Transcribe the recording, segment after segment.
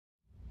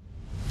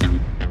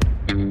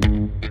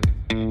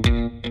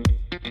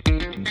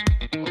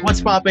what's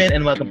poppin',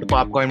 and welcome to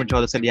Popcorn with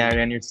Cholo Saliari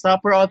and your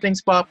stop for all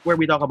things pop, where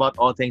we talk about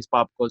all things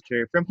pop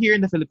culture from here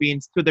in the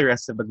Philippines to the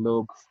rest of the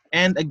globe.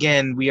 And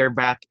again, we are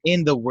back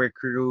in the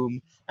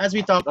workroom as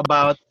we talk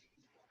about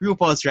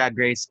RuPaul's Drag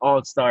Race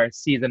All Stars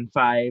Season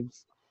 5.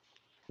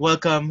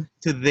 Welcome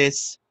to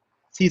this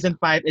Season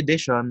 5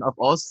 edition of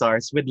All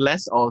Stars with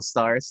less All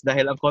Stars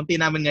dahil ang konti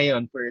namin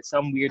ngayon for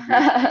some weird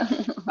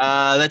reason.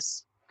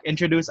 Let's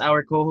introduce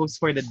our co-host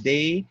for the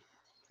day.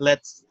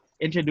 Let's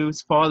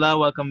introduce Paula.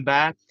 Welcome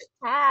back.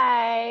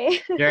 Hi.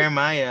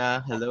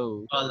 Jeremiah.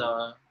 Hello.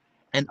 Hello.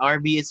 And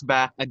RB is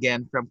back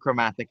again from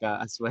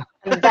Chromatica as well.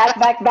 I'm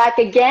back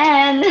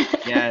again.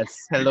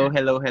 Yes. Hello,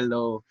 hello,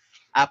 hello.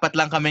 Apat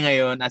lang kami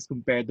ngayon as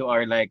compared to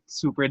our like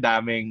super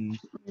daming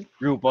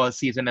RuPaul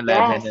season 11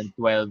 Yes. and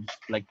 12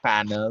 like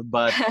panel.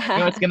 But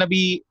it's gonna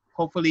be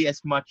hopefully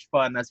as much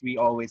fun as we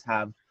always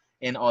have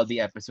in all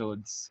the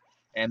episodes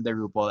and the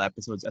RuPaul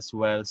episodes as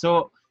well.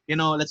 So,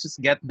 let's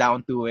just get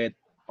down to it.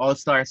 All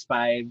Stars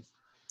 5,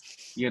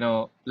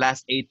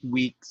 last 8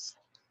 weeks.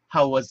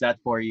 How was that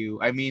for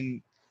you? I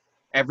mean,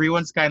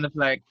 everyone's kind of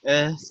like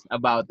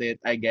about it,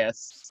 I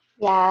guess.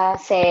 Yeah,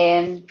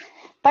 same.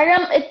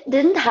 Parang it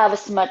didn't have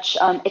as much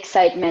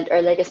excitement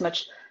or like as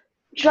much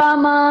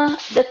drama.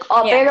 Yeah.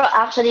 Pero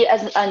actually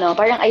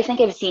parang I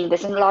think I've seen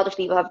this and a lot of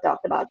people have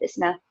talked about this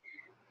na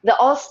the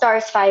All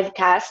Stars 5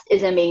 cast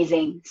is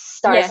amazing,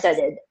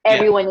 star-studded. Yeah.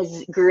 Everyone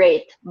is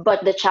great,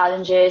 but the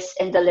challenges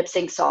and the lip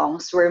sync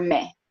songs were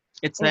meh.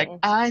 It's like,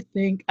 I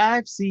think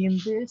I've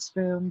seen this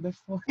film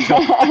before.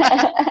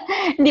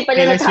 Hindi pala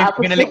Taylor Swift,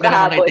 natapos binalik yung na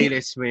lang kay kahapon. Taylor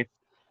Swift.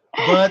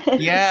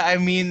 But yeah, I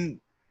mean,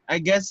 I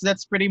guess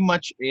that's pretty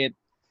much it.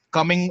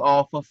 Coming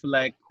off of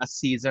like a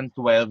season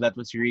 12 that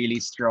was really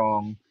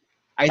strong.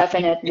 I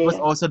think it Definitely. was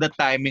also the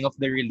timing of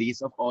the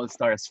release of All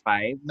Stars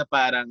 5 na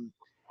parang,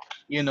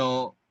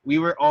 we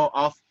were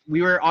we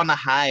were on a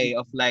high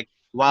of like,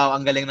 wow,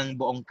 ang galing ng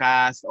buong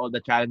cast, all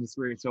the challenges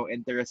were so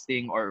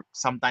interesting or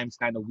sometimes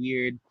kind of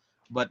weird.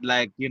 But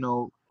like,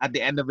 at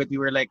the end of it, we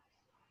were like,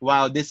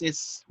 wow, this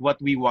is what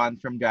we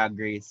want from Drag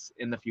Race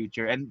in the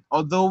future. And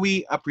although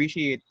we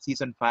appreciate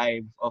season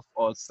 5 of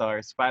All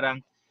Stars,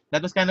 parang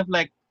that was kind of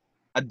like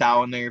a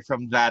downer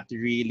from that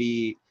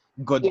really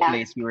good Yeah.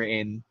 place we were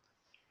in.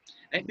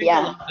 I think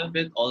Yeah. a lot of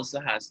it also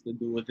has to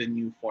do with the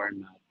new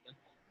format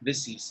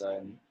this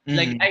season. Mhm.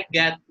 Like, I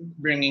get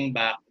bringing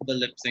back the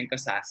lip sync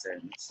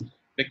assassins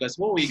because,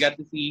 we got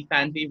to see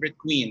fan favorite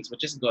queens,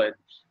 which is good.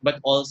 But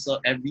also,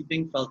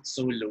 everything felt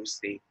so low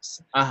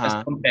stakes as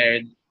Uh-huh.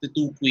 compared to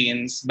two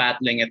queens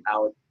battling it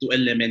out to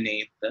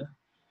eliminate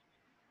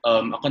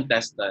a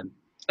contestant.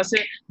 Kasi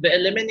the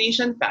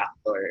elimination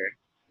factor,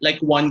 like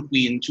one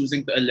queen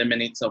choosing to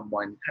eliminate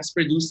someone, has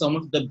produced some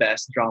of the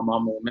best drama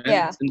moments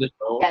Yeah. in the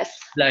show. Yes.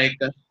 Like,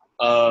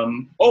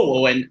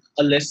 when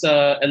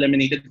Alyssa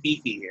eliminated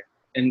Fifi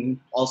in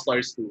All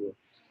Stars 2.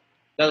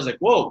 That was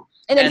like, whoa.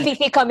 And then And-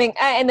 Fifi coming,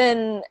 and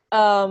then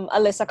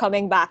Alyssa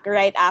coming back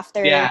right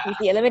after Yeah.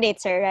 Fifi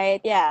eliminates her,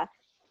 right? Yeah.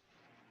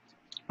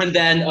 And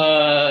then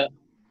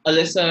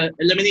Alyssa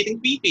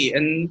eliminating Fifi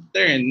in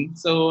turn.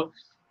 So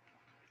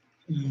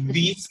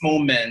these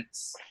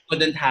moments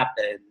couldn't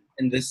happen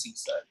in this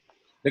season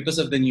because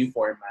of the new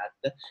format.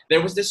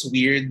 There was this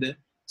weird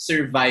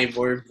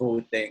survivor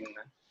voting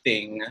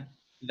thing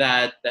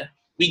that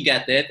we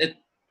get it.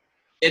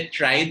 It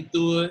tried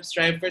to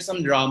strive for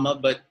some drama,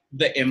 but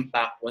the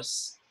impact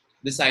was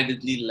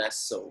decidedly less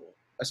so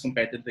as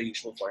compared to the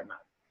usual format.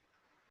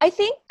 I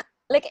think,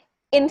 like,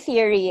 in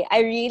theory,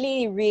 I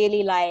really,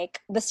 really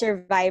like the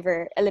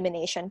Survivor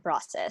elimination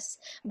process.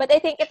 But I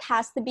think it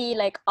has to be,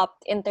 like,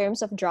 upped in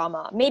terms of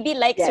drama. Maybe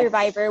like Yes.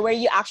 Survivor, where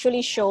you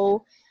actually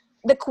show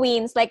the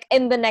queens, like,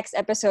 in the next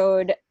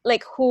episode,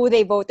 like, who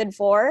they voted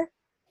for.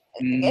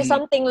 Mm.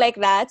 Something like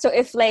that. So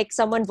if like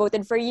someone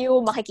voted for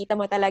you, makikita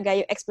mo talaga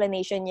yung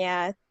explanation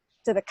niya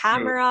to the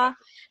camera,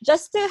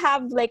 just to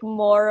have like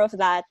more of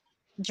that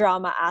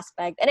drama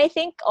aspect. And I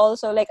think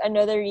also like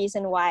another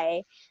reason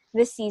why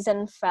this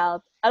season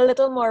felt a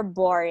little more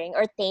boring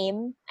or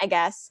tame, I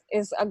guess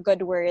is a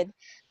good word,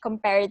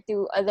 compared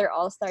to other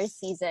All-Star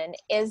season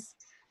is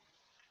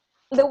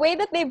the way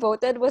that they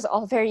voted was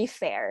all very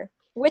fair,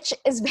 which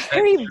is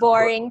very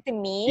boring to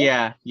me.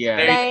 Yeah.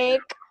 Like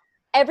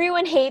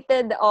everyone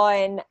hated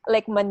on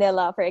like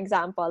Manila, for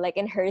example, like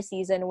in her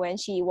season when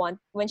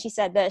she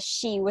said that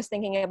she was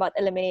thinking about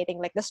eliminating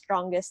like the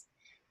strongest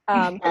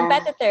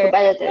competitor.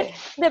 Competitor.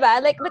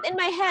 Diba? Like, but in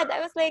my head,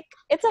 I was like,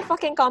 it's a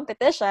fucking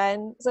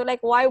competition. So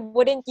like, why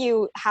wouldn't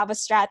you have a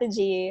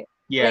strategy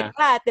Yeah. like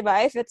that,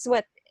 diba? If it's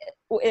what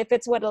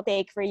it'll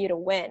take for you to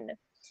win.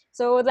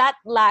 So that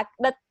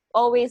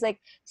always like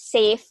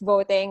safe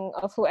voting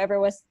of whoever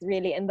was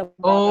really in the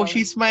Oh, bottom.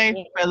 she's my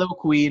fellow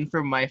queen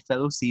from my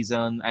fellow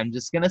season. I'm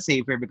just gonna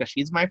save her because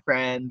she's my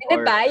friend.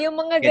 Or Diba? Yung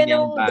mga ganyang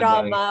ganong bagay.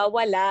 drama,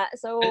 wala.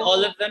 So, And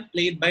all of them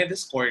played by the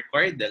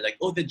scorecard. They're like,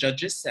 the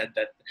judges said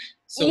that.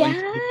 So yeah.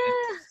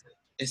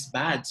 is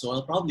bad, so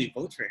I'll probably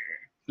vote for her.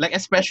 like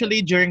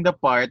especially during the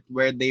part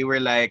where they were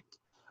like,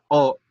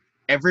 oh,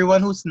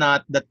 everyone who's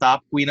not the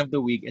top queen of the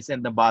week is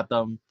in the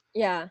bottom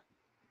Yeah.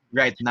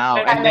 right now.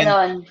 And Sana then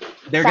nun.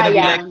 they're gonna be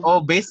like, Sayang. oh,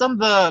 based on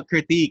the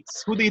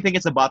critiques, who do you think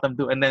is the bottom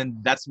two? And then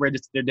that's where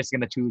they're just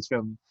gonna choose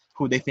from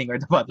who they think are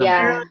the bottom two.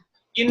 Yeah.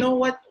 You know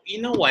what?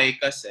 You know why?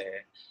 Kasi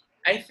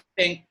I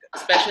think,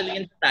 especially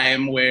in a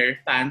time where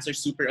fans are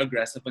super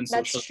aggressive on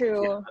That's social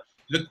media, true.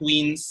 the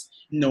queens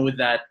know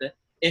that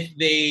if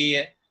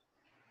they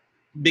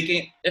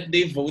if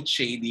they vote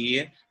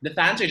shady, the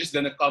fans are just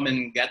gonna come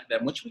and get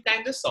them, which we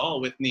kind of saw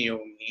with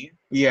Naomi.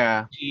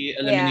 Yeah. She Yeah.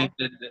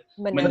 eliminated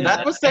But Manila. that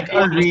Manila. was like a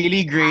Everyone was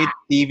really great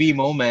TV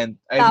moment.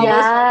 I That mean, was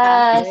Yes.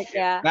 fantastic.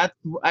 Yeah. that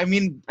I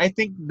mean, I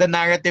think the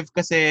narrative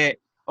kasi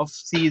of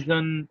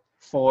season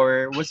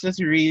 4 was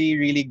just really,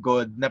 really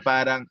good. Na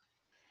parang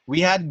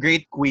we had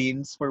great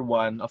queens for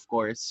one, of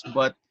course,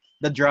 but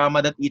the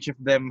drama that each of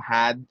them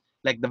had,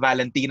 like the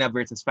Valentina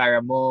versus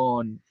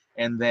Pharamond,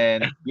 and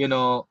then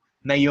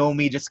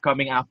Naomi just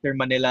coming after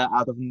Manila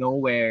out of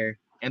nowhere,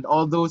 and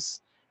all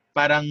those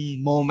parang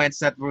moments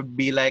that would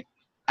be like,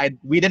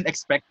 we didn't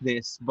expect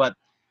this, but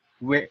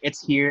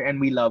it's here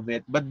and we love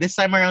it. But this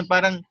time around,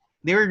 parang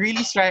they were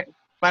really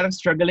parang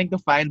struggling to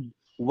find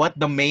what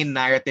the main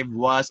narrative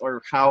was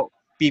or how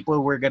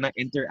people were gonna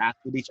interact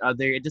with each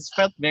other. It just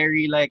felt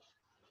very like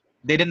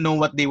they didn't know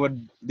what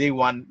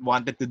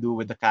wanted to do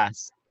with the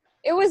cast.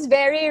 It was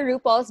very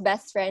RuPaul's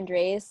best friend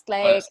race.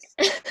 Like, us.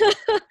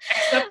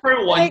 Except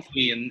for one like,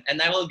 queen,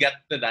 and I will get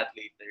to that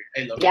later. I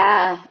love it.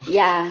 Yeah.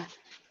 Yeah.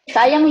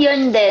 Sayang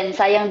yun din.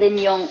 Sayang din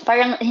yung,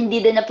 parang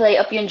hindi din na-play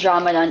up yung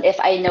drama nun if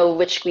I know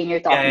which queen you're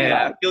Yeah, talking yeah,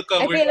 yeah. about. Feel I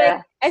covered. feel like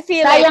Yeah. I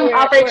feel like Sayang we're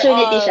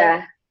opportunity all, siya.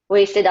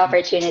 Wasted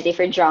opportunity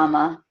for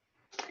drama.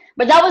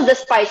 But that was the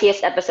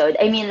spiciest episode.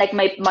 I mean, like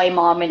my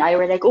mom and I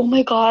were like, oh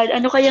my God,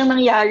 ano kayang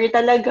nangyari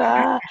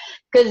talaga?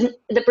 Because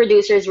the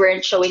producers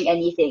weren't showing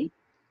anything.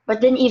 But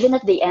then even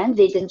at the end,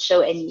 they didn't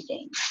show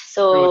anything. True,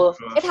 So,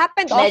 true. it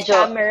happened off medyo,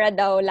 camera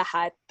daw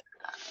lahat.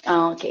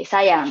 okay,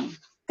 sayang.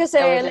 Kasi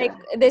That was like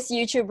this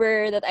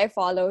YouTuber that I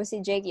follow, si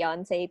Jake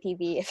Yonsei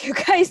TV, if you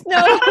guys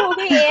know who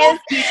he is,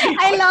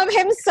 I love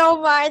him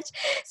so much.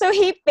 So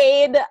he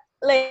paid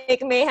like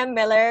Mayhem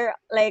Miller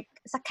like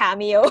sa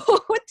cameo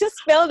to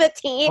spill the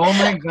tea Oh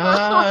my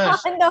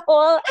gosh. on the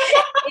whole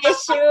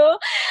issue.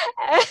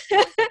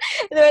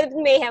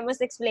 When Mayhem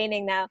was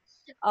explaining now,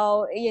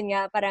 oh, yun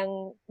nga,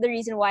 parang the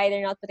reason why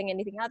they're not putting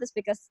anything out is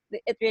because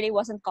it really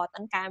wasn't caught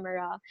on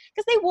camera.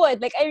 Because they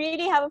would. Like, I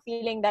really have a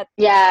feeling that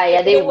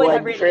Yeah, they would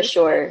have would for released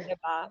sure. it,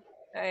 diba?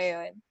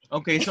 Ayun.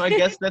 Okay, so I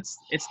guess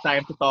it's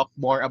time to talk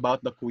more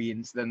about the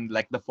queens than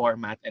like the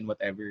format and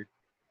whatever.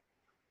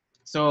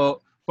 So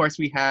of course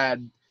we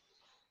had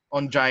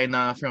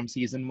Ongina from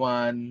season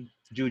 1,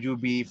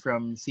 Jujubee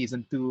from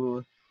season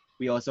 2.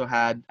 We also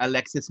had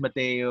Alexis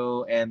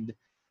Mateo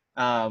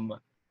um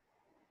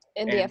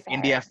India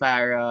India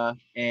Farah. Farah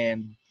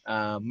and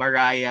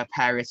Mariah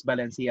Paris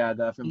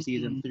Balenciaga from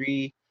season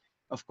Mhm. 3.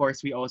 Of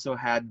course, we also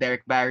had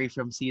Derek Barry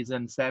from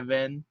season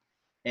 7.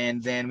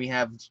 And then we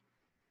have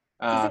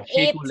Season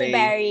Shea 8 si Coulee.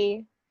 Barry.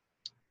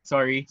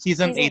 Sorry,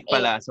 season Season 8 8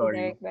 pala, si sorry.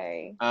 Derek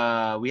Barry.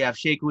 We have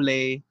Shea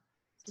Coulee,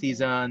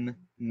 season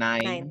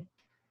 9. 9.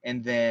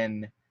 And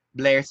then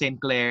Blair St.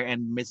 Clair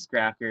and Miss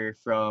Cracker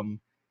from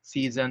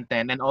season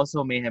 10. And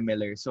also Mayhem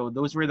Miller. So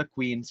those were the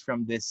queens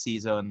from this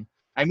season.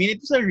 I mean, it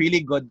was a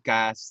really good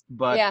cast,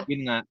 but Yeah.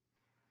 yun nga,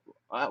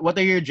 what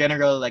are your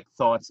general like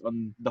thoughts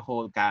on the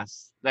whole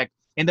cast? Like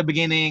in the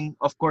beginning,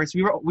 of course,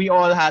 we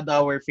all had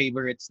our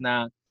favorites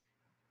na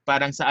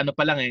parang sa ano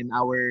pa lang in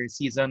our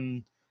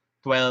season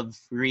 12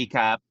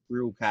 recap.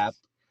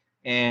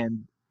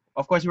 And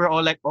of course, we were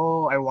all like,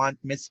 oh, I want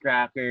Miss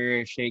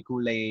Cracker, Shea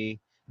Coulee,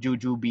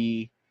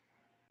 Jujubee.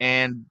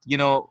 And,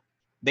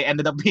 they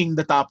ended up being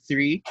the top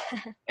 3.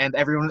 And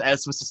everyone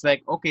else was just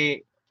like,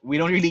 okay, we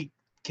don't really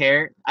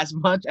care as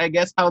much, I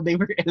guess, how they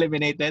were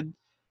eliminated.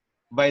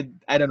 But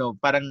I don't know,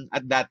 parang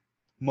at that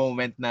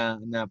moment na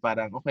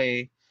parang,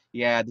 okay,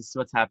 yeah, this is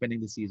what's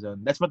happening this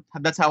season.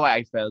 That's how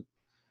I felt.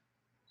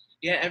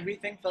 Yeah,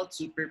 everything felt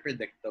super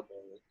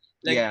predictable.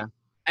 Like Yeah.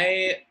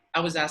 I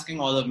was asking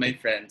all of my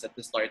friends at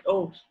the start,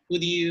 oh, who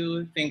do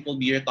you think will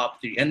be your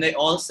top 3? And they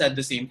all said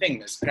the same thing,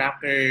 Miss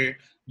Cracker,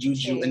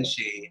 Juju, and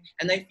Shay.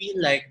 And I feel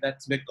like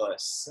that's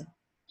because,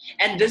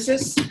 and this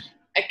is,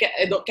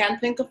 can't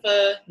think of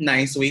a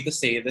nice way to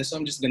say this, so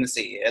I'm just gonna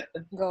say it.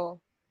 Go.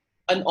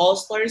 An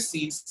all-star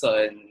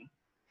season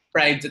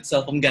prides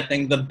itself on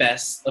getting the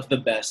best of the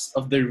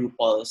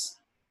RuPaul's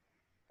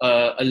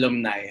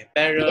alumni.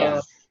 Pero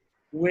Yes.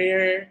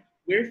 we're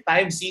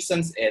 5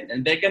 seasons in,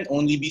 and there can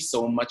only be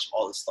so much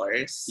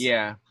all-stars.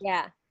 Yeah.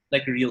 Yeah.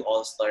 Like real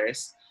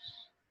all-stars.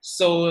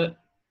 So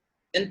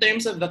in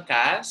terms of the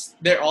cast,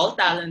 they're all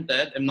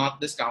talented. I'm not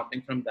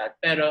discounting from that.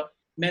 Pero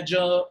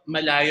medyo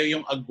malayo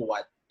yung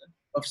agwat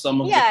of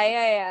some of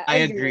Yeah. I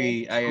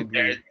agree.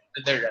 compared to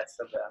the rest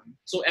of them.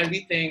 So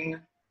everything,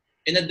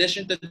 in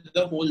addition to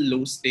the whole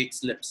low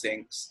stakes lip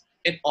syncs,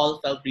 it all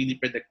felt really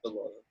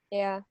predictable.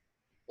 Yeah.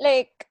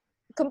 Like,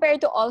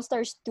 compared to All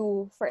Stars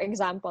 2, for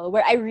example,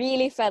 where I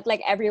really felt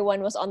like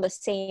everyone was on the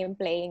same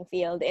playing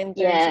field in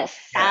terms of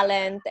Yes.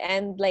 talent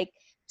and like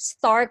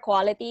star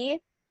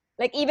quality.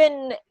 like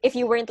even if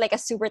you weren't like a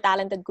super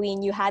talented queen,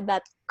 you had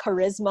that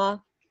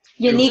charisma just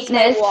by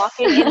Uniqueness.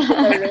 walking into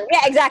the room.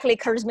 Yeah, exactly.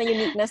 Charisma,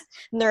 uniqueness,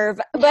 nerve.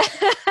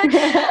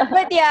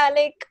 But yeah,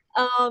 like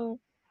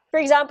for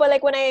example,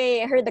 like when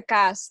I heard the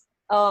cast,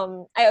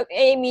 I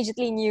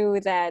immediately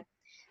knew that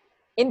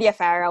India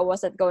Farah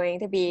wasn't going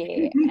to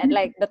be at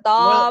like the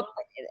Well, top.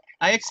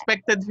 I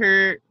expected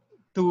her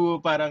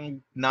to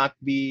parang not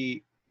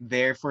be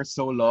there for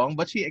so long,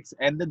 but she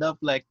ended up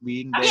like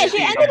being Yeah, there she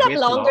for Actually, a ended up bit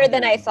longer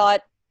than I longer.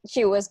 thought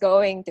she was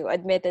going to,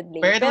 admittedly.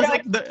 But it Pero was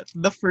like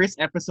the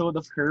first episode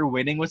of her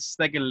winning was just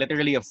like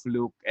literally a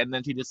fluke, and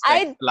then she just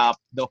like I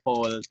flopped the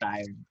whole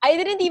time. I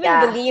didn't even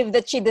Yeah. believe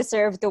that she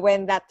deserved to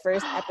win that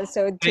first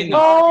episode, to I be know.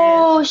 honest.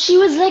 Oh, she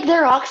was like the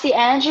Roxy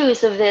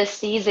Andrews of this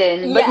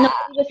season, but Yeah.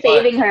 nobody was But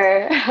saving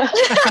her.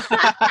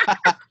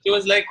 she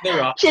was like the She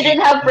Roxy.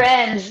 didn't have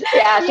friends.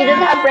 Yeah, she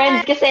didn't have Yeah. friends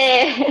kasi.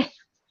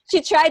 She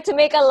tried to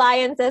make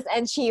alliances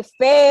and she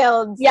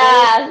failed.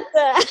 Yeah,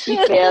 So she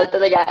failed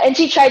talaga. And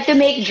she tried to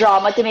make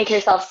drama to make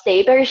herself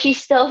stay, pero she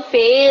still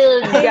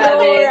failed. I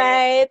know, Grabe.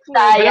 right?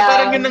 My Pero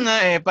parang God. yun na Sayang.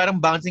 nga parang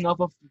bouncing off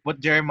of what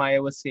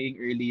Jeremiah was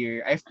saying earlier,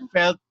 I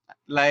felt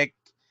like,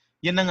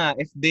 yun na nga,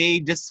 if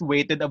they just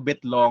waited a bit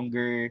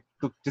longer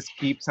to just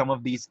keep some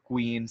of these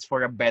queens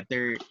for a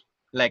better,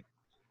 like,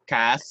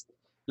 cast,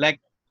 like,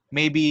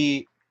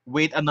 maybe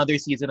wait another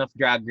season of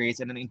Drag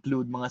Race and then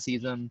include mga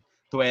season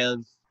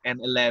 12 and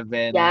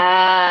 11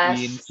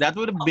 queens, Yes. that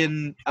would have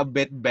been a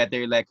bit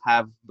better, like,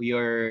 have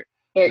your,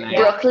 like, Yeah.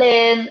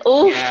 Brooklyn.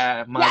 Oof.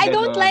 yeah, Yeah, mga I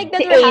don't ganon. like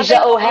that Si we're Asia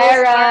having all stars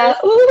O'Hara.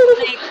 Ooh.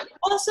 like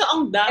Also,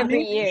 ang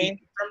every daming year. queen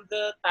from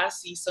the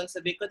past seasons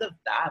that they could have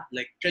tapped,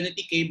 like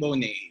Trinity K.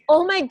 Bonet.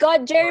 Oh my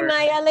God, Or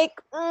Jeremiah, like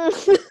I'm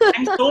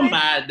so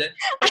mad.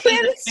 I Basta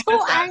am Jessica so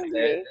Chastain.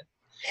 angry.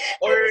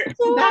 Or I'm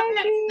so ang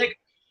dami, angry. like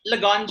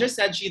Laganja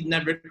said she'd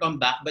never come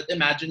back, but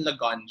imagine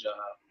Laganja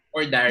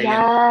or Darian,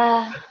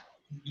 Yeah.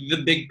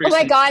 the big Oh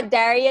my person. God,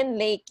 Darian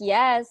Lake,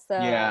 yes.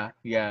 Yeah,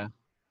 yeah.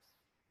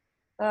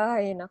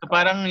 Ay, So nako.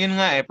 parang yun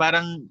nga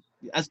parang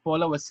as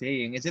Paula was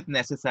saying, is it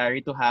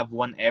necessary to have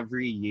one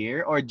every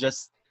year, or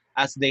just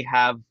as they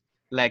have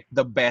like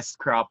the best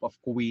crop of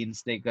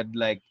queens they could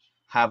like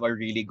have a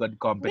really good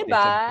competition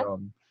Diba?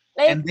 from?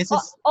 Like And this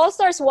is All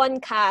Stars 1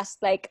 cast,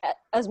 like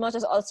as much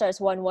as All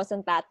Stars 1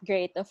 wasn't that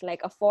great of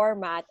like a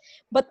format,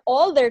 but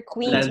all their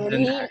queens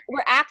Legendary.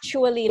 were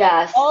actually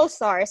like Yes. all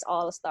stars.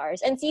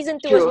 And season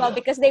 2 as True. well,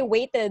 because they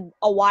waited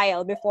a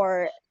while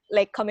before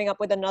like coming up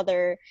with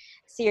another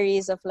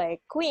series of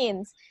like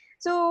queens.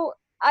 So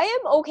I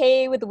am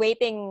okay with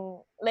waiting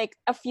like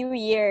a few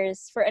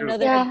years for True.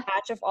 another Yeah.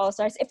 batch of All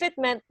Stars if it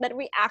meant that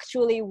we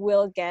actually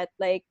will get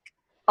like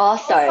All All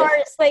stars.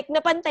 Stars like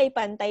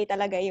napantay-pantay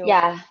talaga yung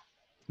Yeah.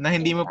 na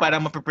hindi mo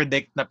parang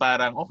mapapredict na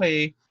parang,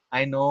 okay,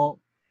 I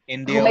know Who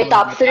India my will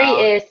top get 3 out.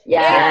 is.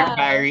 Yeah. Derek Yeah.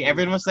 Barry.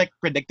 Everyone was like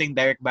predicting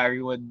Derek Barry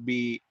would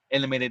be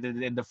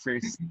eliminated in the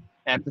first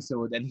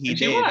episode, and he And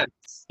she did.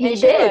 was. He And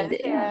she did. was,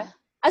 yeah.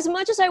 As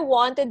much as I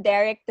wanted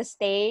Derek to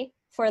stay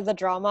for the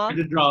drama,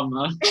 The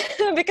drama.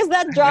 because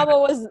that drama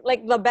was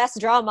like the best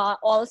drama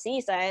all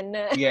season.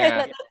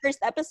 Yeah. That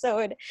first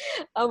episode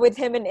with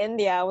him in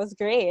India was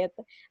great.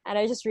 And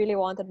I just really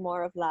wanted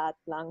more of that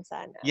lang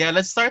sana. Yeah,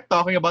 let's start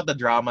talking about the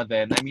drama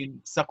then. I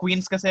mean, sa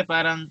Queens kasi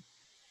parang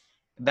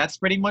that's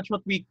pretty much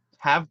what we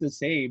have to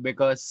say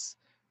because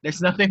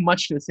there's nothing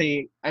much to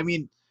say. I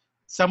mean,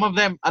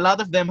 a lot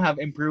of them have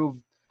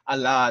improved a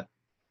lot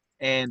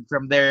and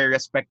from their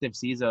respective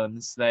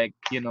seasons. Like,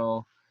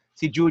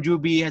 si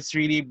Jujubee has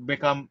really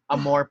become a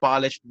more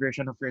polished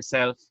version of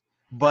herself,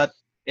 but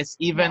it's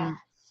even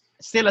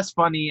still as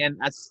funny and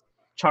as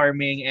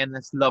charming and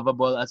as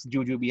lovable as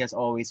Jujubee has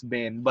always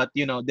been. But,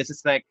 this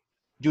is like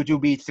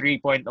Jujubee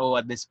 3.0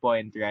 at this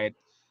point, right?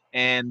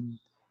 And,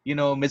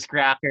 Miss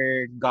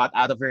Cracker got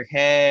out of her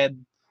head.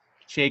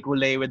 Shea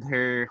Coulee with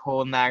her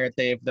whole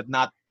narrative that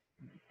not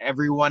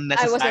everyone I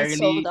wasn't necessarily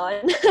sold on.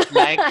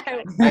 like.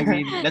 I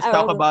mean, let's I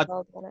talk wasn't about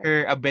sold on it.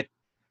 her a bit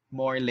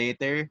more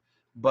later.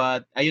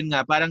 But ayun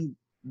nga, parang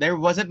there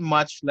wasn't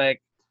much like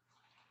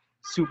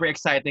super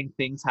exciting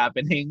things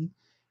happening.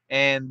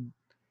 And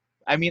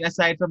I mean,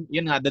 aside from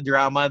yun nga, the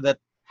drama that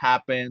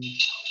happened,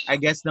 I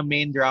guess the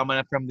main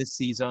drama from this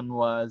season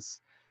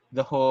was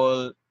the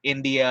whole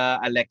India,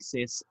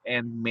 Alexis,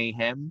 and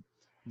Mayhem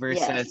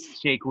versus Yes.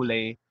 Shea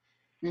Coulee.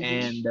 Mhm.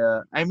 And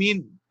I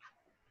mean,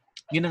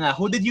 yun na nga,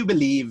 who did you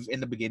believe in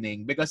the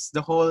beginning? Because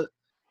the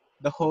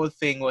whole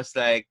thing was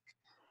like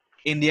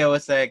India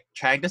was like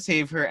trying to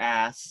save her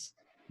ass,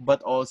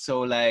 but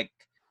also like,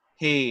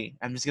 hey,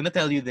 I'm just gonna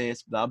tell you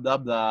this, blah blah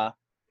blah,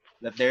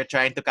 that they're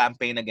trying to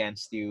campaign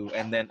against you.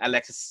 And then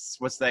Alexis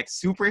was like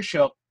super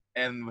shocked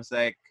and was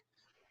like,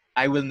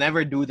 I will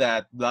never do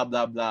that, blah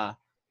blah blah.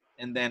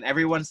 And then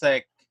everyone's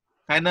like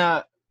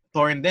kinda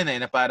torn din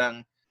na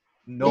parang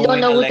You don't knowing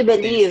know who to Alexis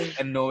believe.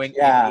 and knowing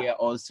Yeah. India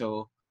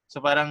also.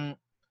 So parang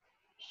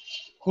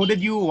who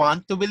did you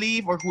want to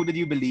believe or who did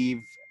you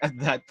believe at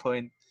that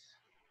point?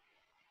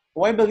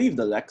 Oh, I believed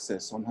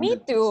Alexis 100%. Me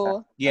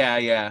too. Yeah,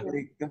 yeah.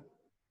 Like,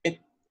 it,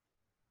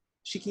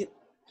 she,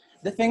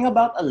 the thing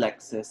about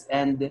Alexis,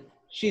 and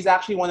she's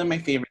actually one of my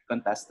favorite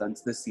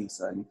contestants this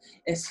season.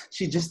 Is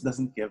she just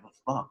doesn't give a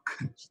fuck.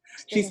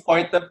 she's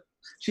part of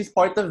she's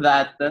part of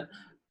that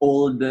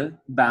old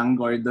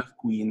vanguard of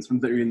queens from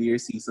the earlier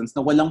seasons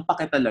na walang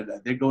pake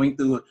talaga. They're going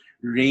to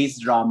raise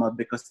drama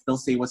because they'll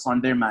say what's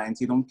on their minds.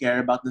 You don't care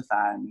about the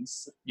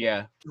fans.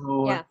 Yeah.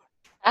 So, Yeah.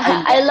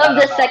 I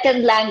love the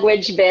second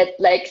language bit,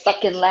 like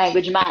second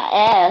language, my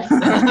ass.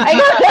 I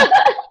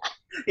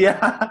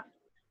yeah.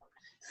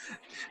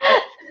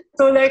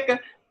 So like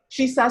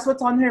she says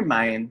what's on her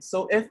mind.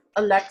 So if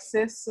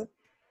Alexis,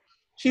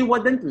 she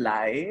wouldn't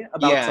lie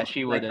about Yeah, something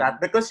she like wouldn't. that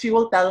because she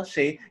will tell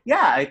Shay,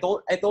 yeah,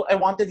 I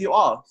wanted you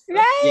off.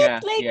 Right? Yeah,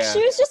 Like, yeah.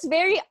 she was just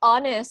very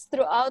honest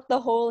throughout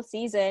the whole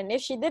season.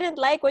 If she didn't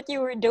like what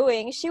you were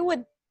doing, she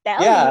would tell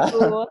Yeah.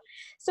 you.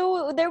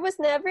 So there was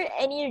never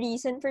any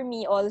reason for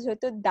me also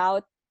to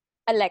doubt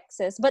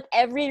Alexis, but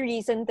every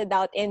reason to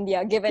doubt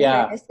India given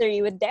her Yeah.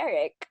 history with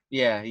Derek.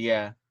 Yeah,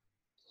 yeah.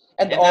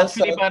 And And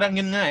also, actually, parang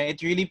yun nga,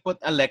 it really put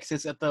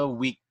Alexis at a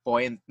weak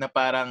point na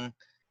parang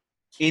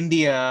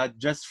India,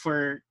 just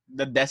for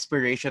the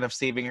desperation of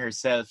saving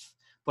herself,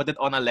 put it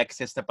on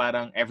Alexis na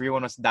parang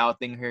everyone was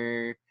doubting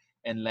her.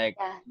 And like,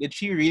 Yeah. did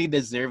she really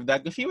deserve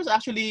that? Because she was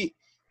actually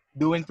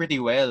doing pretty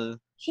well.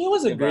 she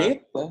was a Diba?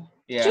 great.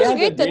 Yeah. She was a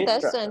had great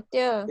contestant,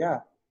 yeah. Yeah.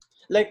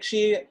 Like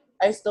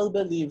I still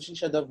believe she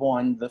should have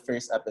won the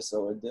first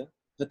episode,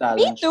 the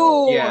talent too.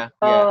 show. Yeah,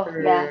 yeah. Oh,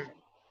 yeah.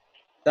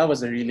 That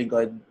was a really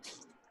good,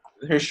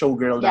 her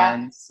showgirl Yeah.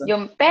 dance.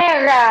 Yung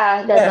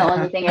pera. That's the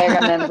only thing I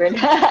remembered.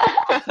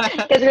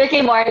 Because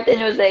Ricky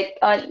Martin was like,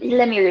 oh,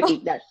 let me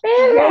repeat that.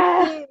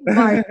 Pera. Ricky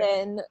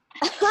Martin.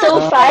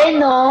 So fine,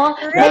 no?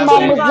 My Ricky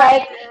mom was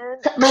like,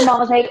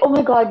 Martin. oh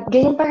my God,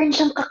 ganyan pa rin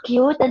siyang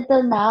ka-cute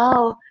until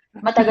now.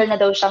 Matagal na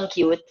daw siyang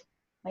cute.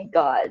 My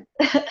God.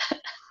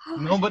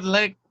 No, but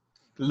like,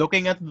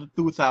 looking at the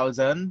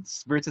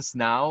 2000s versus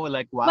now,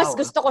 like, wow. Mas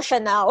gusto ko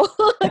siya now.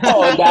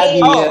 Oh, daddy.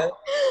 Oh.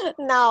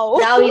 Now.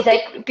 Now he's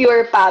like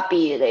pure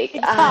papi. Like,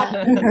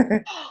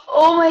 Exactly.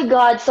 oh my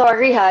God,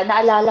 sorry ha.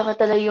 Naalala ko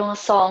talaga yung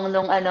song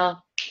nung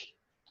ano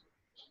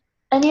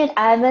yun?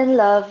 I'm in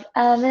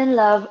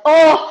love.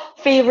 Oh!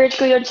 Favorite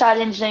ko yung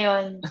challenge na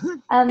yun.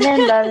 I'm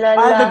in love, love,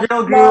 The love,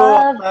 girl grew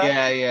love. up.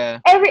 Yeah, yeah.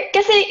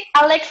 Kasi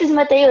Alexis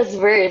Mateo's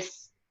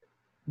verse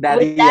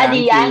Daddy with Daddy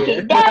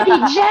Yankee. Daddy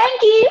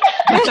Yankee!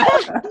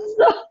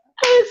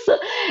 so,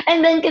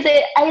 and then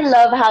kasi I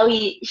love how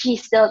she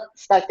still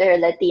stuck to her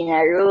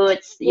Latina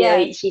roots. You know,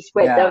 Yes. she's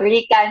Puerto Yeah.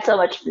 Rican, so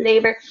much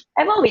flavor.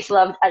 I've always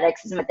loved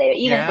Alexis Mateo,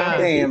 even Yeah. from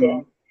this Same.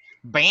 season.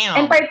 Bam!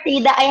 And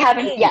Partida, I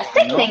haven't,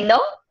 sickening, no?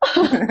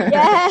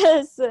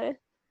 Yes. So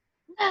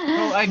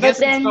I But guess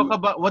then- let's talk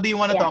about, what do you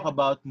want to Yeah. talk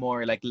about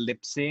more? Like lip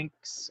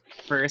syncs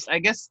first? I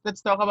guess let's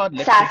talk about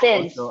lip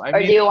Assassins. syncs also. I Or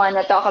mean, do you want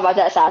to talk about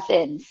the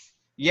assassins?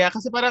 yeah,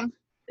 kasi parang,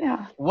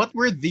 Yeah. what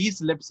were these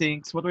lip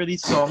syncs? What were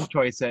these song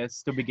choices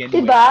to begin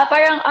with? Diba?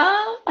 Parang,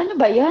 ano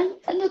ba yan?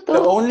 Ano to?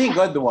 The only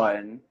good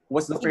one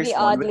was the Evie first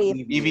one with Oddly.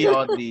 Evie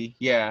Oddly,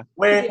 yeah.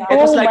 where Yeah. it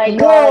was Oh like, my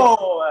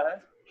whoa!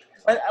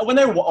 When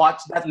I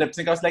watched that lip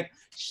sync, I was like,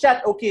 shit,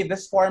 okay,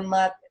 this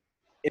format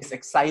is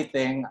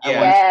exciting. I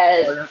want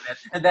Yes. more of it.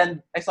 And then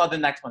I saw the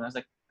next one. I was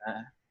like,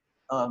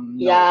 no.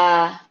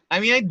 Yeah. I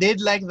mean, I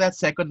did like that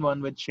second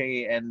one with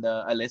Shay and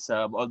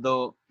Alyssa,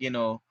 although, you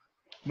know,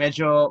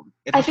 medyo,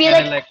 it I was feel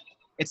kinda like-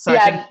 it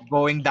started Yeah.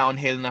 going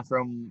downhill na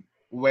from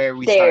where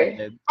we There.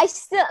 started. I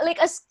still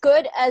like, as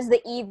good as the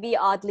Evie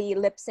Oddly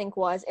lip sync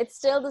was, it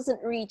still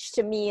doesn't reach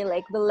to me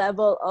like the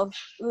level of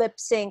lip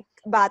sync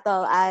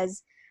battle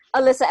as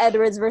Alyssa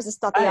Edwards versus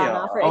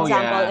Tatiana, for Oh,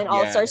 example, yeah, in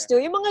All yeah. Stars 2.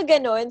 Yung mga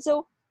ganon.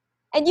 So,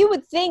 and you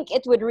would think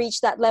it would reach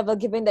that level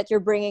given that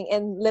you're bringing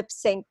in lip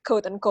sync,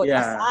 quote unquote,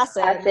 Yeah.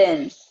 assassin.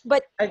 Assassins.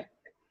 But I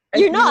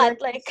you're feel not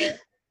like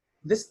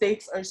the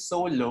stakes are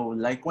so low.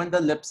 Like when the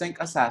lip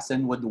sync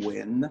assassin would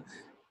win,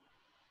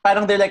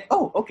 parang they're like,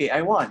 oh, okay,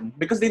 I won.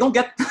 Because they don't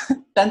get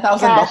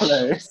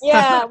 $10,000.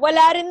 yeah,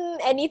 wala rin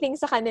anything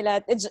sa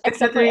kanila except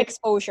for literally-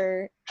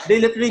 exposure. They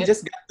literally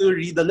just get to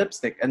read the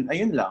lipstick and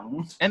ayun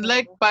lang. And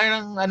like,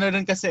 parang ano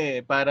rin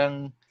kasi,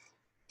 parang,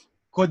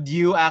 could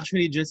you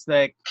actually just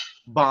like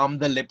bomb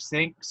the lip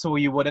sync so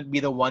you wouldn't be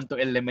the one to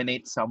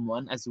eliminate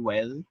someone as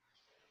well?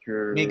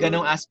 Sure. May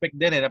ganong aspect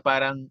din na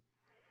parang,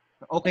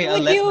 okay, I'll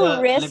Would let you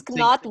the risk lip sync-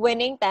 not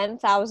winning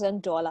 $10,000?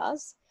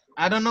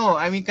 I don't know.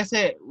 I mean,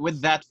 kasi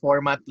with that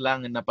format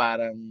lang na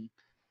parang,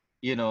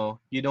 you know,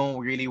 you don't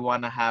really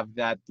want to have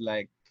that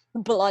like,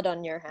 Blood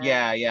on your hands.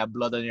 yeah,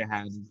 blood on your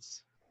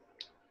hands.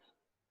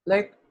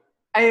 Like,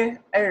 I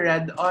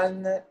read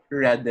on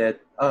Reddit,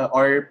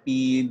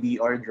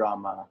 RPDR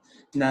drama,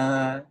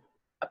 na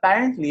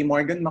apparently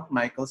Morgan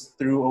McMichaels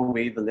threw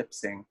away the lip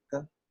sync.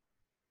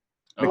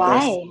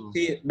 Why?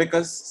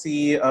 Because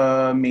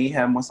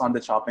Mayhem was on the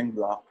chopping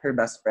block, her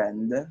best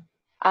friend.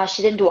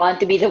 She didn't want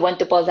to be the one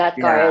to pull that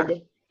Yeah.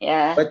 card.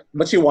 Yeah.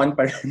 But she won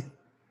pa rin.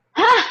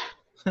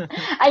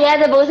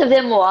 Yeah, the both of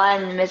them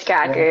won, Miss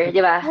Cracker,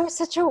 di ba? Oh,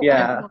 such a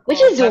Yeah.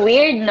 Which is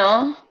weird,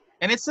 no?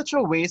 And it's such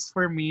a waste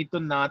for me to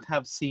not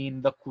have seen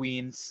the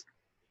queens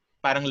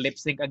parang lip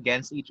sync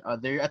against each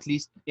other, at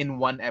least in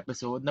one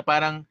episode, na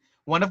parang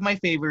one of my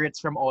favorites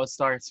from All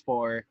Stars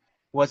 4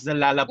 was the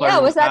Yeah,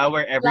 was that Lollapalooza,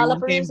 where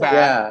everyone came Lollapalooza? back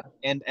Yeah.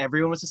 and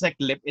everyone was just like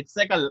it's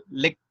like a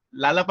like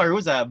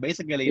Lollapalooza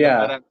basically. Yeah.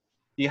 Parang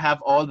you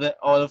have all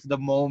of the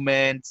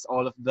moments,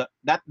 all of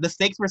the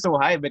stakes were so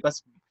high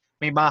because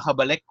may mga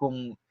kabalik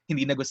kung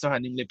hindi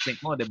nagustuhan yung lip sync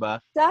mo, 'di ba?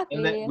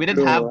 And then Exactly. we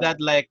didn't have True. that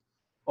like,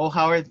 oh,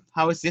 how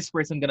is this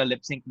person gonna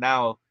lip sync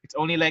now? It's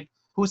only like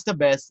who's the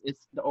best.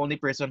 It's the only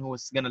person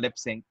who's gonna lip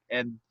sync,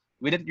 and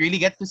we didn't really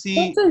get to see.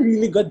 That's a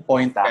really good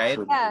point, Right?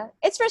 actually. Yeah,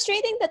 it's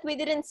frustrating that we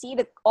didn't see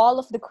all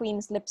of the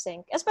queens lip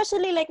sync,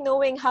 especially like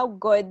knowing how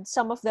good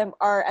some of them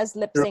are as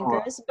lip True.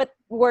 syncers, but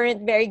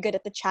weren't very good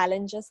at the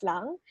challenges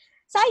lang.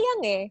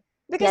 Sayang eh.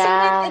 Because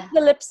sometimes Yeah. it's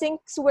the lip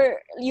syncs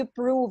where you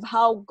prove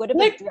how good of a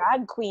Like,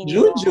 drag queen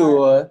you are. Juju,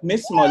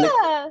 mismo, like,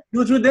 Yeah.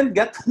 Juju didn't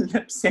get to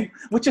lip sync,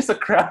 which is a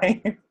crime.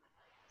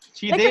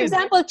 She Like for did,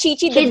 example, Chi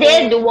Chi She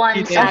did once,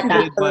 She did, she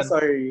ata. did. One.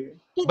 Sorry.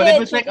 but it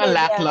was She like a did,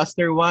 yeah.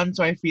 lackluster one,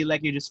 so I feel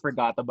like you just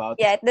forgot about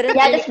it. Yeah, it didn't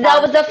Yeah, really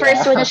that was count. the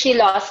first Yeah. one that she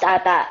lost,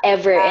 ata,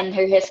 ever Yeah. in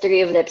her history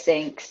of lip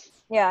syncs.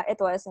 Yeah, it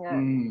was nga.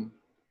 Mm.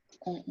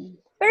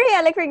 Pero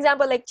yeah, like for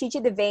example, like Chi Chi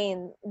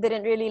DeVayne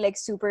didn't really like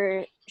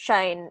super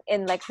shine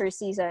in like her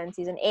season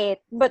 8.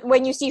 But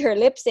when you see her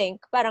lip sync,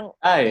 parang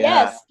Yeah.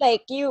 yes,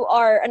 like you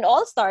are an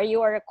all-star,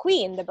 you are a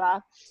queen,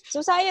 diba? So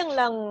sayang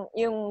lang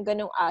yung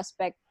ganung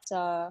aspect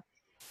sa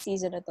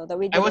season na to that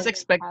we I was didn't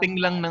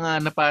expecting have lang that. na,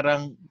 nga na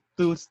parang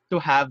to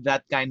have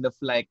that kind of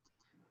like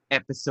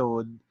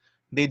episode.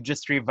 They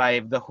just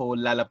revive the whole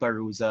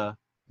Lollapalooza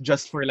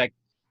just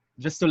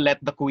to let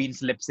the queens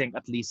lip sync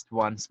at least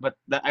once. But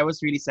I was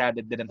really sad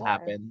it didn't Yeah.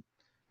 happen.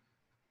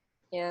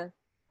 Yeah.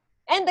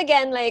 And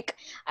again, like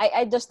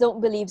I just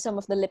don't believe some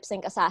of the lip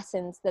sync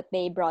assassins that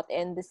they brought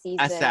in this season.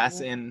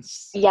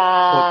 Assassins. Yeah,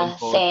 Quote,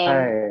 unquote. same.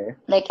 Ay.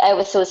 Like, I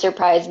was so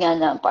surprised nga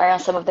na parang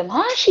some of them,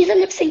 she's a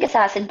lip sync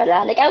assassin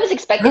pala. Like, I was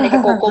expecting like a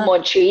Coco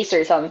Montrese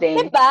or something.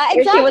 Diba? Where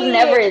she was Exactly.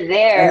 never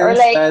there. And Or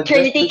like instead,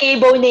 Trinity K.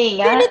 Bonet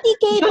nga. Trinity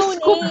K. Diyos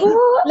ko Bonet, po.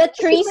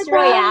 Latrice Diba?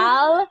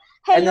 Royale.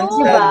 And Hello.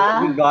 instead,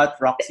 Diba? we got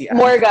Roxy Ann.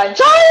 Morgan.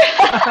 Sorry!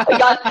 Oh my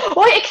God.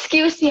 Oy,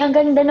 excuse me. Ang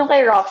ganda nung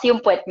kay Roxy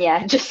yung puwet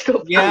niya. Diyos ko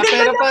po. Yeah,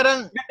 pero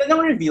parang Ganda ng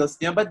reveals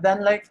niya, but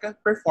then like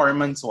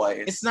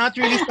performance-wise, it's not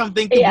really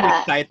something to be Yeah.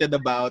 excited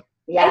about.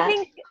 Yeah. I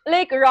think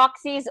like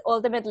Roxy's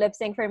ultimate lip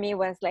sync for me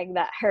was like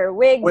her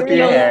wig with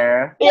reveal. your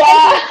hair.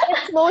 Yeah.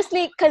 It's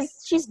mostly because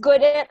she's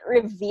good at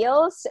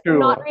reveals, True.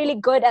 not really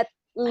good at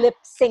lip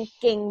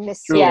syncing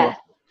Miss True. Yeah.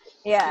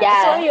 Yeah. Yeah,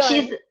 So yun.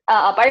 she's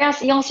parang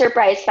yung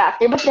surprise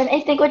factor. But then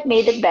I think what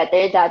made it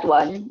better, that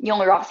one,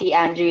 yung Roxy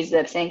Andrews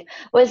lip sync,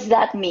 was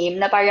that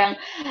meme na parang,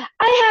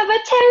 I have a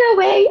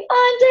tearaway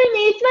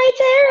underneath my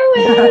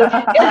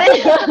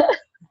tearaway.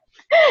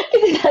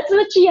 Kasi that's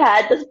what she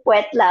had, tas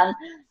puwet lang.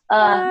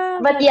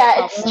 But that's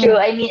yeah, it's awesome. true.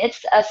 I mean, it's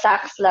a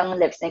sax lang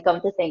lip sync,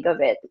 come to think of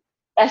it.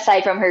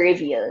 Aside from her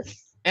reveals.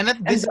 And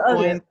at this the other-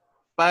 point,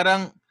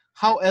 parang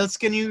how else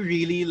can you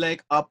really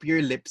like up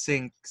your lip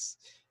syncs?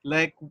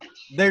 Like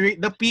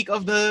the peak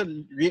of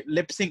the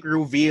lip sync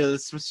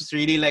reveals was just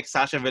really like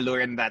Sasha Velour,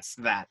 and that's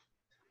that.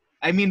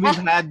 I mean, we've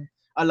had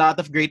a lot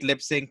of great lip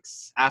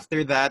syncs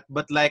after that,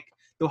 but like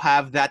to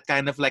have that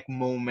kind of like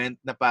moment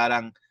na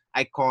parang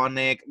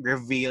iconic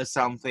reveal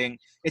something,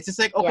 it's just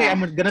like okay, Yeah.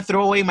 I'm gonna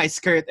throw away my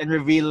skirt and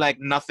reveal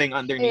like nothing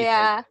underneath.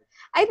 Yeah.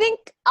 I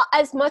think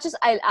as much as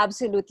I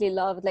absolutely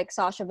loved like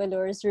Sasha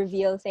Velour's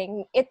reveal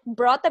thing, it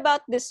brought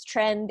about this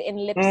trend in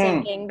lip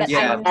syncing that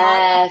Yeah. I'm not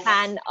a Yes.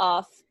 fan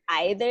of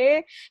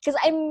either. Because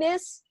I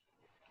miss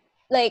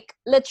like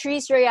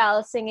Latrice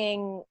Royale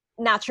singing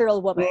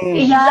Natural Woman.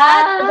 Mm.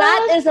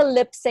 That is a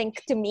lip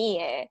sync to me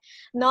eh.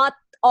 Not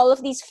all of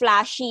these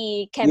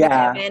flashy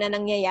keme-keme na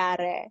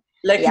nangyayari.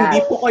 Like, Yeah.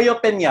 hindi po kayo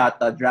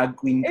penyata, drag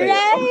queen kayo.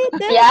 Right?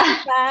 Yeah.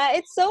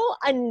 Diba? It's so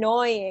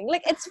annoying.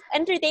 Like, it's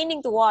entertaining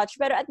to watch,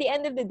 but at the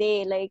end of the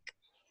day, like,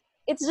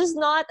 it's just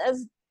not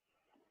as,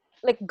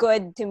 like,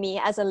 good to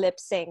me as a lip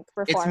sync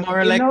It's performance.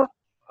 more You like know-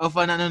 of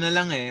an ano na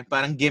lang eh,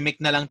 parang gimmick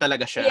na lang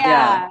talaga siya.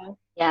 Yeah.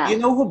 Yeah. You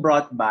know who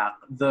brought back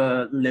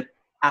the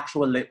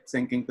actual lip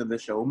syncing to the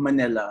show?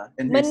 Manila.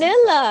 in her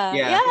Manila.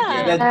 Yeah. Yeah.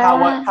 season. Then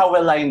how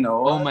will I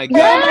know? Oh my Oh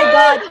god. my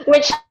God.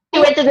 Which she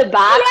went to the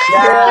back.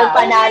 Yeah. Girl, Oh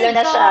panalo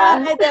na siya.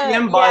 She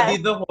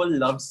embodied Yes. the whole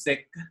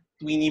lovesick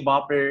Tweenie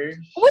Bopper.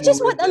 Which is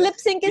what a mood. lip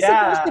sync is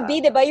supposed to Yeah.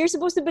 be, diba? You're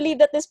supposed to believe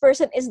that this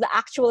person is the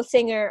actual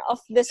singer of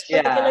this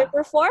particular Yeah.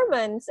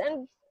 performance.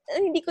 And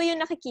hindi ko yun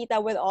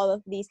nakikita with all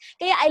of these.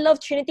 Kaya I love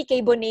Trinity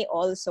K. Bonet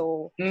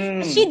also.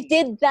 Mm. She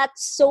did that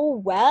so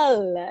well.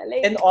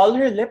 Like, And all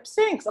her lip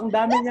syncs. Ang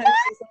dami niya in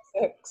season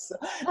 6.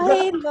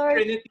 Ay, Lord.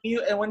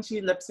 Trinity, and when she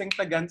lip synced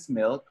against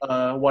Milk,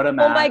 what a Oh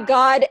man. my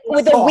God.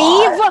 With the So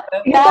weave. hot.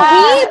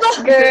 Yeah,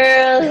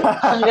 girl.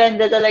 Ang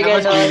ganda That talaga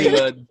was really nun.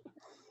 good.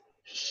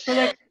 So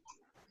like,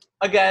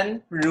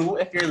 again, Rue,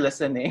 if you're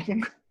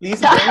listening,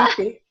 please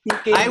bring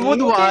TK. I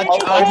would watch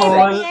Okay. a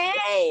whole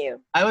Yay.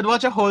 I would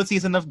watch a whole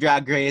season of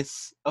Drag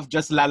Race of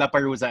just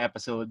Lollapalooza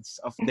episodes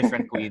of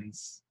different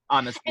queens.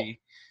 Honestly.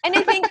 And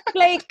I think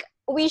like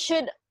we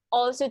should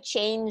also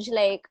change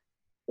like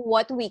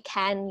what we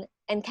can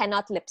and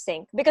cannot lip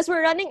sync because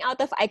we're running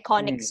out of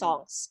iconic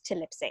songs to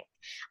lip sync.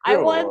 I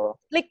want True.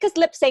 because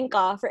lip sync,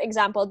 for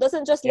example,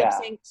 doesn't just lip Yeah.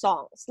 sync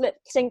songs. Lip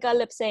syncs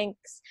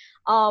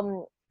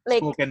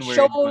like Spoken word,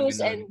 shows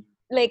mga and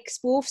like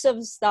spoofs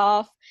of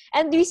stuff.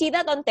 And do you see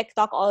that on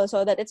TikTok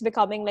also, that it's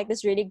becoming like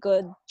this really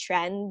good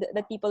trend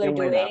that people are Yung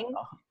may doing?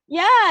 laptop.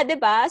 Yeah,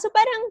 diba? So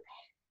parang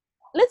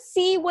let's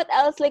see what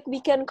else like we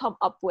can come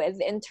up with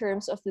in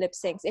terms of lip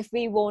syncs if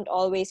we won't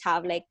always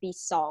have like these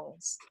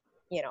songs,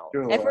 you know.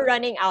 True. If we're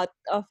running out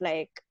of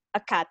like a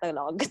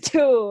catalog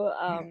to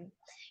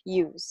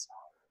use.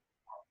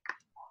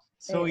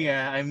 So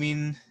yeah, I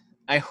mean,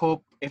 I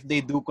hope if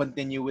they do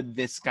continue with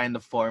this kind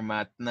of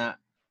format na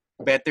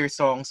better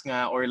songs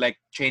nga, or like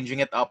changing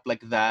it up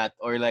like that,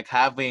 or like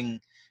having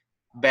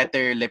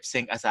better lip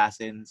sync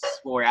assassins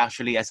who are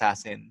actually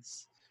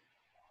assassins.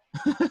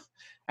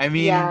 I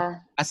mean,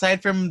 Yeah.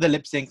 aside from the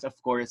lip syncs, of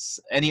course,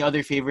 any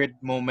other favorite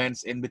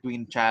moments in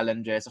between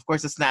challenges? Of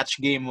course, the Snatch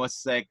game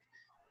was like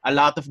a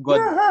lot of good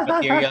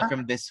material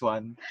from this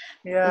one.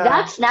 Yeah.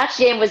 That Snatch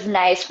game was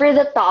nice for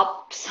the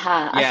tops,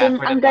 ha? As Yeah, in,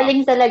 for the ang galing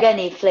tops. talaga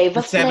ni Flava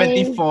The Flav.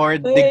 74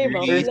 Flavor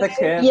degrees. There's a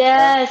kid.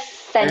 Yes,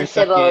 There's a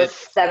Sensible kid.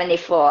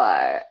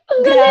 74.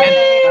 Ang Grabe.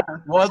 galing!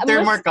 Walter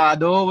Mas-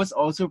 Mercado was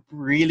also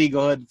really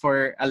good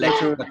for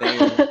Alexis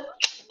Mateo.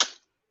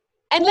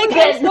 And like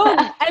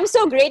I'm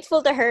so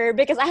grateful to her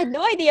because I had no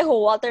idea who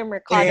Walter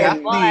Mercado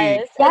Exactly.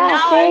 was. Yeah, and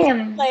now same.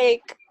 I'm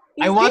like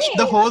I he's watched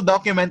the great. whole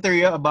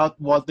documentary about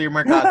Walter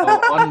Mercado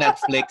on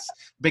Netflix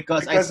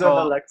because I Because of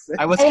saw. Alexis.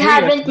 I was I curious.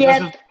 haven't because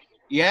yet. of-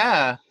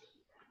 yeah.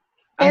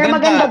 Pero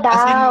maganda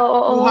As in, daw,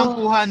 oo.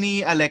 kuhang-kuha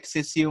ni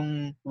Alexis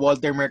yung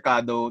Walter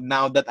Mercado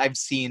now that I've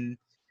seen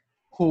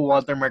who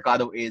Walter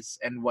Mercado is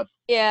and what,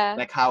 Yeah.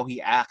 like how he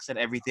acts and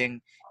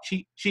everything.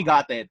 She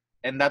got it.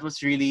 And that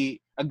was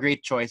really a great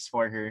choice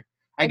for her.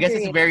 I guess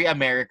it's Agreed. very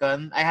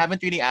American. I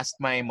haven't really asked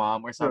my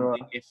mom or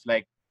something if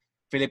like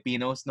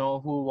Filipinos know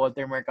who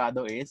Walter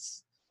Mercado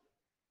is.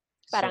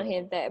 Parang So,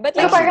 hindi. But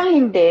Pero like parang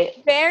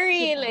hindi.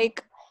 very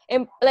like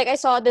like I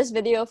saw this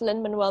video of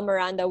Lin-Manuel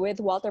Miranda with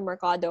Walter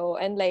Mercado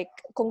and like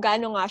kung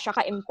gaano nga siya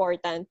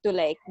ka-important to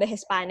like the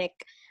Hispanic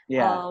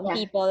Yeah. Yeah.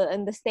 people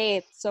in the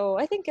States.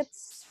 So I think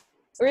it's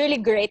really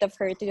great of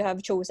her to have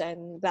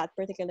chosen that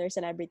particular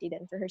celebrity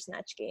then for her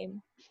Snatch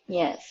game.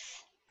 Yes.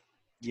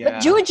 yeah.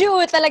 But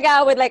Juju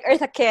talaga with like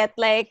Eartha Kitt,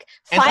 like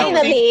And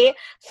finally,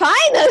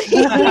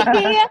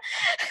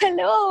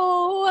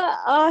 hello.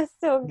 Oh,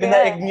 so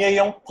Dinaig good. niya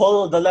yung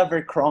pull the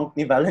lever cronk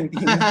ni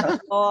Valentina.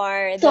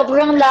 Or the,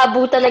 Sobrang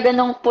labo talaga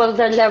nung pull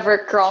the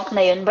lever cronk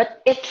na yun,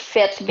 but it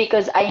fit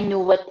because I knew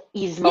what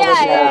Yzma was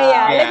like.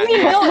 yeah. Like we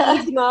Yeah. know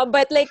Yzma,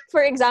 but like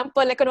for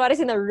example, like kunwari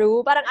si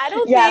Naru, parang I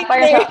don't Yeah, think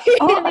parang they siya,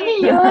 oh, ano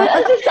yun?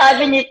 Ano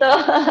sabi nito?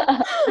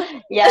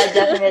 Yeah,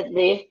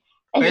 definitely.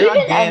 And Pero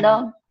even, again,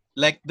 ano,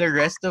 like the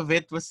rest of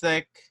it was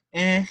like,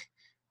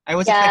 I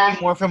was Yeah.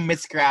 expecting more from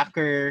Miss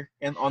Cracker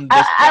and on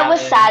this I was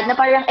challenge. sad na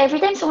parang every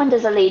time someone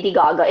does a Lady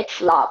Gaga, it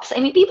flops. I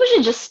mean, people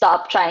should just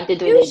stop trying to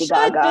do you Lady should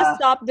Gaga. just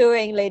stop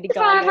doing Lady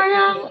Parang-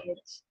 Gaga.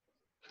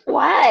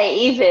 Why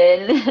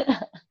even?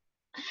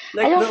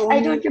 Like I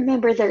don't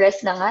remember the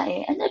rest na nga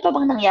eh. Ano pa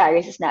bang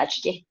nangyari sa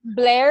Snatch Game?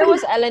 Blair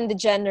was Ellen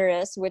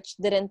DeGeneres, which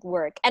didn't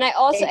work. And I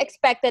also Eh.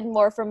 expected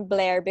more from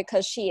Blair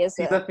because she is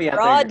She's a a theater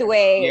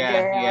Broadway Yeah,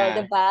 girl, yeah.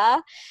 diba?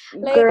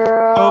 Like,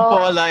 Girl. So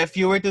Paula, if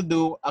you were to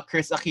do a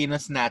Chris Aquino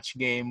snatch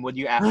game, would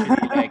you actually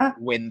like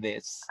win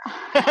this?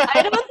 I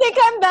don't think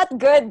I'm that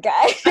good,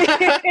 guys.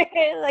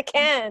 I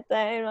can't.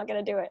 I'm not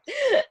gonna do it.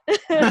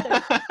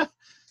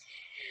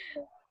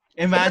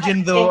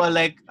 Imagine though,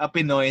 like a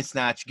Pinoy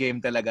snatch game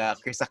talaga.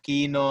 Chris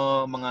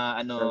Aquino,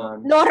 mga ano.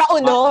 Laura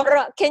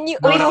Honor. Can you?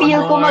 Uy, Laura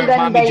feel ko Honor,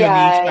 maganda Mami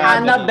Janisha,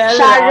 yan. Annabelle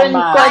Sharon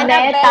Rama.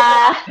 Cuneta.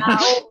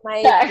 Oh my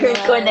Sharon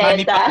God.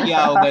 Manny Cuneta.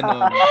 Pacquiao,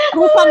 ganun.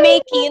 Rupa May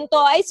Quinto.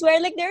 I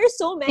swear, like, there are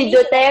so Si many.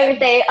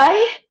 Duterte. Ay!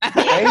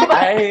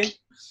 Ay.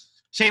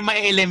 Siya yung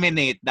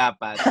ma-eliminate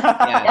dapat.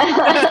 Yan.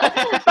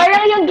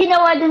 Parang yung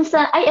ginawa dun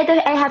sa...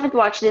 I haven't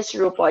watched this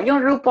RuPaul. Yung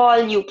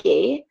RuPaul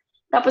UK.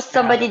 Tapos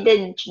somebody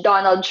did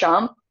Donald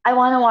Trump. I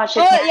wanna watch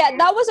it Oh, na. yeah,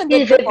 that was a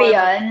good Si Vivian.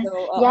 performance.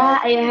 though.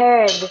 Yeah, I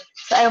heard.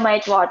 So I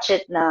might watch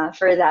it na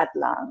for that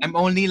lang. I'm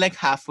only like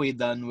halfway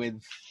done with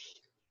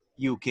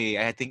UK.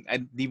 I think,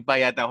 di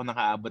pa yata ako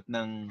nakaabot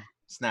ng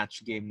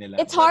snatch game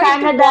nila. It's hard to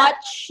Canada.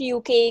 watch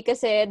UK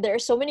kasi there are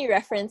so many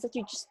references that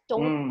you just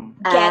don't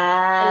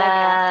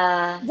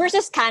get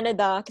versus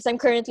Canada because I'm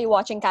currently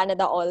watching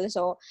Canada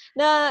also.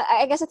 Na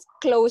I guess it's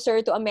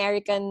closer to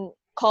American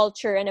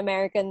culture and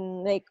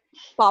American like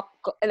pop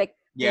like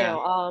you Yeah.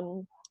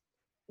 know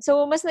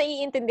so mas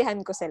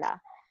naiintindihan ko sila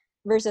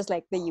versus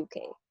like the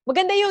UK.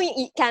 Maganda yung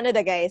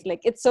Canada, guys.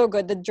 Like it's so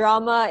good. The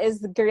drama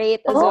is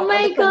great as Oh well.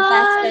 my The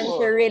contestants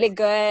gosh. are really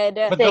good.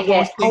 But the Sige.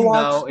 hosting I'll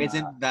now watch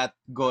isn't that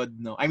good,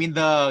 no? I mean,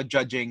 the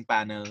judging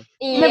panel.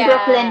 Na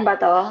Brooklyn ba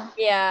to?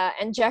 Yeah,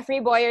 and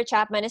Jeffrey Boyer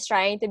Chapman is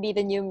trying to be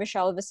the new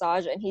Michelle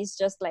Visage, and he's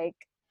just like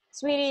it's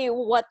really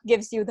what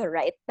gives you the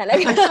right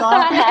talaga.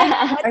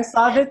 I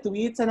saw the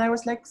tweets and I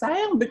was like,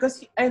 sayang,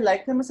 because I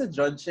liked him as a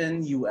judge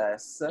in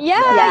US.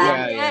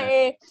 Yeah.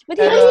 eh.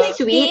 But he Pero- was like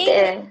Sweet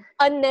being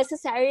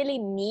unnecessarily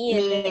mean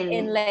Mean.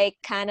 in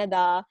like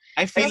Canada.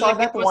 I feel saw like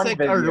that it was one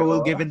like a video.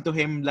 role given to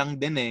him lang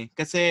din eh.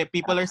 Kasi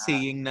people are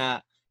saying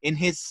na in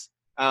his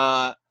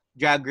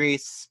Drag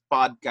Race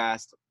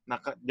podcast,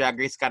 Drag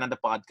Race Canada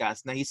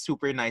podcast, na he's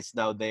super nice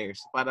daw there.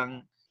 So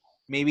parang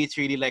maybe it's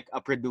really like a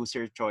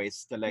producer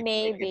choice to like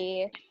make it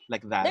Maybe.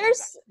 like that.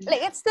 There's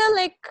like it's still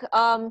like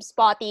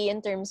spotty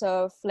in terms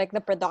of like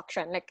the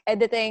production. Like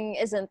editing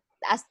isn't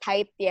as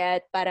tight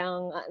yet.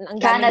 Parang ang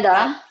daming Canada?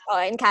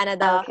 in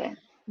Canada. Okay.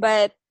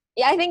 But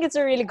yeah, I think it's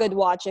a really good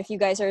watch if you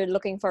guys are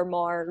looking for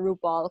more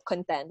RuPaul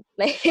content.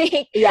 Like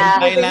Yeah,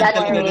 Thailand that's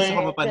talaga me. gusto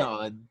ko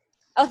mapanood.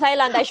 oh,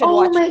 Thailand, I should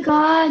Oh watch. my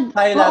God.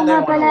 Thailand, Oo nga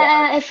I wanna pala,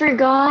 watch. I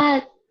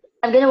forgot.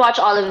 I'm gonna watch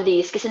all of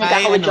these kasi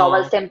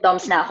nagkaka-withdrawal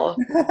symptoms na ako.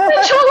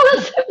 Withdrawal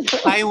symptoms.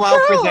 Time Wow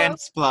True.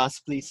 Presents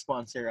Plus, please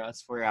sponsor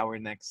us for our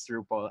next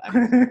RuPaul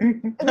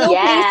episode. No,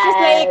 please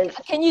just like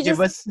Yes. can you Give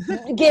just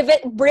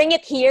us bring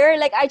it here?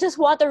 Like I just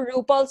want a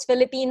RuPaul's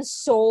Philippines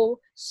so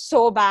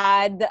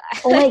bad.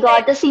 Oh my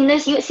God, tas sino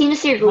si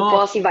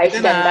RuPaul, si Vice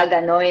ito na.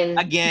 Ganda, ganon.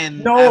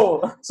 again.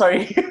 No!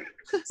 Sorry.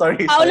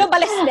 Sorry. Paolo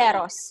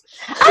Ballesteros.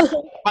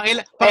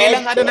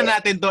 Pangilang ano na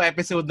natin to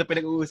episode na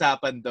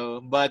pinag-uusapan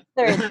to. But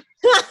Third.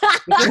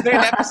 it's the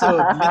third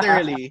episode,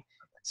 literally.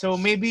 So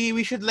maybe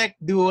we should like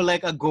do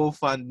like a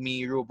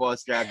GoFundMe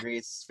RuPaul's Drag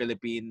Race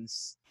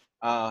Philippines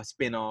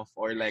spin-off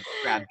or like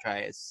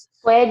franchise.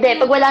 Pwede,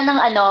 pag wala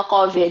ng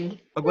COVID.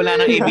 Pag wala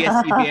ng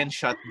ABS-CBN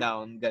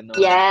shutdown, gano'n.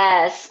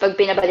 Yes, pag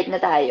pinabalik na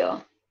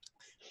tayo.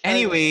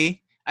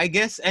 Anyway, I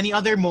guess any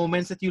other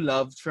moments that you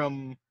loved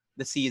from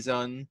the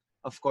season?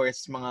 Of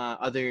course, mga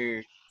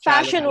other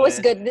Fashion was challenges.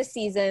 good this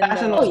season.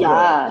 Fashion though. was Oh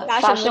yeah,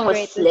 Fashion was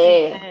great this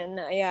slay. season.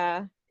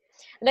 Yeah.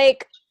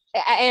 Like,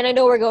 and I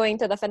know we're going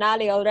to the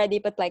finale already,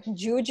 but like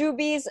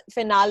Jujubee's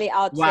finale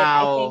outfit, I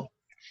think, Wow.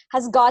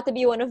 has got to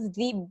be one of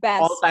the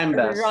best All-time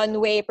best.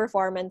 runway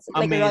performance,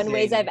 like Amazing.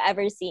 runways I've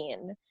ever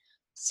seen.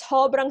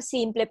 Sobrang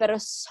simple pero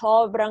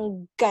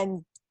sobrang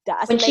ganda.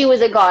 As When in, she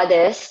was a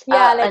goddess.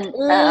 yeah, like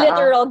literal.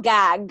 literal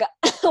gag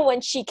when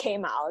she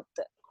came out.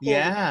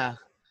 Yeah.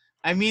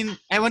 I mean,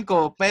 ewan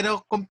ko,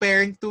 pero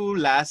comparing to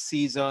last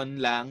season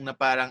lang na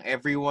parang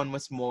everyone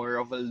was more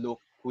of a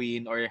look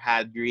queen or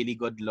had really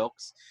good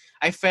looks,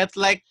 I felt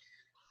like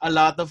a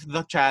lot of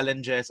the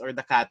challenges or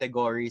the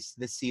categories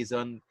this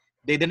season,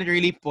 they didn't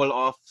really pull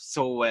off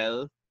so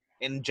well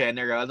in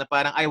general. Na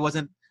parang I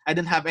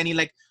didn't have any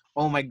like,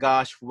 oh my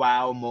gosh,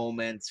 wow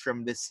moments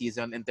from this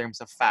season in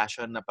terms of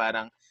fashion na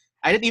parang,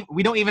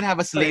 we don't even have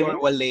a Slay or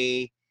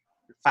Wale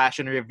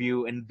fashion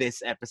review in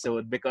this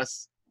episode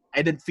because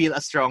I didn't feel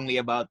as strongly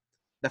about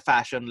the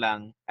fashion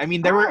lang. I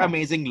mean, there were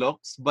amazing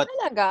looks, but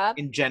Talaga.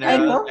 in I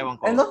general, love, ewan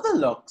ko. I love the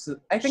looks.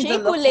 I think Shea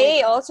the looks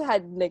Coulee also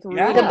had like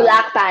Yeah. really The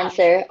Black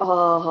Panther.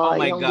 Oh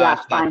my yung gosh,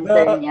 Black that-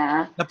 Panther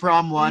niya. the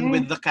prom one Mm.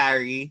 with the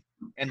carry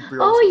and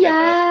Rose Oh Pepe.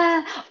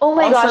 yeah. Oh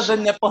my also gosh. the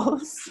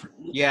nipples.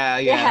 Yeah.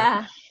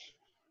 Yeah.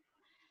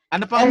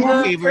 Ano pa And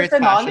ang the favorite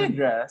finale fashion?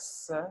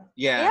 dress.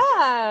 Yeah.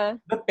 Yeah.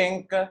 The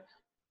pink.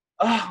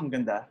 Ang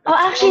ganda. Oh,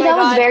 actually, Oh my that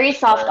was God. very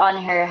soft on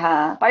her,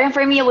 huh? Parang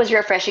for me, it was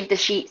refreshing to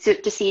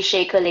see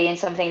Shea Coulee in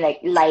something like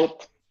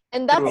light.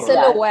 And that True.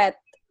 silhouette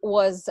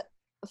was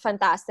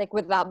fantastic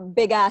with that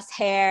big ass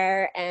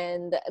hair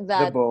and The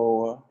that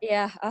bow.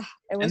 it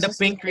was And the just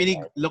pink really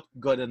really good. looked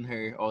good on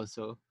her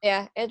also.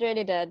 Yeah, it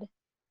really did.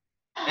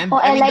 And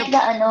Oh, I mean, like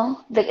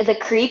the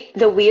creep,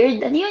 the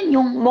weird, ano yun,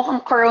 yung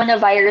mukhang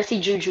coronavirus si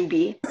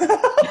Jujubee.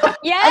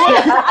 Yes,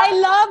 I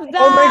love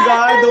that. Oh my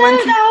God, when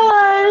she that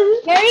one.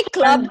 Very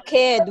club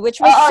kid, which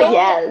was Oh, so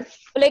yes.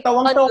 like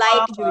Tawang-tawa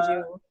unlike ka. Juju.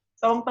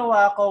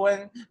 Tawang-tawa ako when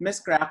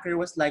Miss Cracker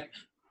was like,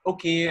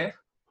 okay,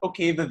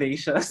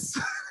 vivacious.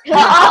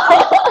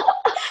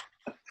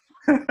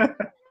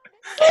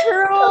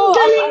 True. Ang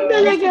galing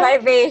talaga.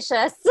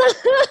 Vivacious.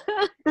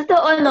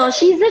 Totoo, no?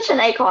 She's such an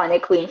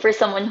iconic queen for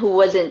someone who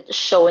wasn't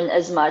shown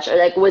as much or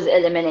like was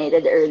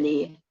eliminated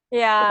early.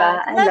 Yeah. Diba?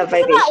 I love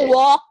That Vivacious.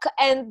 walk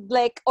and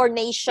like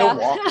Ornacia.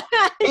 The walk.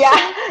 Yeah,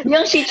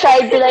 yung she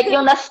tried to like,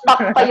 yung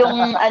na-stuck pa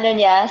yung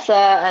niya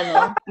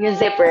sa yung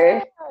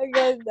zipper. Ang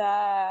ganda.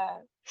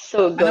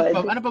 So good.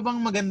 ano pa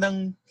bang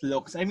magandang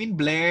looks? I mean,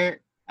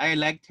 Blair, I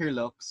liked her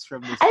looks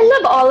from this. I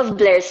love all of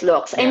Blair's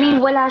looks. I Yeah. mean,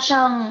 wala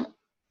siyang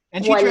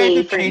And she tried to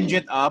Wale for change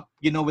me. it up,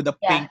 with the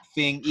Yeah. pink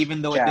thing,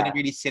 even though it Yeah. didn't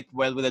really sit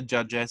well with the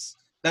judges.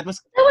 That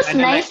was That was kinda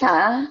nice, like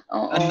ha?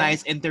 Oo. a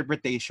nice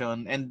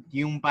interpretation. And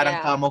yung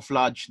parang Yeah.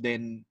 camouflage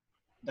din.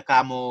 The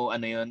camo,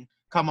 ano yun?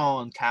 Come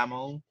on,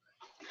 camo.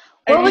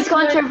 What was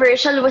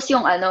controversial was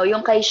yung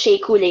yung kay Shea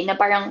Coulee na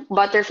parang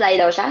butterfly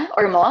daw siya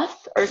or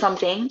moth or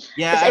something.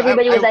 Yeah, Because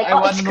everybody was like, I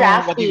oh, want it's to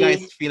know what you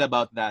crafty. guys feel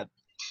about that.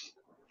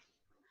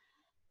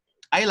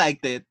 I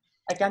liked it.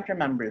 I can't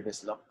remember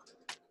this look.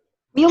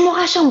 Yung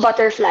mukha siyang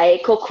butterfly,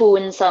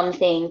 cocoon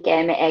something,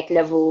 Keme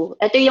Eklavu.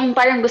 Ito yung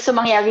parang gusto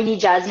mangyari ni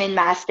Jasmine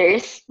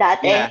Masters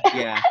dati. Yeah,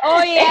 yeah.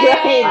 Oh Pero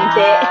yeah.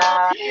 hindi.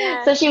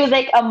 So she was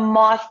like a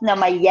moth na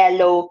may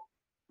yellow,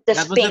 That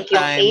tas was the pink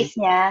yung time face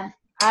niya.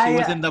 she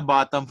was I, in the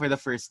bottom for the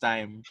first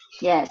time.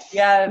 Yes.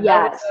 yeah,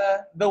 that was,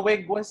 Yes. the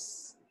wig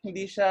was,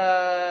 hindi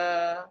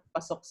siya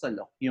pasok sa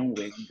look, yung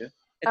wig. It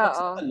looks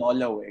Oo. like a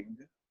Lola wig.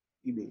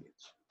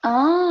 TBH.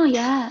 Oh,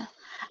 yeah.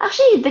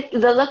 Actually,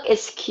 the look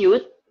is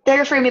cute.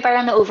 Pero for me,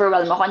 parang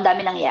na-overwhelm ako. Ang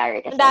dami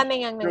nangyari Ang kasi.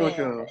 daming ang True, nangyayari.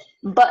 true.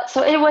 But,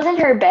 so it wasn't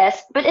her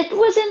best, but it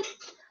wasn't,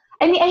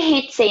 I mean, I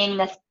hate saying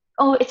that,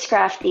 oh, it's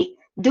crafty.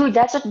 Dude,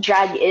 that's what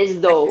drag is,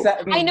 though.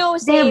 I know,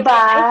 same. Diba?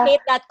 I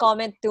hate that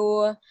comment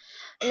too.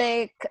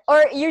 Like,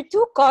 or you're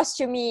too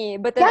costumey,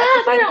 but then at the Yeah,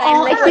 same parang, time,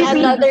 oh, like when excuse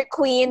me. another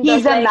queen does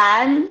He's a like,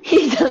 man.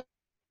 He's a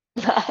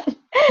man.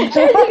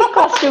 Hindi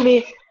costumey.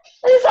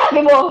 Ano sabi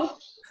mo?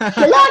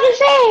 Lalaki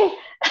siya eh.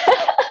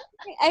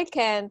 I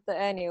can't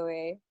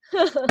anyway.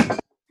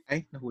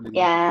 Ay, nahulog.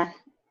 Yeah.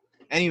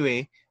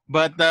 Anyway,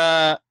 but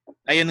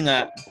ayun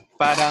nga,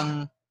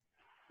 parang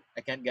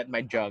I can't get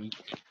my jug.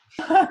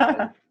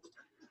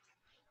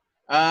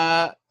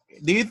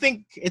 Do you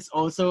think it's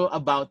also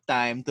about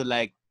time to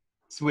like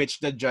switch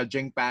the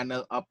judging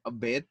panel up a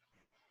bit?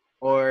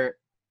 Or,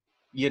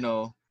 you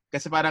know,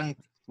 kasi parang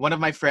one of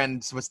my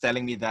friends was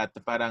telling me that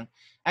parang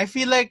I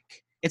feel like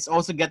it's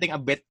also getting a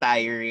bit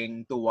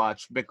tiring to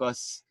watch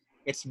because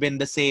it's been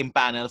the same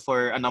panel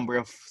for a number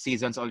of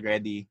seasons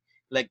already.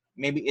 Like,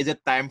 maybe is it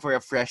time for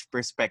a fresh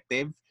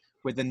perspective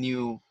with a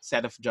new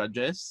set of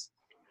judges?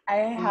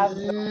 I have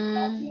no Mm.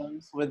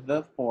 problems with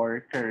the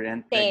 4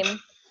 current. Same.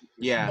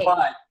 Yeah. Same.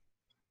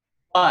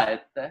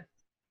 But,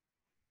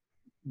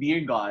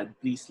 dear God,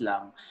 please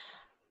lang,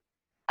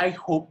 I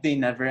hope they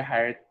never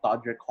hire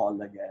Todrick Hall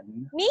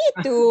again. Me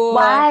too.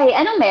 Why?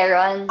 Anong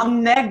meron? Ang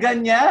nega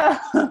niya!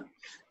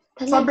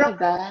 Talaga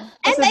ba?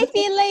 And I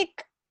feel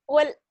like,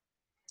 well,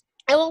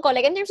 I won't call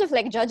like in terms of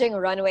like judging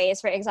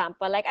runways, for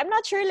example, like I'm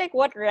not sure like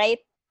what right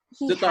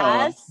he Totoo.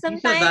 has Hindi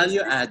siya sometimes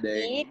value to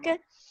adding. speak.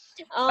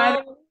 Parang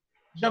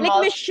Like Jamal,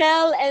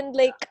 Michelle and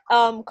like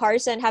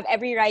Carson have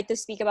every right to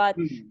speak about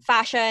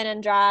fashion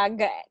and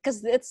drag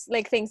because it's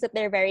like things that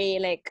they're very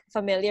like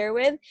familiar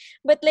with.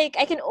 But like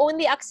I can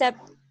only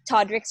accept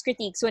Todrick's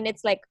critiques when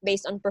it's like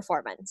based on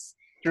performance.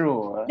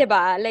 true.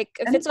 Diba? Like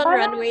if And it's on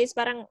parang- runways,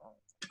 parang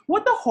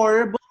What a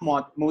horrible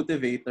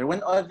motivator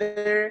when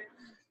other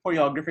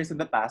choreographers in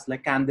the past,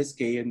 like Candice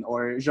Kane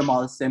or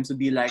Jamal Sims, would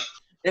be like,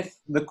 if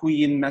the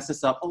queen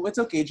messes up, oh, it's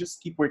okay, just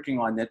keep working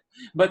on it.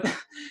 But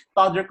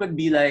Todrick would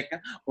be like,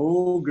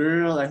 oh,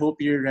 girl, I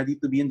hope you're ready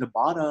to be in the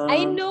bottom.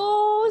 I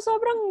know,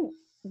 sobrang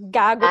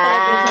gago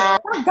talaga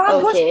siya.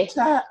 Gago Okay.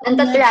 siya.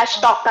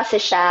 Nanta-trash talk kasi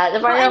siya.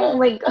 Parang, oh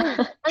my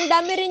God. Ang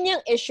dami rin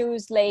niyang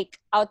issues like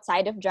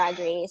outside of Drag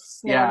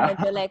Race na Yeah.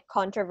 medyo like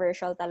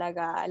controversial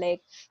talaga.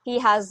 Like he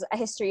has a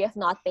history of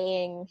not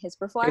paying his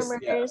performers.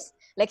 Yeah.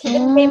 Like he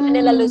didn't pay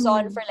Manila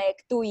Luzon for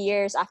like 2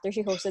 years after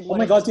she hosted Oh one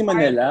my of God, his si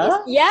Manila?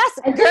 parties. Yes,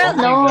 I girl. don't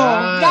know.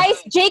 Guys,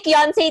 Jake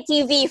Yonsei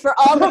TV for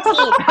all the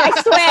tea. I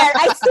swear.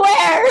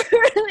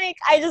 Like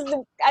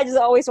I just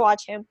always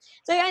watch him.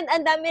 So and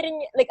dami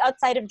rin like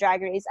outside of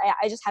Drag Race,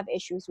 I just have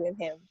issues with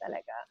him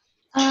talaga.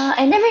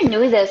 I never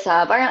knew this,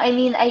 Parang, I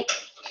mean,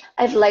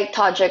 I've liked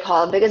Todrick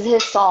Hall because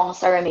his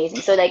songs are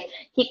amazing. So, like,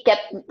 he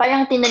kept,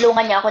 parang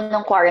tinulungan niya ako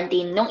nung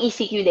quarantine, nung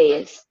ECQ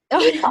days.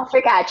 His songs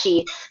are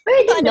catchy. Pero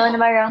I didn't know na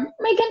parang,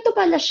 may ganito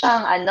pala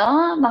siyang,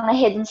 mga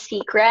hidden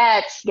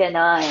secrets,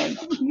 ganon.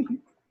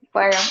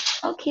 Parang,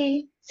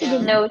 okay, sige,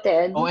 Yeah.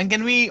 noted. Oh, and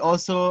can we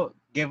also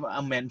give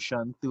a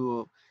mention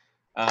to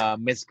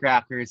Miss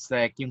Cracker's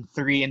like yung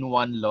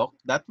 3-in-1 look?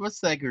 That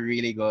was like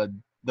really good.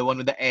 The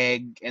one with the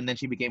egg, and then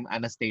she became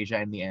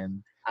Anastasia in the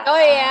end. Oh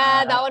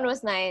yeah, that one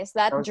was nice.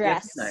 That was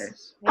dress.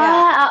 nice.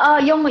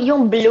 Yeah.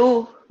 Yung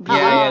blue.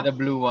 Yeah, the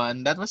blue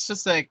one. That was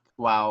just like,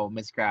 wow,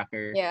 Miss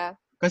Cracker. Yeah.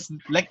 Because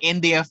like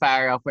India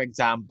Farah, for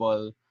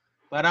example,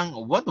 parang,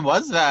 what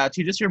was that?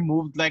 She just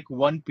removed like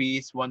one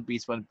piece,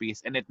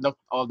 and it looked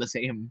all the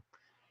same.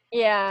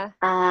 Yeah.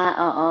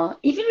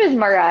 Even with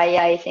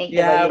Mariah, I think.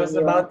 Yeah, I diba, was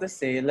yun yung about to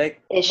say, like,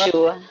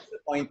 issue.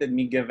 disappointed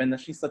me given that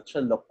she's such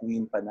a look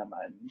queen pa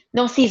naman.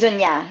 Nung season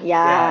niya.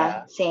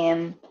 Yeah.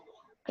 Same.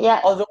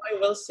 Yeah. Although I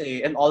will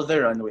say, in all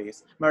the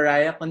runways,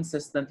 Mariah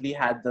consistently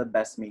had the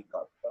best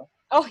makeup.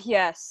 Oh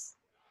yes.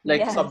 Like,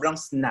 Yes. sobrang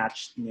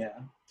snatched niya.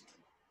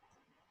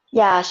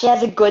 Yeah, she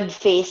has a good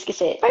face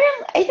kasi. Parang,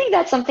 I think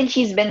that's something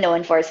she's been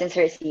known for since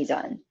her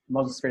season.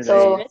 Most for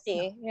So- the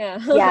Pretty.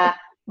 Yeah. Yeah.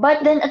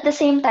 But then at the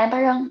same time,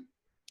 parang,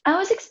 I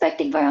was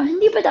expecting parang,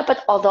 hindi ba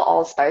dapat all the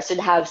All-Stars would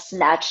have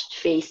snatched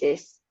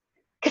faces?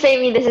 Kasi I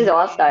mean, this is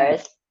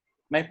All-Stars.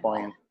 my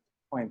point.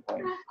 Point.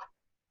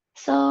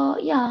 So,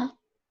 yeah.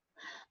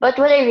 But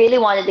what I really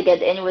wanted to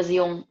get in was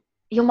yung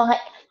mga,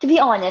 to be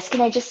honest,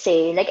 can I just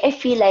say, like, I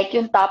feel like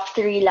yung top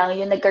 3 lang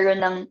yung nagkaroon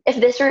ng, if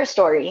this were a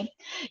story,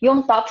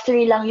 yung top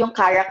 3 lang yung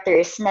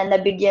characters na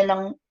nabigyan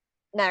ng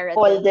Narrative.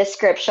 full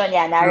description,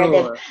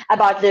 narrative True.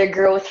 about their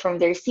growth from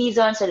their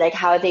seasons, or like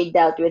how they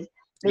dealt with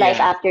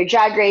life Yeah. after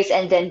Drag Race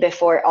and then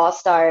before All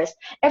Stars.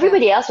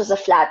 Everybody else was a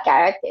flat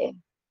character.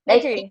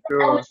 Like, Agree.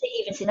 I would say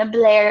even Sina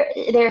Blair,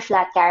 they're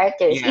flat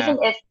characters. Yeah.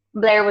 Even if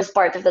Blair was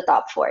part of the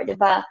top 4, di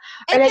ba?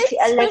 Or And like it's si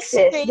Alexis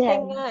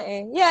frustrating din. nga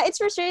eh. Yeah, it's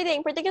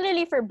frustrating,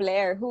 particularly for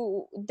Blair,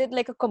 who did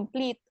like a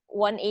complete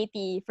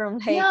 180 from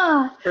like,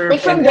 Yeah. Like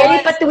Perfect. from it very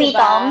was,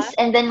 patwitams, diba?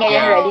 and then ngayon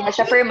Yeah. ready na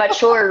siya for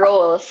mature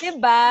roles.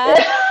 Diba?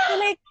 So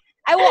like,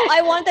 I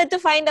wanted to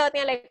find out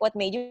nga like, what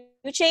made you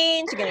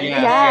change? Ganun,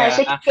 Yeah, Yeah, yeah,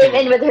 she came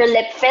in actually. with her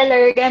lip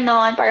filler,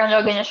 ganon. Parang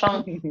lagi na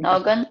siyang,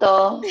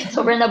 ganito.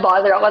 Sobrang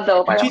na-bother ako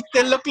though. And she Parang,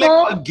 still looked like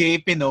a oh, gay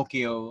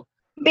Pinocchio.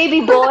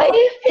 baby boy?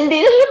 Hindi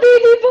na siya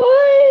baby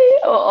boy.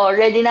 Oo,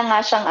 ready na nga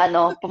siyang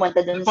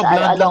pumunta dun sa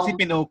Nagpa-blonde lang si along.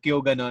 Pinocchio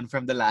ganon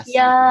from the last season.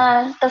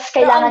 Yeah, tas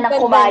Pero kailangan ang ng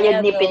ganda kumayod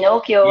niya ni though.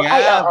 Pinocchio.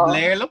 Ay, Yeah, oo.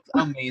 Blair looked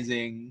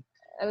amazing.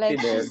 Like,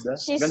 She did.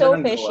 she's Ganda so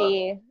ng gawa. fishy.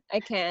 I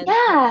can't.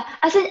 Yeah,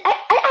 as in,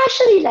 I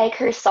actually like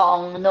her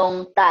song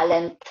nung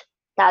talent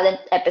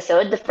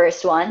episode, the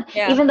first one.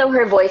 Yeah. Even though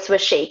her voice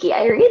was shaky,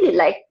 I really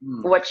liked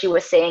Hmm. what she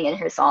was saying in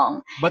her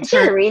song. But And she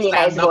has her a really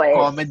nice stand-up voice.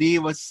 comedy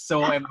was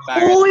so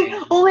embarrassing.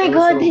 Oh my It was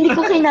God, so hindi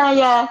ko bad.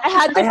 kinaya. I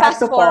had to I had fast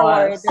to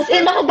forward. pause. As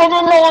in,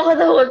 nakaganon lang ako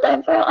the whole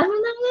time. Parang, ano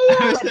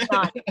nangyayari? Could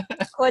not.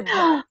 Could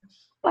not.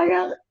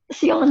 Parang,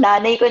 yung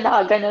nanay ko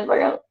nakaganon,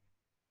 parang,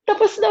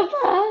 tapos na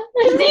ba?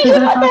 Hindi siya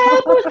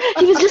matapos.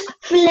 He was just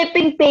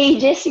flipping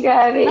pages.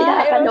 Grabe, It was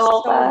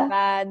nakakaloka. so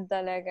bad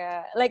talaga.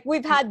 Like,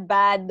 we've had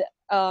bad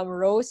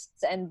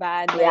roasts and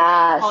bad like,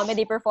 Yes.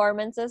 comedy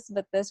performances,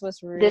 but this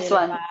was really This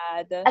one.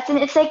 bad. As in,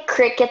 it's like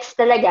crickets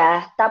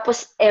talaga.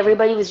 Tapos,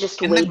 everybody was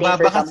just And waiting for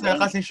nagbabakas something.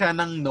 na kasi siya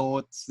ng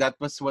notes. That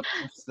was what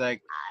was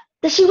like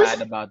Tapos she was,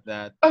 bad about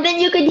that. and then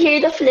you could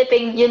hear the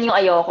flipping, yun yung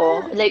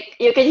ayoko. Like,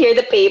 you could hear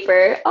the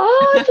paper.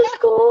 Diyos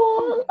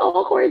ko,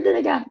 awkward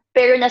talaga.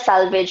 Pero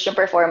na-salvage yung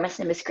performance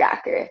ni Miss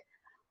Cracker.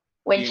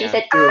 When she Yeah.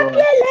 said, True.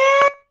 Lele,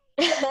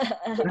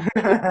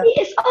 he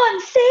is on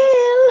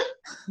sale.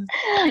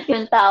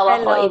 Yung tawa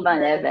I ko, love ibang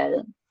her. level.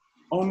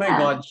 Oh my Yeah.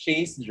 God,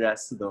 Shay's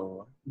dress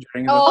though.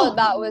 During the Oh, movie.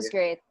 that was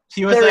great.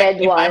 She was The like, red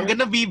if I'm one.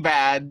 gonna be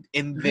bad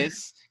in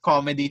this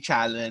comedy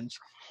challenge,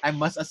 I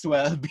must as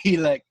well be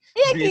like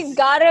Yeah, this. you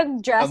gotta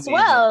dress amazing.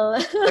 well.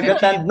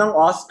 Nag-attend ng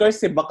Oscar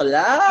si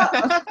bakla.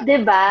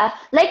 Diba?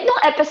 Like nung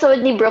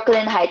episode ni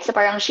Brooklyn Heights, na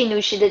parang she knew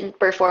she didn't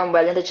perform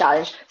well in the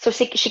challenge. So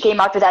she came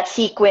out with that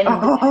sequin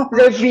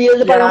reveal.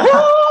 Na parang, Yeah.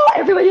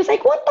 "Whoa!" Everybody was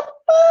like, what the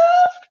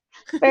fuck?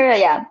 Pero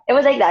yeah, it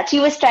was like that.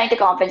 She was trying to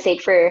compensate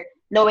for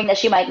knowing that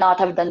she might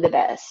not have done the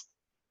best.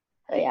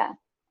 So yeah.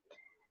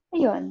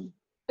 Ayun.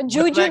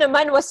 Juju like-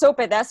 naman was so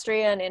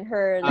pedestrian in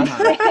her. Like,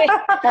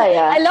 Oh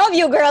yeah. I love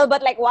you, girl,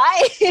 but like, why?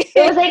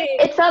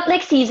 It felt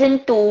like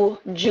season 2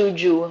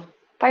 Juju.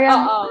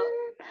 Parang,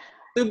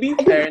 To be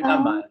I fair don't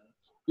know. naman,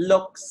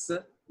 looks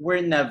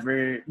were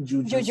never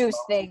Juju's Juju's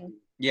look. thing.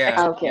 Yeah.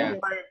 Okay.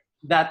 Yeah. Or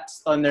that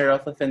stunner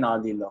of a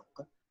finale look,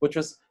 which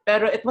was,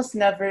 pero it was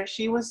never,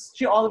 she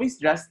always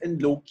dressed in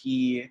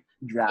low-key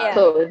drag. Yeah.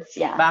 clothes,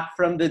 yeah. Back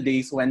from the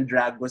days when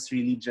drag was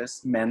really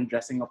just men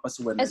dressing up as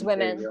women. As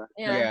women. Pero,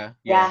 Yeah.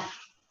 Yeah.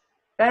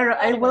 pero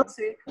I will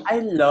say, I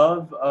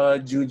love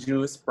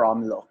Juju's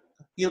prom look.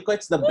 Feel ko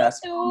it's the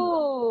best prom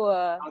look Ooh.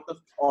 out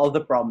of all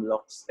the prom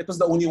looks. It was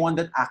the only one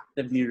that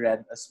actively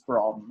read as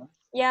prom.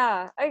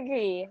 Yeah,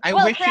 agree. I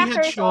Well, wish she had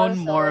Crackers shown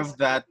also. more of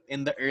that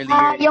in the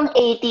earlier. Yung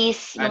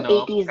 80s, yung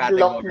Ano, 80s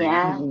look category.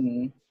 niya.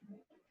 Mhm.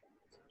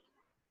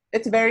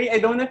 It's very, I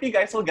don't know if you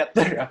guys will get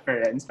the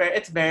reference, but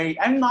it's very,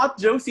 I'm not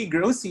Josie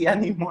Grossi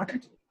anymore.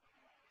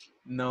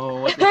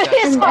 No, what is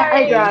that? Sorry.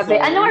 Ay, grabe.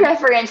 Anong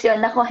reference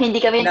yun? Naku,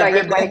 hindi kami yung Never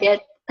target been. market.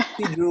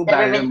 Si Drew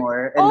Never been-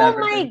 Barrymore. and Oh Never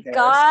my Been Kissed.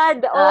 God.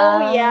 Oh,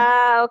 Ah.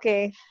 yeah.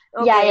 Okay.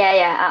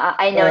 Yeah.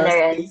 I know na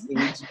rin. Space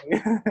Age.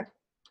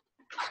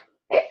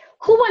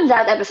 Who won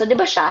that episode? Di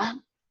ba siya?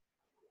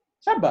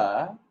 Siya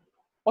ba?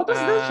 What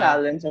was the Ah.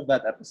 challenge of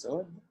that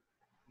episode?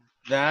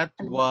 That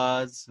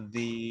was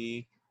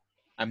the.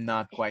 I'm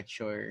not quite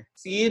sure.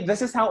 See,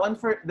 this is how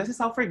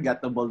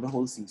forgettable the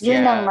whole season.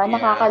 Yun na Yeah, nga, yeah.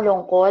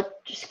 nakakalungkot.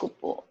 Diyos ko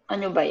po.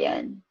 Ano ba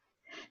yan?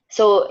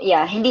 So,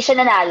 yeah, hindi siya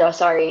nanalo.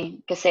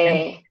 Sorry.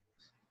 Kasi,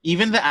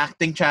 Even the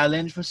acting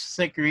challenge was just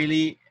like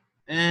really.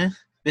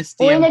 This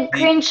Uy, TMZ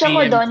nag-cringe ako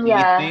doon,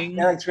 yeah. thing.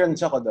 Kaya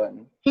nag-scrunch ako doon.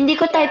 hindi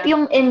ko type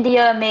yung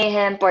India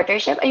Mayhem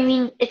partnership. I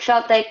mean, it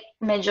felt like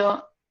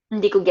medyo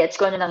hindi ko gets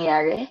ko ano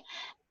nangyari.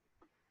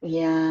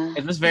 Yeah.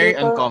 It was very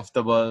Feel ko-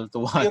 uncomfortable to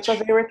watch.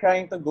 Because they were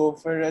trying to go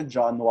for a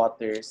John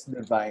Waters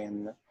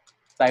Divine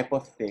type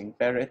of thing,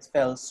 pero it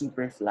fell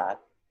super flat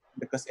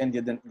because India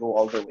didn't go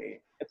all the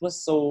way. It was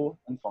so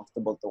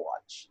uncomfortable to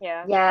watch.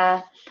 Yeah.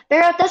 Yeah.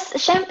 Pero tas,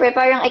 syempre,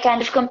 parang I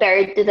kind of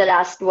compared to the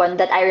last one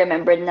that I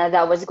remembered na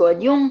that was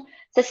good. Yung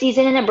sa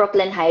season na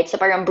Brooklyn Heights, so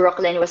parang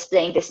Brooklyn was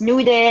playing this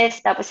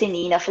nudist, tapos si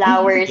Nina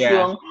Flowers, Yeah.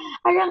 yung,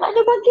 parang ano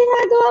bang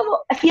ginagawa mo?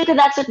 I feel like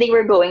that's what they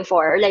were going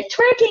for. Like,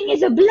 twerking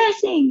is a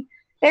blessing.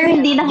 Pero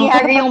hindi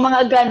nangyari yung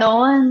mga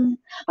ganon.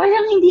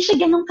 Parang hindi siya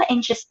ganon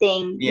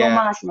ka-interesting. Yung Yeah,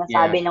 mga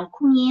sinasabi ng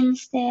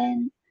queens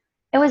din.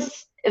 It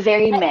was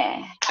very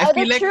meh. I Oh,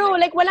 feel that's like true.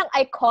 Like, walang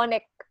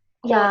iconic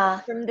quote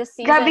Yeah. from the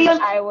season. Grabe yung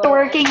I will...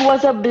 twerking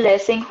was a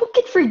blessing. Who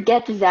could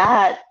forget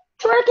that?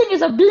 Twerking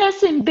is a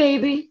blessing,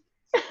 baby.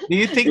 do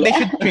you think they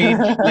should change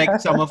like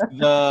some of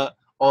the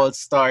All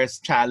Stars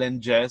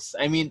challenges?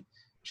 I mean,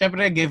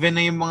 syempre, given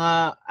na yung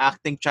mga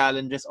acting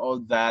challenges, all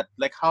that,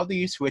 like, how do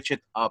you switch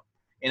it up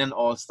in an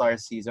all-star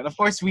season? Of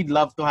course, we'd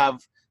love to have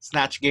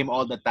Snatch Game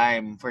all the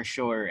time, for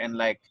sure, and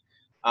like,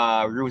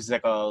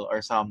 Rusical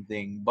or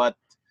something. But,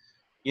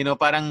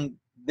 parang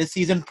this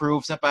season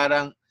proves na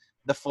parang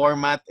the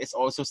format is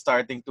also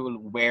starting to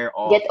wear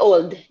off. Get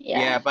old. Yeah,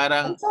 Yeah.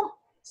 parang, And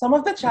some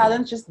of the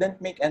challenges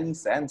didn't make any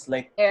sense.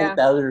 Like Yeah.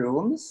 hotel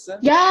rooms.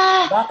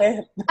 Yeah.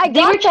 Bakit?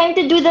 They were trying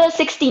to do the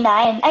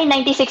 69. Ay,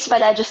 96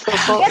 pala. Diyos ko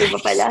po. Iba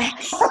pala.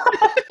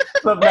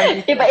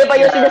 Iba-iba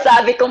yung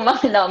sinasabi kong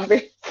mga number.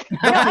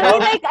 I mean,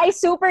 like, I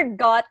super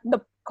got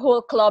the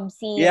whole club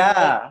scene Yeah.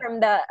 like, from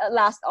the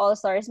last All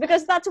Stars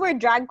because that's where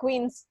drag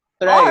queens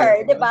Right.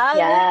 are, di ba?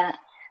 Yeah.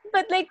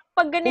 But like,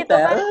 pag ganito,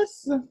 parang,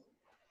 Hotels?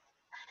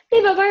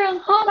 Diba,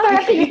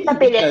 parang pilit na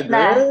pilit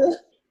na. Girl.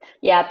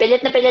 Yeah,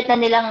 pilit na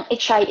nilang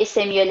i-try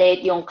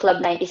i-simulate yung Club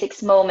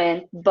 96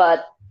 moment,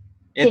 but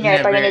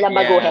tinry pa rin nilang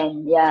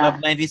baguhin. Yeah. Club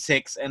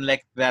 96 and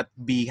like that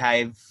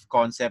beehive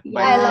concept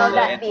by Yeah. I love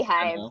Lola that and,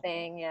 beehive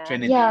thing, yeah.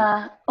 Trinity.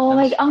 Yeah. Oh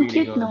my That's God, ang really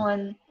cute good.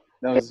 nun.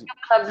 That was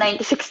Club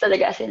 96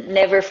 talaga, as in,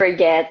 never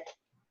forget.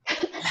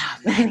 Club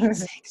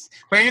 96.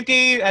 Pero yung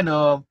kay,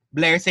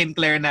 Blair St.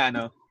 Clair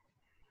na,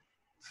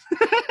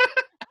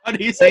 how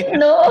do you say that?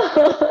 No.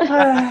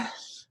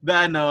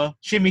 The,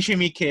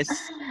 shimmy kiss.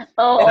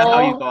 Oo. That's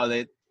how you call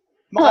it.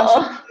 mukha Oo.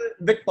 siyang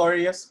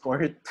Victoria's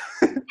Court.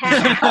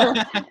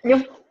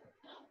 Yung,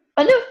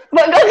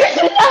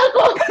 magagano na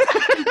ako.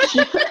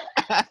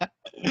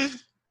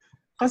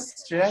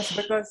 Stress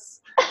because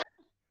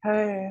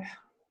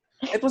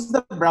it was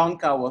the brown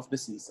cow of the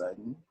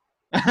season.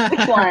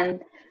 Which one?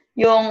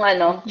 Yung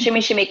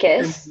Shimmy Shimmy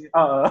Kiss?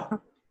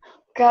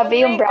 Grabe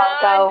yung brown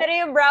cow. Pero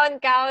yung brown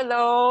cow,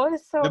 though,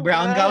 so The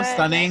brown cow good.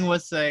 stunning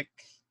was like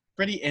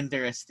pretty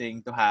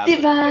interesting to have.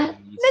 Diba?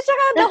 At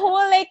saka the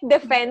whole like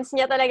defense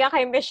niya talaga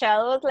kay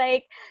Michelle was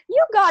like, you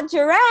got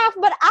giraffe,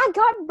 but I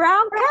got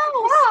brown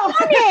cow.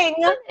 Stunning!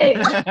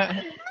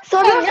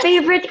 Sobrang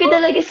favorite ko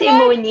talaga si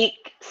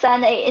Monique.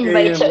 Sana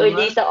i-invite siya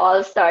uli sa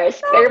All-Stars.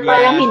 Pero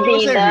parang She hindi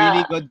was a na.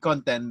 really good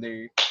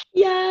contender.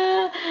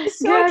 Yeah.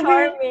 So Grabe.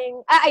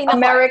 charming. I know.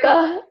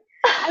 America.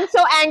 I'm so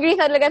angry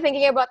talaga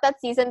thinking about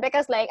that season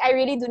because like I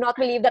really do not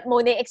believe that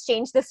Monet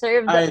Exchange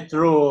deserved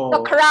True.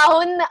 the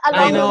crown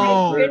along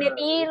know. with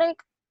Trinity. Like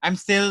I'm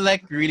still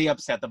like really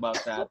upset about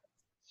that.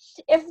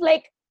 if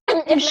like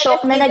Yung if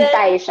shock like, na a season-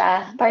 nag-tie siya.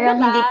 Parang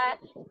diba? hindi.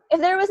 If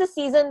there was a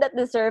season that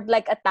deserved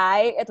like a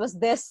tie, it was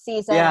this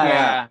season.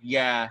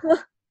 Yeah.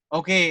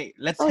 Okay,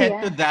 let's Oh, head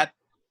yeah. to that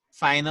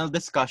final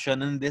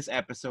discussion in this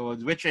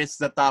episode, which is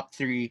the top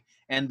 3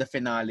 and the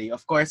finale.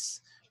 Of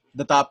course,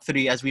 the top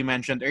 3, as we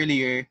mentioned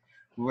earlier,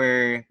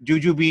 were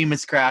Jujubee,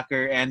 Miss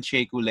Cracker, and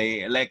Shea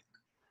Coulee. Like,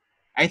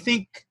 I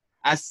think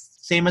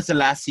same as the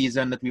last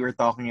season that we were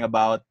talking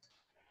about,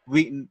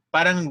 we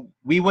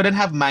wouldn't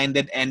have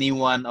minded any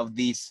one of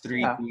these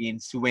 3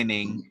 queens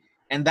winning,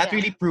 and that Yeah.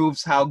 really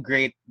proves how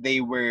great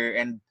they were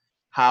and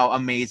how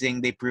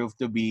amazing they proved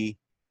to be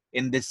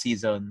in this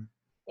season.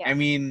 Yeah. I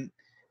mean,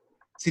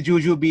 si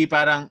Jujubee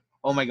parang,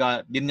 oh my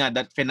God, yun nga,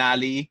 that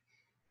finale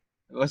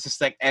was just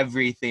like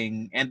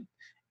everything. And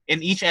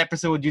in each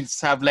episode, you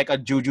just have like a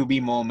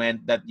Jujubee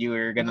moment that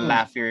you're gonna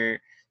laugh your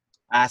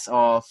ass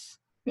off.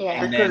 Yeah.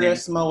 Her And then,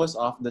 charisma was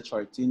off the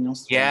charts. Yun yung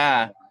strength.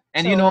 yeah.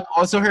 And So-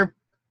 also her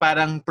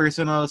parang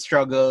personal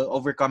struggle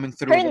overcoming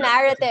through Her the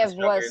narrative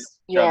struggle. was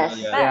Yes.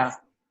 Yeah. best.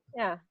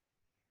 Yeah.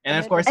 And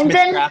of course, And Miss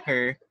then,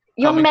 Cracker.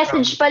 Yung coming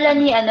message from- pala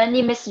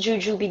ni Miss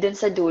Jujubee dun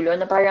sa dulo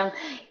na parang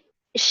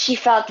she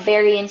felt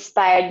very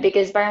inspired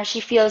because parang she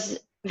feels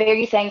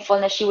very thankful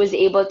na she was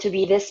able to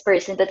be this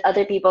person that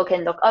other people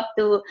can look up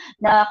to,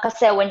 na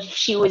kasi when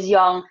she was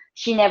young,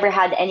 she never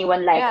had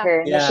anyone like Yeah. her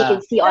that she Yeah.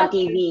 could see on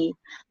Exactly. TV.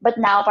 But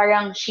now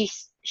parang she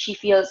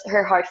feels,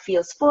 her heart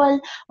feels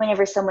full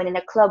whenever someone in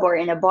a club or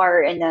in a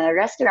bar or in a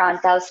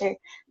restaurant tells her,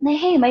 na,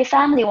 hey, my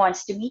family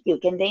wants to meet you.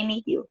 Can they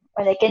meet you?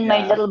 Or like, can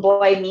my Yeah. little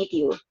boy meet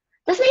you?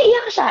 Tapos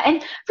naiiyak siya.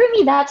 And for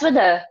me, that's what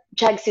the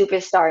drag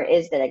superstar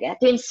is talaga,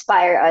 to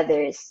inspire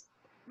others.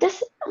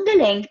 Tapos, ang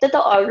galing.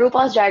 Totoo,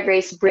 RuPaul's Drag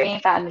Race bringing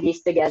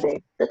families together.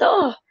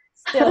 Totoo.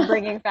 Still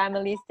bringing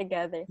families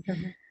together.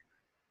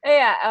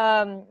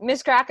 Yeah,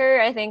 Miss Cracker,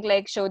 I think,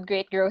 like, showed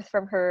great growth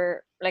from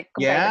her, like,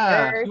 compared to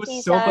Yeah, her she was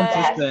season. so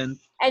consistent.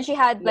 And she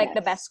had, like,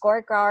 the Yes. best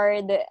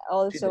scorecard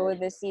also did.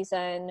 this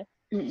season.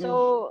 Mm-mm.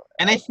 So,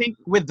 And I think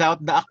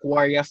without the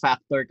Aquaria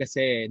factor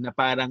kasi, na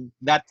parang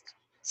that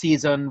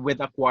season with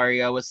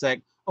Aquaria was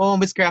like, oh,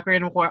 Miss Cracker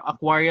and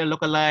Aquaria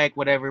look alike,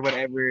 whatever.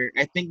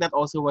 I think that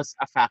also was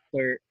a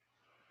factor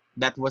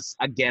that was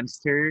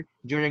against her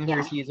during her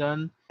Yeah.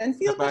 season. And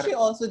feel Parang- that she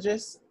also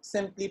just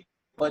simply,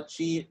 but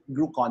she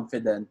grew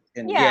confident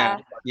in yeah,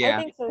 I Yeah.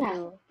 think so Yeah.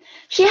 too.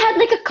 She had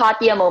like a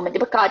Katya moment.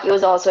 Diba Katya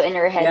was also in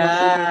her head in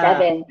season Yeah.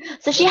 7.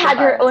 So she had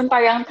her own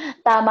parang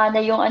tama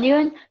na yung ano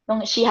yun,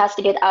 yung she has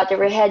to get out of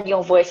her head,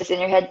 yung voices in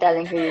her head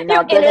telling her you're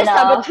not Yung good inner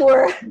enough. saboteur.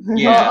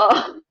 Yeah.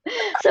 Oo.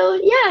 So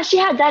yeah, she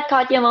had that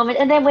Katya moment.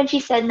 And then when she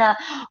said na,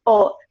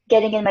 oh,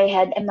 getting in my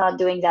head, I'm not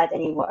doing that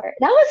anymore.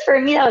 That was, for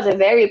me, that was a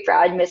very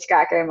proud Miss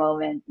Cracker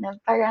moment. Na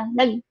parang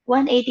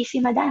nag-180 si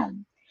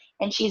Madam.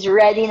 And she's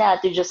ready now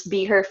to just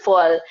be her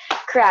full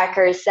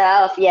cracker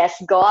self. Yes,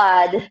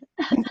 God.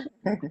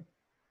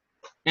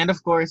 And of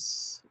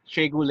course,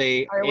 Shea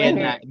Goulet. Our And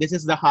winner. this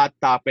is the hot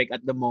topic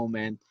at the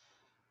moment.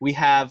 We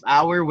have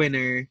our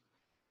winner,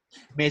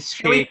 Miss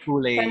Shea Can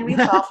Goulet. we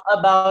talk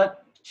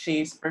about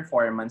Shay's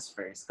performance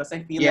first? Because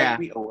I feel Yeah.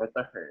 like we owe it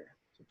to her.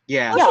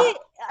 Yeah. Oh, Yeah.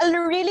 she a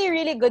really,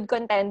 really good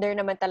contender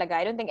naman talaga.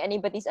 I don't think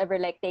anybody's ever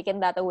like taken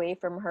that away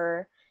from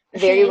her.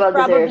 Very She is well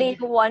probably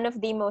deserved. one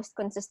of the most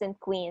consistent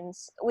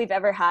queens we've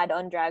ever had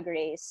on Drag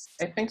Race.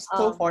 I think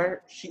so Um,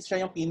 far,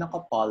 siya yung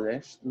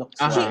pinaka-polished Uh-huh.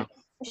 looks-wise.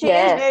 She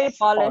is very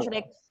Yes. polished.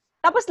 Like,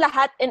 tapos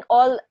lahat in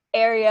all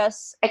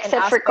areas and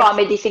Except for aspects.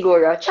 comedy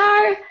siguro.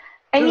 Char!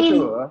 I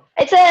mean, True.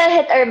 it's a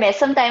hit or miss.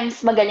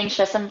 Sometimes magaling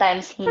siya,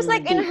 sometimes Just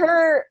like in hindi.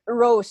 her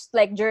roast,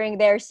 like during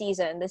their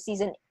season, the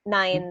season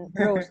 9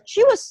 roast,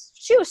 she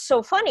was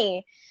so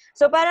funny.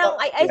 So parang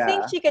I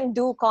think Yeah. she can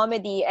do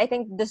comedy. I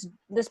think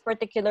this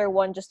particular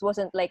one just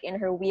wasn't like in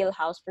her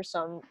wheelhouse for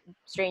some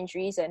strange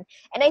reason.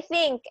 And I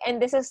think, and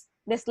this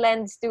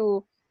lends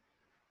to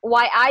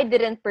why I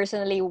didn't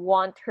personally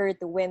want her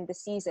to win the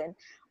season,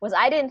 was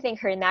I didn't think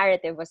her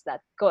narrative was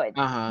that good.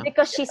 Uh-huh.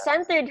 Because she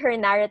centered her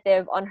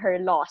narrative on her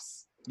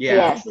loss.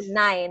 Yeah. Yes. Season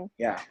 9.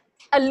 Yeah.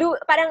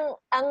 Parang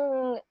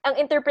ang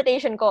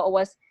interpretation ko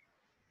was,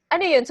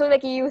 ano yun? So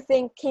like you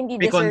think hindi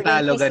May deserving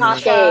kontalo, si ganun.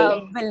 Sasha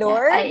Shay.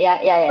 Velour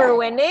Yeah. for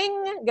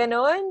winning?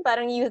 Ganon?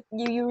 Parang you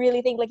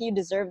really think like you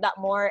deserve that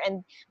more,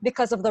 and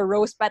because of the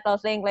rose petal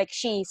thing, like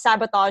she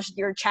sabotaged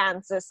your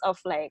chances of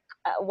like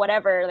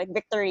whatever, like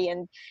victory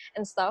and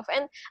stuff.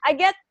 And I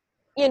get,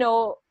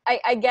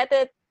 I get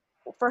it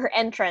for her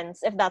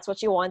entrance, if that's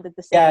what you wanted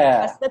to say.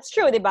 Yeah. That's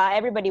true, diba?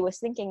 Everybody was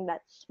thinking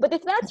that. But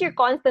if that's your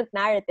constant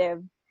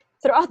narrative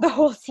throughout the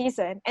whole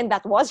season, and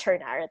that was her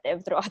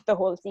narrative throughout the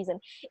whole season,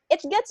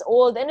 it gets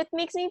old, and it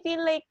makes me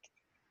feel like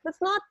that's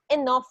not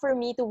enough for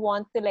me to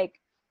want to like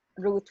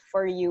root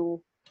for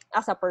you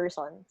as a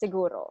person,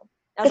 siguro.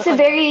 As It's a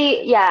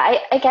very,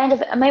 I kind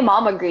of, my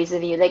mom agrees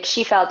with you. Like,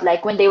 she felt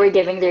like when they were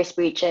giving their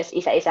speeches,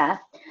 isa-isa,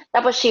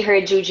 tapos she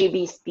heard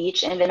Jujubee's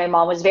speech, and then my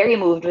mom was very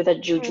moved with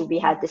what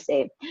Jujubee had to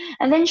say.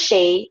 And then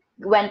Shay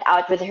went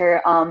out with her,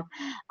 oh,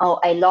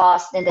 I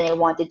lost, and then I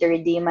wanted to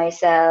redeem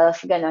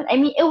myself, ganon. I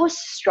mean, it was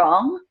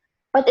strong,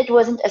 but it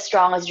wasn't as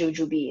strong as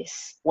Jujubee's.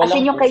 As in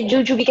Walang yung kay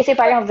puso. Jujubee, kasi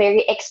parang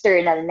very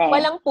external na eh.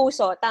 walang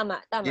puso,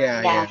 tama. Yeah,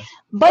 Yeah. yeah.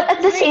 But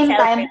at the Very same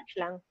time, selfish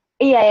lang.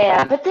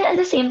 yeah. But then at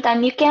the same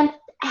time, you can't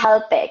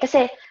help it.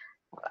 Kasi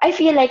I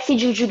feel like si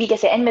Jujubee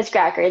kasi and Miss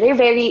Cracker, they're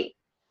very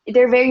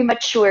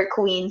mature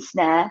queens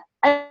na.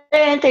 Ano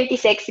yun,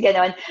 36,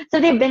 ganon.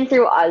 So they've been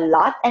through a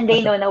lot and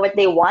they know what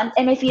they want.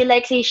 And I feel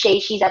like si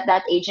Shay, she's at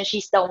that age and she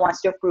still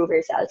wants to prove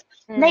herself.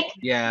 Like,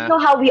 Yeah. you know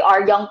how we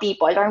are young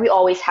people, or we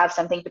always have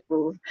something to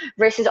prove,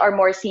 versus our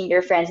more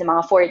senior friends in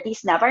mga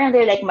 40s na, parang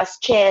they're like mas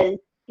chill.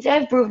 Kasi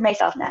I've proved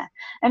myself na.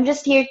 I'm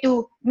just here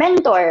to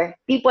mentor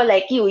people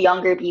like you,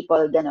 younger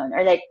people, ganon.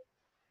 Or like,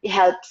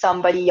 help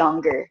somebody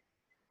younger.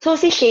 So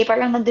si Shay,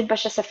 parang nandun pa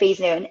siya sa phase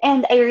na yun.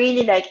 And I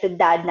really like the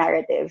dad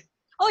narrative.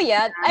 Oh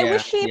yeah, I Yeah,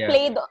 wish she yeah.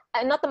 played,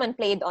 not naman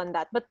played on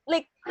that, but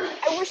like,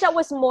 I wish that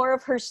was more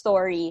of her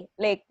story.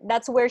 Like,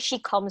 that's where she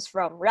comes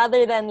from,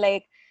 rather than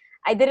like,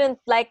 I didn't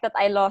like that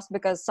I lost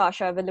because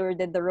Sasha Velour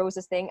did the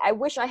roses thing. I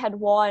wish I had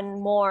won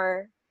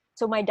more.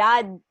 So my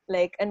dad,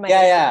 like, and my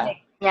Yeah.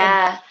 like,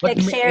 Yeah. But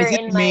like share is it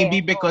in maybe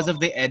my because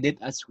of the edit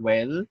as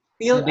well?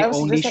 I They was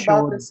only just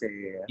about to showed,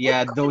 say.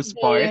 yeah, It those could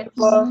be.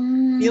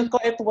 parts. Feel ko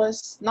it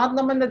was, not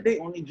naman that they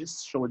only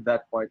just showed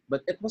that part,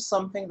 but it was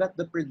something that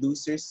the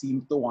producers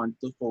seemed to want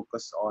to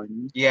focus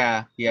on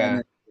Yeah,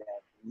 yeah.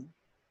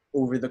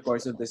 over the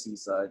course of the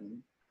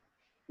season.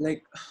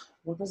 Like,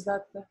 what was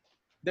that?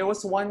 There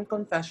was one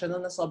confessional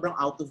na sobrang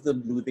out of the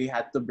blue they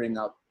had to bring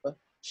up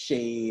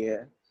Shay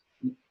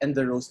and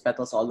the rose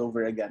petals all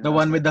over again. The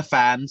one with the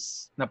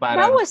fans na That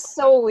parang, was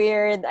so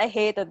weird. I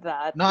hated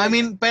that. no, I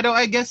mean, pero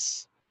I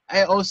guess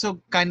I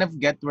also kind of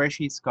get where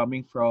she's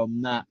coming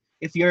from na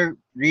if you're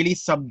really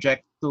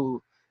subject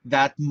to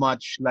that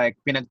much like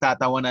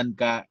pinagtatawanan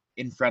ka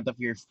in front of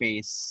your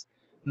face,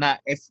 na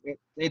if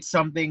it's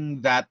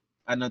something that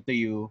ano to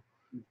you,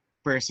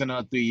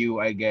 personal to you,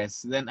 I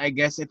guess, then I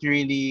guess it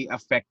really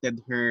affected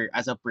her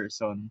as a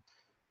person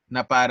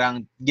na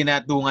parang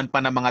ginatungan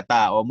pa ng mga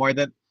tao more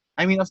than,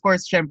 I mean, of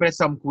course, syempre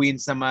some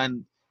queens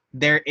naman,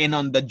 they're in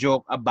on the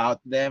joke about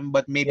them,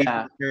 but maybe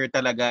Yeah. for her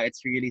talaga,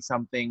 it's really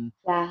something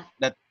Yeah.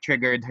 that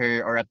triggered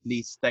her, or at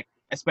least like,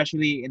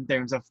 especially in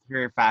terms of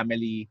her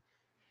family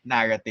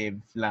narrative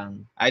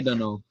lang. I don't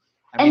know.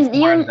 I mean, And it's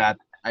more on yung, that,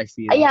 I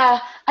feel. yeah,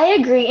 I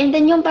agree. And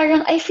then yung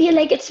parang, I feel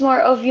like it's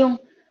more of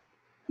yung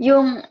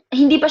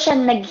hindi pa siya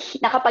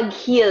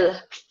nakapag-heal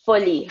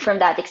fully from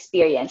that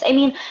experience. I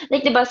mean,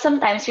 like, diba,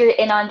 sometimes we're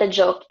in on the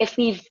joke if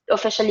we've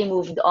officially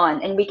moved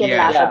on and we can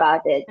Yeah. laugh Yeah.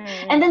 about it.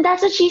 And then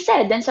that's what she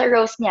said. Then sa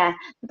roast niya,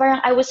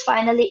 parang I was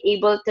finally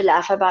able to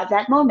laugh about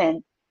that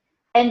moment.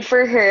 And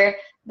for her,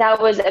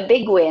 that was a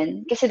big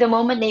win. Because the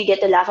moment that you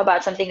get to laugh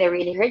about something that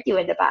really hurt you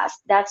in the past,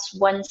 that's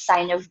one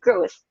sign of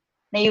growth.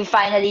 Now you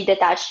finally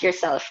detached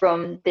yourself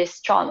from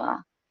this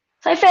trauma.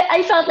 So I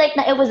felt like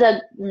na it was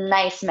a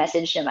nice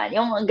message naman.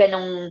 Yung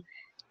ganong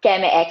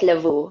keme ek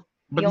lavu.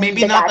 But Yung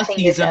maybe not a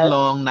detaching yourself.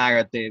 season-long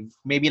narrative.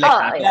 Maybe like Oh,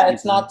 half a Yeah, yeah.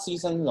 it's not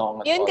season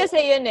long at Yun all.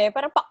 kasi yun eh.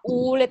 Parang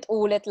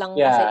paulit-ulit lang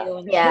Yeah. kasi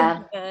yun.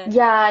 Yeah.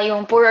 Yeah,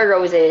 yung puro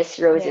roses,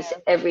 Yeah.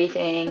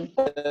 everything.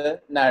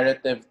 The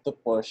narrative to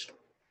push,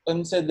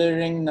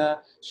 considering na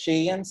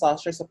Shay and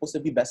Sasha are supposed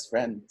to be best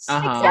friends.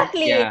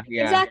 Exactly. Yeah.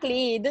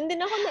 Exactly. Doon din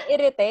ako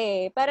na-irita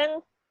eh. Parang,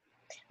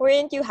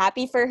 weren't you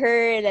happy for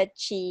her that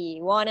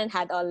she won and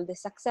had all the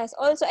success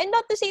also? And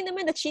not to say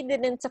naman that she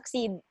didn't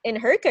succeed in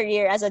her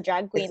career as a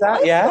drag queen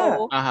also. Yeah.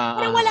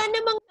 Parang wala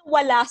namang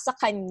wala sa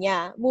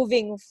kanya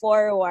moving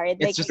forward.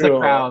 It's Like, just a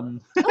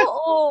crown.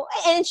 oo.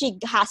 And she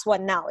has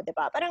one now,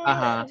 diba? Parang,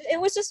 it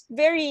was just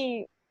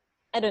very,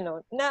 I don't know,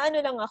 na ano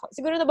lang ako.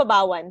 Siguro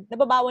nababawan.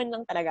 Nababawan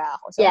lang talaga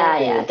ako. So,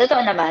 Yeah. Totoo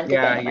naman.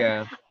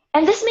 Yeah.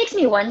 And this makes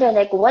me wonder,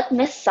 like, what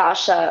Miss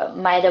Sasha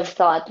might have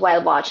thought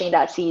while watching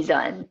that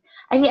season.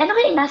 I mean, ano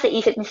kaya nasa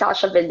isip ni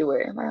Sasha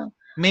Velour? Parang,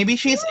 Maybe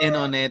she's in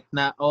on it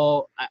na,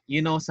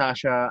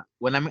 Sasha,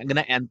 when I'm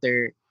gonna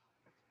enter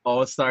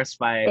All Stars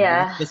 5,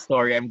 Yeah. that's the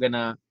story I'm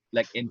gonna,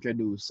 like,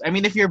 introduce. I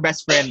mean, if you're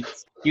best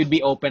friends, you'd be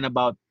open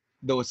about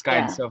those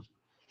kinds of,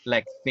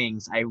 like,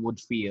 things, I would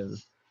feel.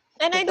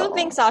 and I don't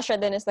think Sasha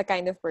then is the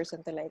kind of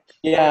person to like.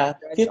 Yeah.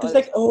 judge Kate is all-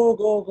 like,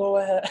 go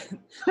ahead.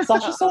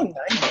 Sasha's so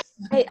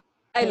nice.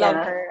 I love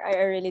Yeah. her. I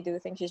really do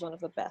think she's one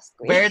of the best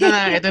queens. Pero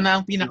ito na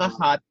ang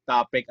pinaka-hot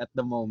topic at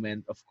the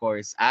moment, of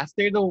course.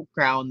 After the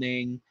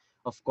crowning,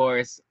 of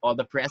course, all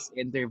the press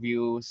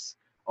interviews,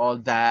 all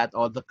that,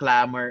 all the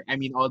clamor, I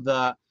mean, all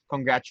the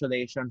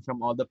congratulations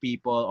from all the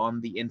people on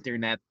the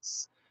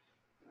internets,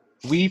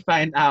 we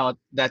find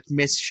out that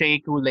Miss Shea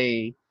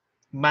Coulee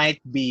might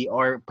be,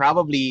 or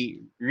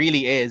probably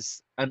really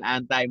is, an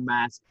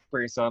anti-mask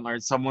person or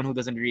someone who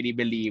doesn't really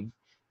believe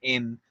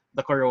in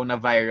the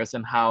coronavirus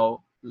and how,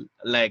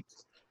 like,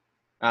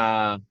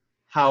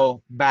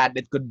 how bad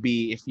it could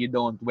be if you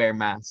don't wear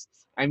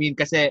masks. I mean,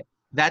 kasi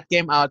that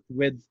came out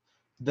with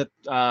the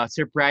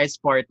surprise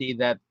party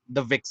that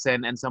the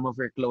Vixen and some of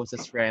her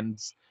closest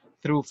friends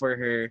threw for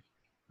her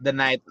the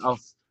night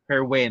of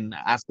her win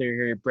after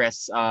her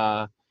press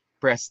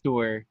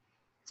tour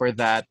for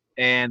that.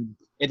 And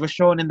it was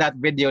shown in that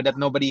video that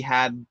nobody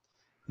had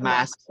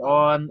masks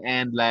on,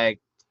 and like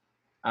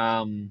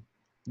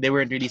they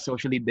weren't really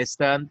socially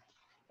distant.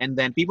 And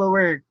then people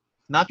were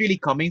not really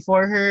coming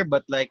for her,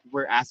 but like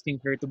were asking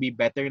her to be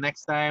better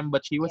next time.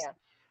 But she was Yeah.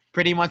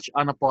 pretty much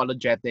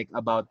unapologetic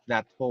about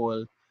that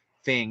whole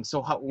thing.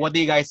 So what do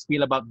you guys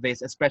feel about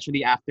this,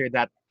 especially after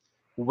that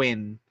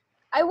win?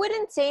 I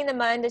wouldn't say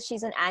naman that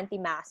she's an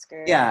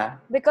anti-masker. Yeah.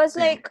 Because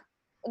like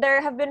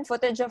there have been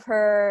footage of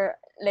her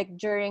like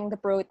during the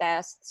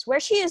protests where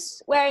she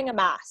is wearing a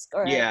mask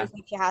or Yeah. at least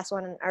like, she has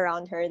one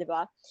around her,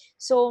 diba?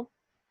 So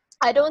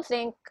I don't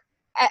think,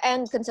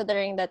 and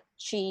considering that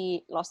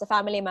she lost a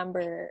family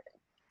member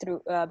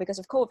through because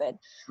of COVID,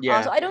 Yeah.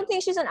 so I don't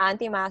think she's an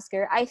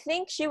anti-masker. I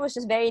think she was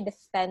just very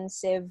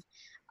defensive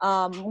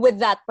with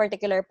that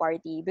particular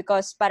party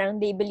because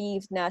parang they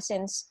believed na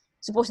since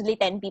supposedly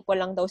 10 people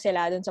lang daw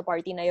sila dun sa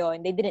party na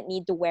yon, they didn't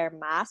need to wear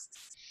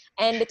masks.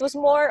 And it was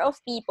more of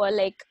people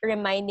like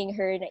reminding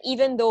her na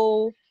even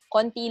though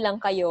konti lang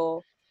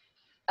kayo,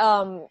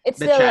 it's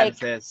The still like,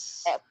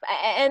 chances.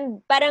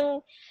 and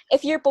parang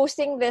if you're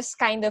posting this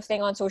kind of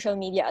thing on social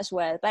media as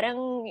well,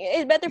 parang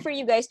it's better for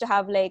you guys to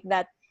have like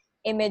that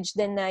image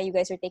din na you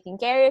guys are taking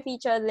care of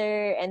each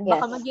other and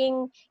baka Yes. maging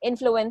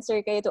influencer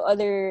kayo to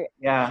other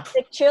Yeah.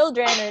 like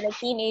children or like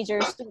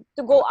teenagers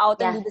to go out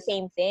and Yeah. do the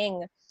same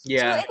thing. So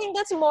Yeah. I think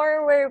that's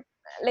more where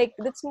like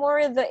that's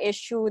more the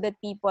issue that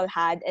people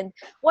had. And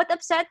what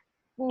upset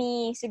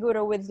me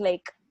siguro with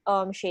like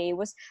Shay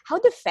was how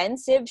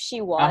defensive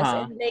she was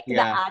and like the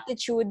Yeah.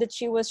 attitude that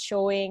she was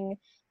showing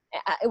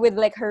with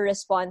like her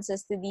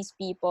responses to these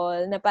people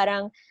na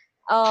parang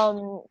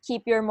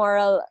keep your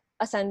moral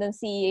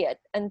ascendancy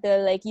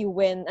until like you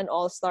win an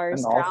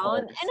all-stars An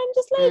crown. All-Stars. And I'm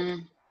just like,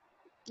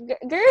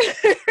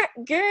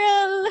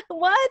 girl,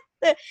 what?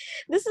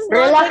 This is not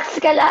like, Relax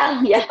ka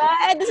lang. Yeah.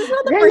 this is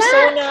not the Relax.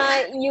 persona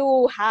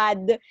you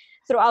had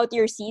throughout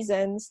your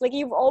seasons. Like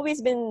you've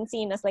always been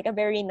seen as like a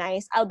very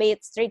nice,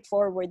 albeit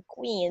straightforward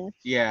queen.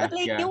 Yeah. But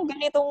like Yeah. yung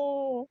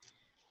ganitong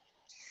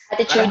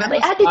Attitude. That May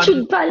was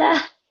attitude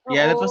pala.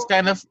 Yeah, that was oo.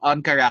 kind of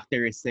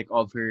uncharacteristic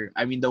of her.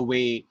 I mean, the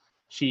way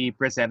she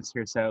presents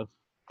herself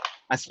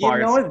as You far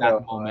know as that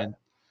though, moment.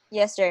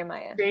 Yes,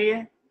 Jeremiah.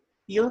 Shay,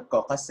 feel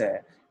ko kasi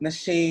na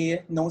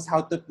Shay knows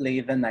how to play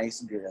the nice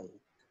girl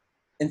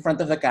in front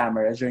of the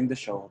camera during the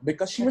show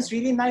because she was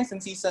really nice in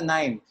season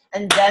 9.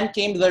 And then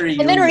came the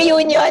reunion. And then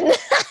reunion.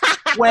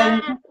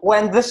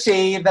 when the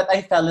Shay that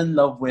I fell in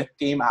love with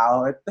came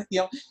out,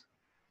 yung,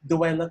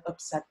 do I look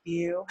upset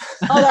you?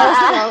 Oh, that was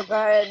so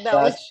good. That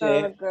was That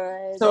so shit.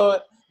 good. So,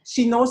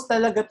 she knows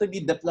talaga to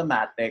be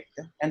diplomatic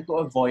and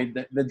to avoid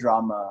the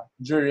drama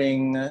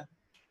during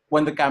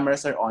when the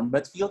cameras are on.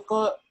 But feel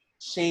ko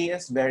Shay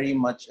is very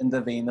much in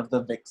the vein of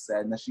the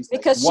vixen. Na she's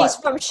Because like, she's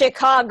from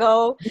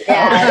Chicago.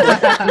 Yeah.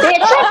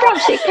 Bitch, I'm from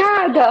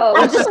Chicago.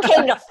 I just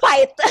came to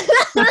fight.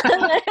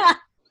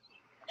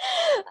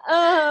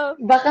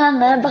 Baka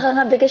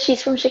nga because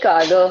she's from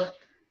Chicago.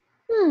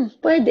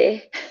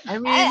 Pwede. I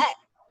mean, I-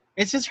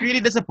 it's just really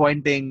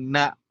disappointing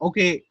na,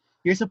 okay,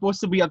 you're supposed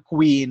to be a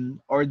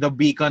queen or the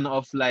beacon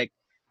of like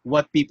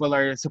what people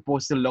are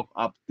supposed to look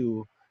up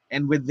to.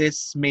 And with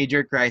this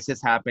major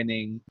crisis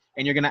happening,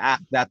 and you're gonna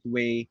act that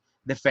way,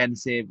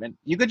 defensive, and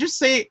you could just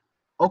say,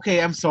 okay,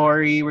 I'm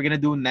sorry, we're gonna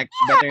do better next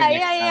time.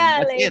 yeah.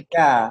 That's Like, it.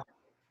 yeah.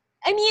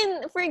 I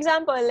mean, for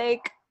example,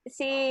 like,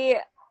 see,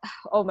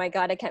 oh my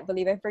god, I can't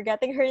believe I'm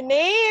forgetting her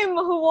name.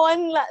 Who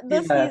won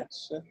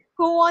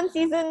who won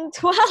season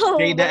 12?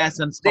 Jada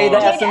Essence Jada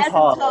Hall. Essence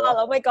Hall.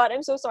 Oh my god,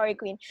 I'm so sorry,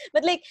 Queen.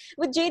 But like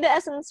with Jada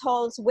Essence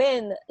Hall's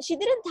win, she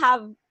didn't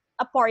have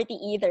a party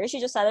either. She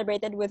just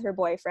celebrated with her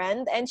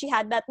boyfriend, and she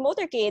had that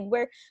motorcade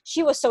where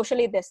she was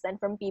socially distant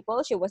from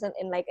people. She wasn't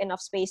in like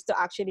enough space to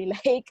actually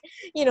like,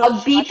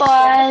 Of people.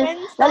 touch them and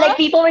No, like stuff.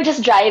 people were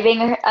just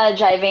driving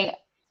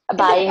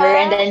by her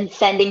and then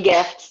sending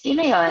gifts. Yun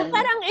na yun. So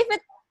parang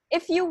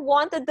if you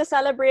wanted to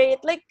celebrate,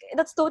 like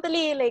that's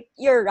totally like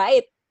you're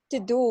right to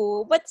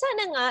do. But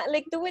sana nga,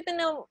 like do it in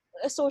a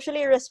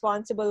socially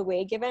responsible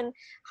way, given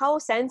how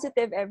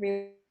sensitive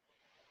everyone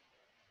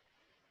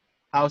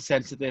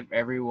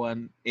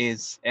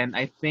is. And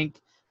I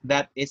think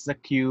that is the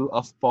cue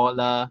of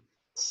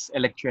Paula's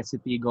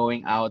electricity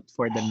going out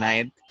for the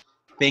night.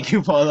 Thank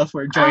you, Paula,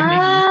 for joining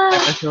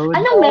this episode.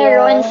 Anong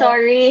meron?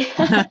 Sorry.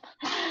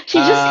 She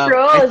just I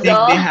froze, think they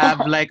oh. have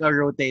like a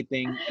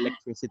rotating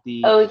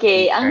electricity.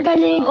 Okay, ang right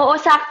galing. now. Oo,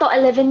 sakto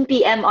 11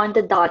 p.m. on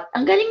the dot.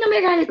 Ang galing na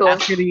Meralco.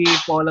 Actually,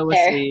 Paula was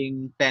Fair.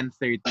 saying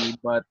 10:30,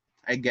 but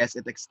I guess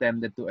it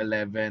extended to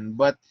 11.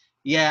 But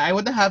yeah, I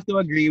would have to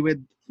agree with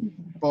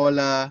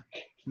Paula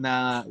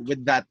na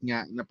with that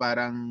nga na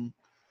parang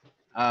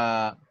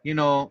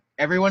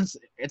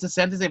it's a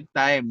sensitive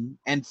time,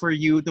 and for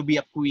you to be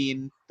a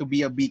queen, to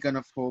be a beacon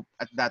of hope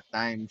at that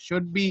time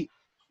should be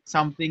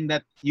something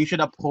that you should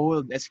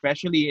uphold,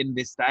 especially in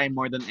this time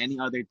more than any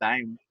other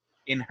time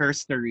in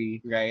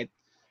history, right?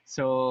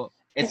 So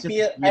it's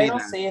just I really will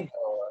that. say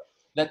though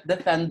that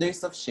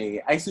defenders of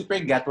Shay, I super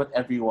get what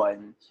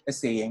everyone is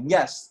saying.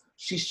 Yes,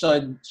 she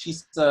should.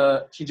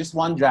 She just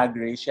won Drag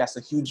Race. She has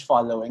a huge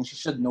following. She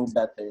should know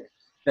better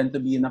than to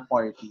be in a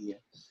party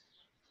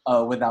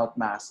without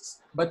masks.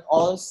 But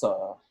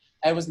also,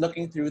 I was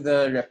looking through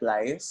the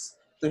replies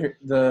to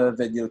the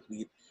video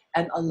tweet,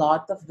 and a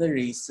lot of the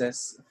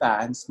racist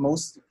fans,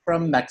 most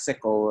from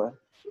Mexico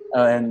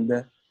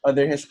and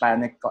other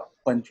Hispanic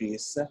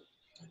countries,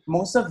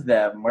 most of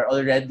them were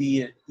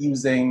already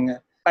using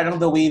parang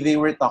the way they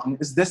were talking.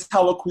 Is this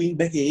how a queen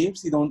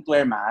behaves? You don't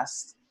wear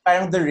masks.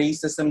 Parang the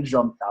racism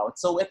jumped out.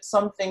 So it's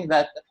something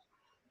that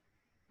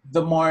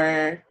the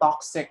more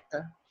toxic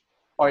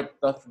part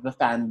of the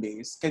fan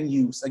base can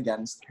use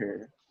against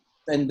her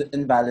and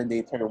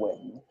invalidate her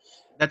win.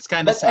 That's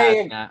kind of But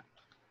sad nga.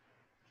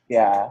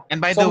 Yeah.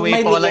 And by So the way,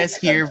 my Paula legal is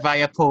here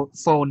via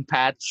phone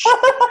patch.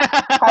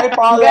 Hi,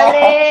 Paula.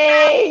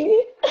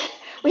 Galing!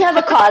 We have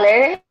a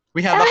caller.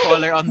 We have a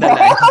caller on the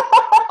line.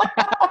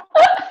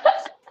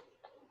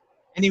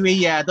 Anyway,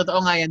 yeah,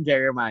 totoo nga yan,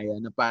 Jeremiah,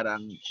 na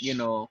parang,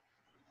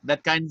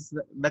 that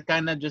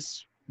kind of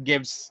just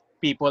gives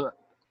people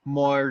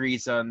more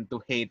reason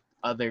to hate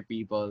other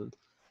people.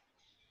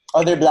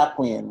 Other black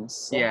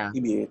queens. Yeah.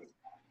 TBH.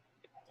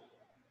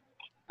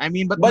 I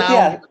mean, but But now,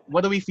 yeah.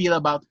 what do we feel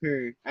about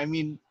her? I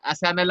mean,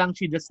 sana lang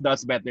she just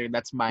does better.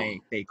 That's my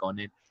take on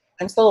it.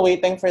 I'm still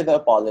waiting for the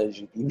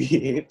apology,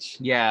 TBH.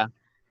 Yeah.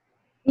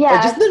 Yeah.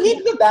 Or just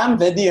delete the damn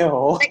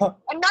video.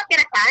 I'm not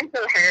gonna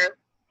cancel her.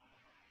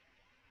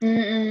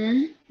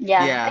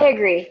 Yeah, I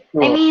agree.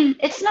 Sure. I mean,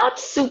 it's not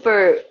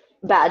super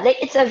bad. Like,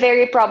 it's a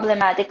very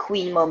problematic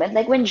queen moment.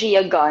 Like, when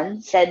Gia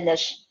Gunn said that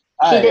she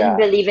didn't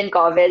believe in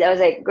COVID, I was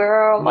like,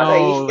 girl, what are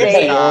you No,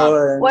 saying?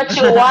 stop. What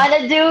you want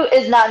to do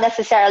is not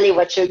necessarily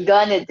what you're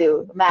gonna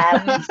do,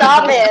 ma'am.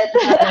 Stop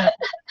it.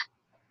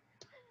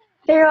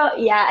 Pero,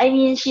 yeah, I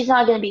mean, she's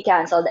not gonna be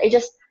canceled.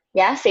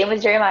 Same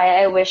with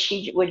Jeremiah. I wish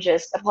she would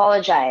just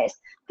apologize.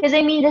 Because,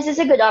 I mean, this is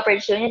a good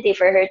opportunity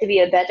for her to be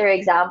a better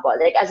example,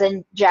 like, as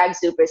a drag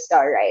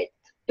superstar, right?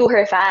 To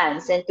her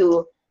fans and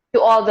to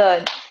all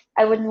the,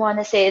 I wouldn't want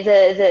to say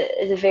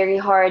the very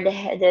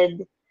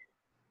hard-headed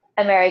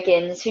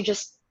Americans who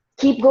just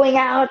keep going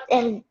out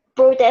and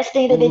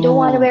protesting that they don't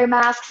want to wear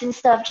masks and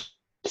stuff.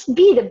 Just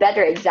be the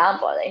better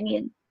example. I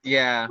mean,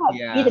 Yeah.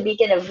 be the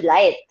beacon of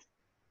light.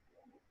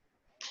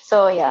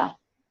 So, yeah,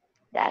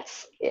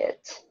 that's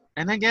it.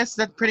 And I guess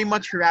that pretty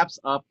much wraps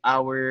up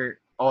our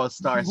All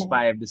Stars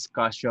 5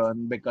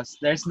 discussion, because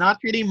there's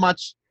not really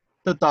much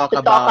to talk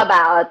about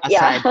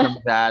aside from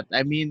that.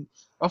 I mean,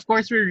 of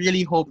course, we're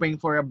really hoping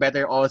for a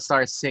better All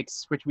Star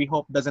 6, which we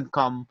hope doesn't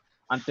come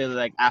until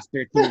like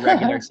after 2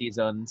 regular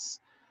seasons.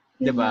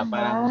 Diba?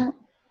 Parang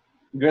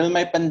Girl,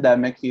 may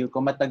pandemic, feel ko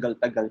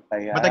matagal-tagal pa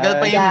yan. matagal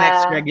pa yung Yeah.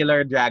 next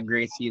regular Drag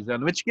Race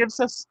season, which gives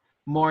us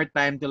more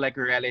time to like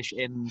relish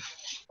in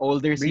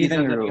older Breathing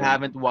seasons that you room.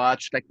 haven't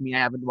watched. Like me, I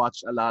haven't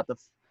watched a lot of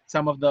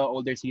some of the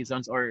older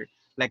seasons, or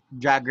like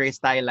Drag Race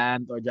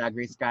Thailand or Drag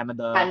Race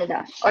Canada.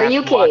 Canada I or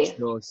have to watch UK.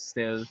 those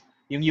still.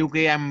 Yung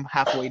UK, I'm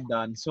halfway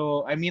done.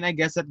 So, I mean, I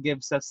guess that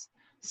gives us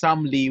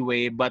some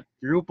leeway. But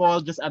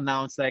RuPaul just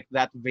announced like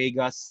that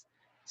Vegas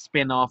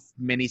spin-off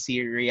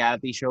mini-series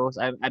reality shows.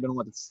 I don't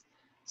know what it's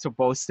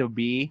supposed to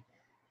be.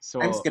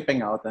 I'm So,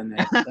 skipping out on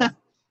it.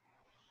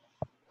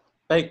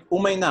 Like,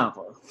 umay na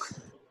ako.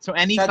 so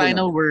any Sad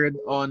final enough. word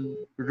on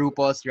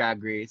RuPaul's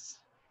Drag Race?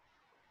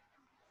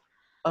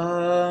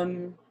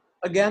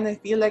 Again, I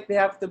feel like they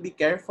have to be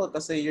careful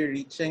kasi you're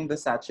reaching the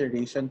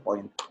saturation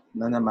point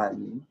na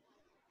naman.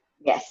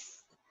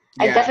 Yes.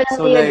 I Yeah.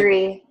 definitely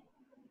agree.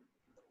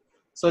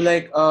 So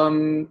like,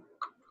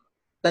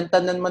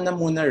 tantanan mo na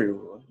muna,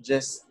 Ru.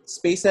 Just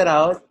space it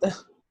out.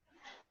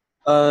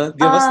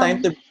 Give us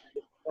time to...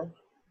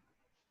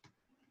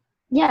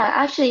 Yeah,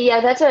 actually, yeah,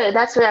 that's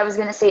what I was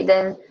gonna say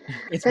then.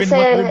 It's been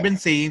what we've Kasi, been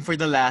saying for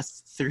the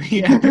last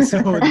 3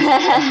 episodes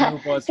of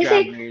RuPaul's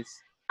Drag kasi, Race.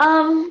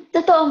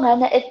 totoo nga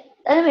na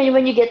alam mo yun,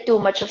 when you get too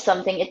much of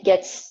something, you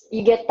get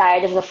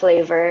tired of the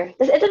flavor.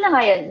 Tapos ito na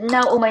nga yun,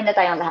 naumay na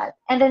tayong lahat.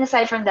 And then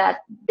aside from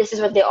that, this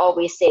is what they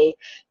always say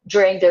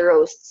during the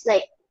roasts.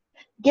 Like,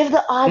 give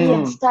the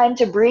audience time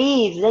to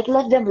breathe. Like,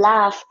 let them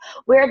laugh.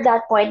 We're at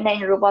that point na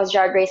in RuPaul's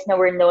Drag Race na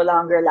we're no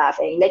longer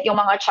laughing. Like, yung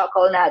mga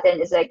chuckle natin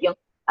is like yung,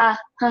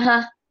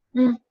 haha,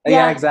 Yeah,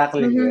 yeah.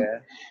 exactly.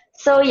 Yeah.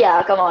 So yeah,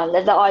 come on,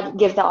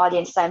 give the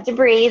audience time to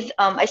breathe.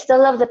 I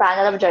still love the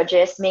panel of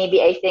judges. Maybe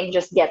I think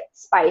just get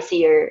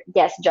spicier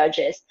guest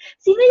judges.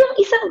 Sino yung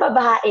isang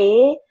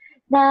babae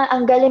na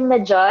ang galing na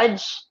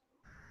judge?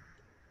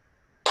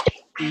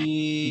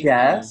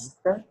 Yes.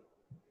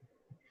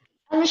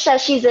 Ano siya?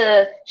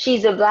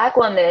 She's a black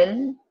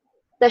woman.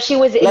 That she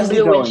was in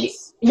Leslie blue when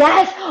Jones.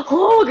 Yes!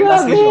 Oh,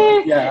 Leslie grabe!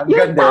 Jones. Yeah, ang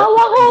Yung ganda.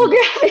 tawa ko,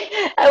 grabe!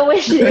 I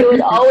wish they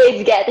would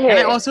always get And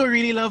I her. also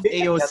really love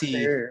They can get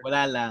AOC. her.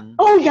 Wala lang.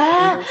 Oh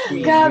yeah!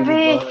 Queen, Grabe!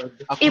 really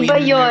good. A queen Iba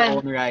in her yun.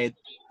 own right.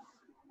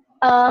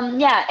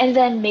 Yeah, and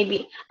then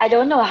maybe I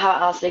don't know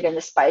how else they're gonna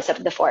spice up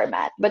the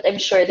format, but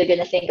I'm sure they're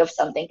gonna think of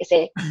something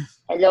kasi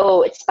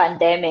hello, it's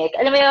pandemic.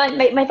 Alam mo yun,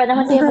 may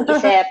panahon kayo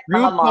mag-isip,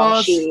 mga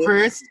RuPaul's momshi.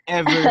 first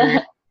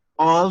ever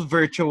all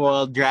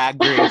virtual Drag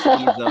Race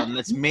season.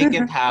 Let's make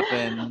it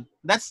happen.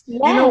 That's Yes.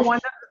 You know,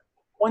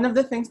 one of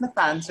the things the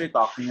fans are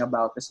talking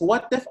about is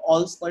what if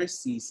All-Star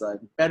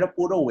season pero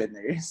puro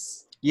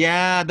winners?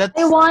 yeah, that's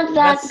I want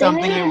that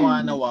something I din.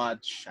 wanna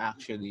watch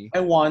actually.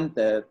 I want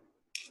it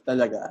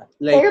talaga.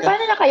 Pero Like,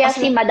 paano na kaya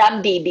kasi- si Madam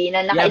Bibi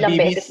na Yeah, nakailang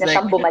Bibi's beses na like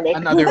siyang bumalik?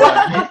 another one.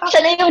 Siya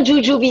na yung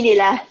jujubee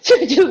nila.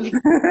 Jujubee.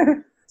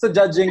 so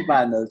judging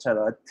panel,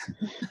 charot.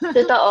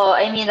 Totoo.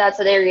 I mean,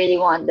 that's what I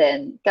really want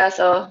then.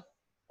 Kaso,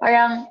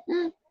 parang,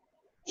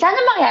 sana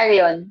mangyari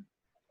yun.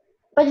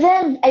 But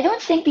then, I don't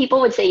think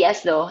people would say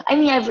yes though. I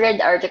mean, I've read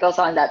articles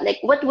on that.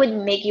 Like, what would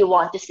make you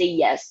want to say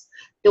yes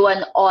to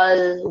an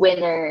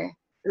all-winner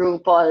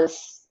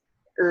RuPaul's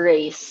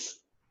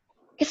race?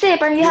 Kasi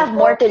parang you have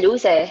more to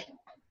lose eh.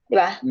 Di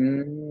ba?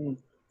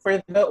 For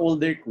the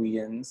older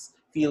queens,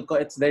 feel ko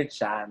it's their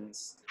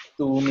chance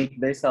to make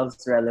themselves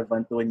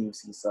relevant to a new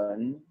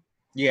season.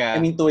 Yeah. I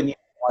mean, to a new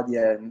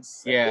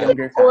audience. Yeah.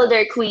 Younger fans.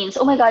 Older queens.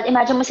 Oh my God,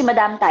 imagine mo si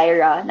Madam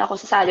Tyra. Naku,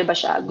 sasali ba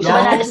siya? Gusto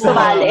ba natin Yes,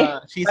 sumali?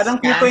 she's Parang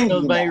Tito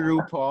cancelled hindi by na.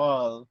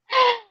 RuPaul.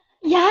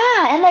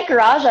 Yeah, and like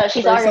Raja,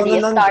 she's Persona already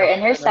a non star grata. in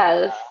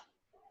herself.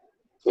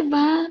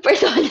 Diba?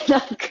 Persona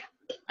non grata.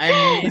 I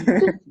mean,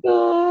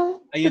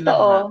 ayun na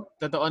Totoo.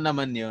 nga. Totoo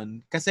naman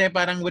yun. Kasi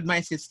parang with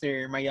my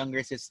sister, my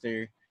younger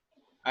sister,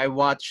 I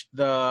watched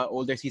the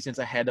older seasons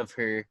ahead of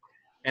her.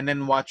 And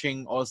then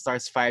watching All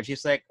Stars 5,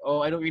 she's like,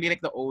 oh, I don't really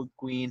like the old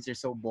queens. They're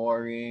so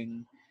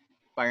boring.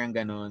 Parang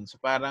ganun. So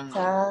parang,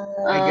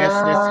 I guess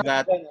there's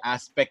that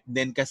aspect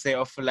din kasi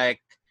of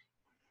like,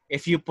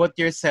 if you put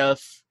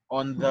yourself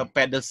on the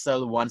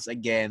pedestal once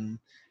again,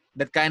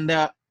 that kind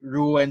of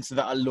ruins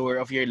the allure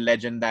of your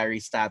legendary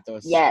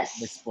status Yes. at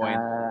this point.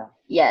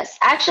 Yes,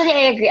 actually,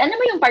 I agree. Ano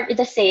mo yung part of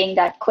the saying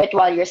that quit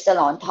while you're still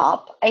on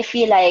top? I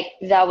feel like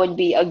that would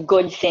be a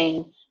good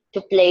thing to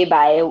play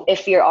by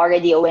if you're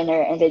already a winner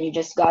and then you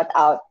just got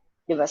out,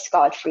 diba,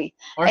 scot-free.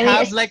 Or I mean,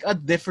 have it's- like a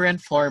different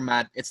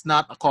format. It's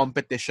not a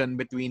competition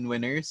between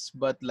winners,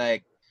 but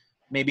like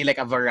maybe like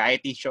a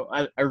variety show,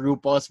 a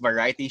RuPaul's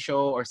variety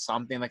show or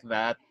something like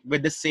that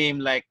with the same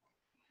like,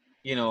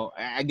 you know,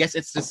 I guess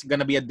it's just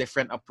gonna be a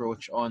different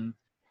approach on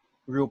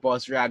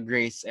RuPaul's Drag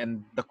Race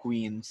and the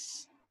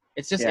queens.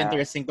 It's just Yeah.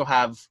 interesting to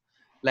have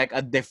like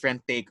a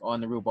different take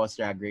on RuPaul's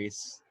Drag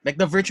Race. Like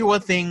the virtual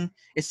thing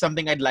is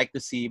something I'd like to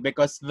see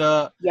because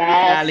the Yes.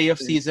 finale of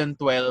season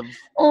 12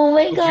 Oh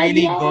my was God,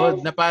 really yes.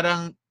 good. Na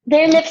parang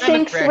Their lip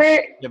kind of syncs fresh,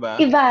 were diba?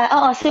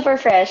 iba. Super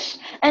fresh.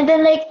 And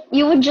then like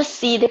you would just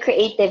see the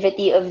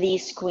creativity of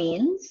these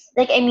queens.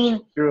 Like I mean,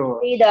 True.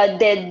 Frida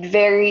did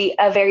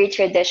a very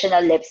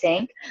traditional lip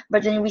sync,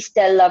 but then we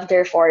still loved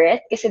her for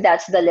it kasi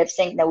that's the lip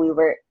sync that we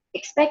were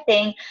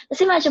expecting.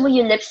 Kasi imagine mo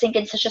you lip sync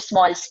in such a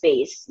small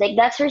space. Like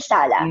that's her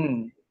sala.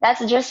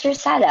 That's just her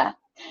sala.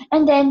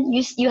 And then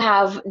you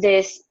have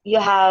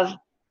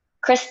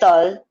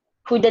Crystal,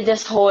 who did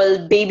this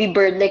whole baby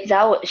bird like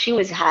that. She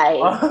was high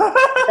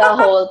the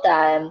whole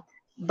time,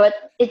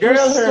 but it was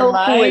Girl, her so cool.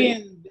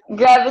 mind.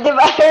 Grabe, di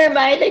ba? Her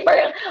mind, like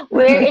parang,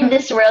 where in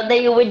this world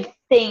that you would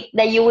think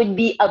that you would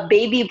be a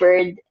baby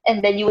bird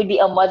and then you would be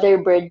a mother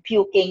bird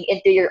puking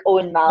into your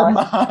own mouth?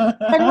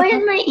 Saan mo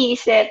yun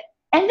maiisip?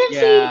 And then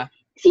Yeah.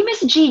 si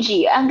Miss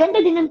Gigi, ang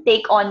ganda din ng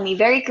take on me,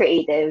 very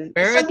creative.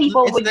 Pero Some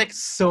people it's would, like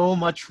so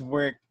much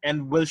work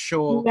and will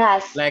show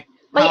yes, like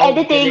may how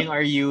editing. willing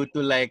are you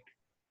to like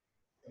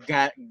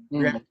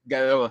Mm.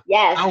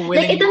 Yes. how Like,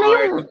 willing ito you na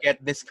are yung, to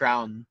get this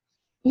crown.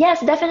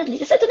 yes,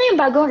 definitely. Tapos ito na yung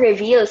bagong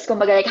reveals.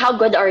 Kumbaga, like, how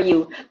good are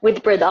you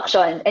with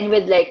production and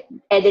with, like,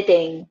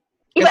 editing?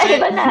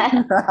 Kasi Iba-iba na.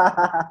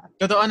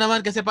 totoo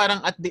naman kasi parang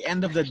at the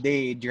end of the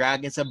day,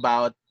 drag is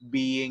about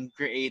being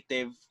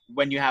creative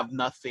when you have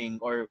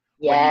nothing or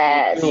when you don't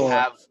Yes. really True.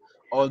 have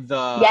all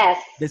the Yes.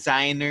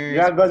 designers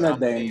or Dragon na din,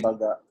 something.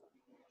 baga.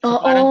 So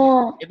parang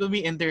Oo. it will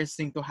be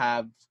interesting to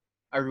have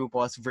a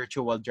RuPaul's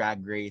virtual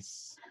drag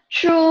race.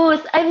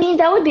 Truth. I mean,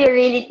 that would be a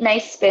really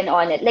nice spin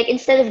on it. Like,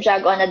 instead of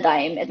drag on a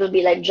dime, it will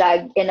be like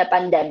drag in a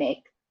pandemic.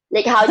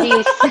 Like, how do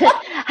you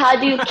how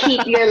do you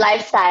keep your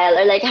lifestyle,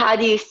 or like how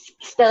do you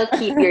still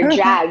keep your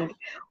drag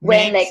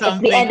when, Make like, it's the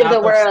something end of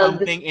the out of world?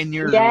 something in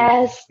your room.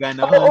 Yes.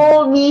 Ganon.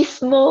 Oo,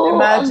 mismo. Ang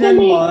Imagine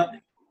galing. mo,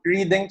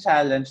 reading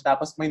challenge,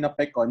 tapos may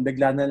napekon,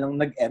 bigla na lang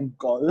nag-end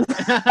call. Oo.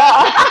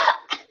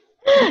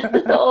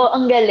 Totoo,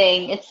 ang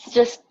galing. It's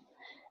just,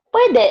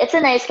 pwede. It's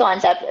a nice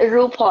concept.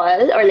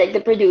 RuPaul, or like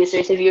the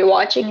producers, if you're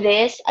watching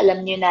this,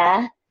 alam nyo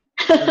na.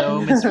 Hello,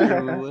 Miss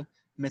Ru,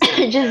 Miss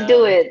Just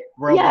do Raquel, it.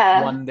 World of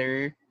Yeah.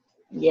 Wonder,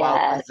 Wow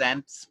Yes.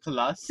 Presents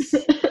Plus.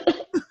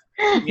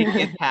 Make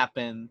it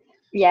happen.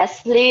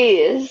 Yes,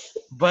 please.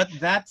 But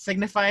that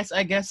signifies,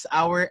 I guess,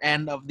 our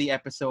end of the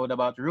episode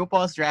about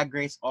RuPaul's Drag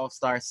Race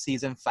All-Stars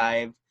Season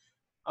 5.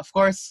 Of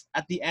course,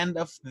 at the end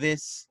of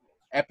this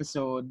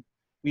episode,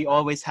 we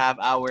always have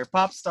our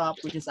Pop Stop,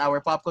 which is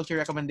our pop culture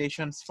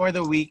recommendations for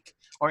the week,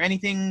 or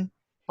anything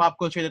pop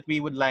culture that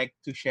we would like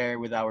to share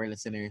with our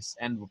listeners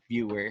and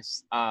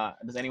viewers.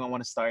 Does anyone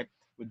want to start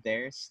with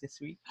theirs this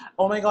week?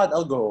 Oh my God,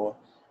 I'll go.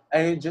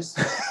 I just,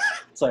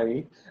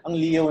 sorry, ang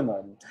Leo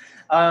nun.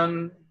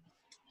 I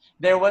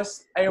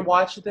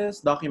watched this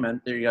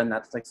documentary on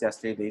Netflix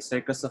yesterday,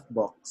 Circus of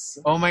Books.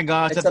 Oh my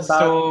gosh, It's that's about-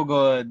 so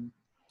good.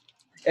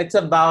 It's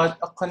about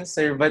a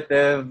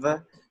conservative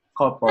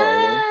couple.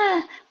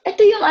 Ah,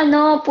 ito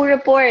yung puro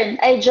porn.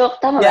 I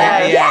joke, tama ba? Yeah,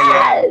 yeah.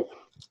 Yes.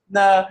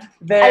 Na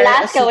they're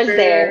Alaska was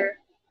there.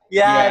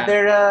 Yeah,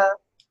 Yeah.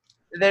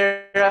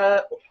 they're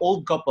a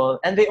old couple,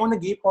 and they own a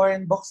gay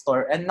porn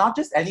bookstore, and not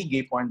just any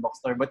gay porn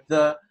bookstore, but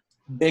the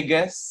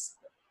biggest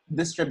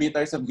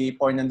distributors of gay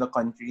porn in the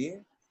country.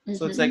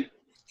 So it's like,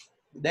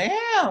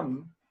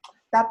 damn.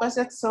 Tapos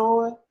it's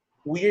so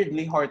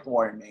weirdly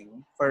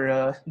heartwarming for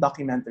a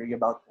documentary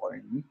about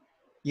porn.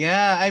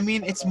 Yeah, I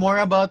mean, it's more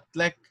about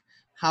like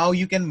how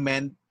you can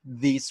mend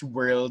these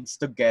worlds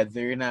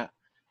together. Na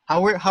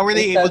how were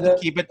they able to Instead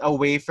of- keep it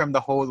away from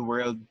the whole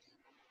world?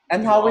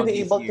 And In how all were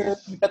they these able to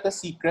years. keep it a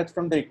secret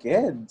from their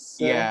kids?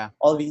 Yeah.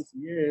 All these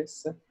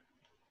years.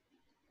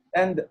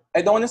 And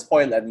I don't want to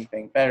spoil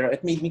anything, pero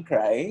it made me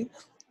cry.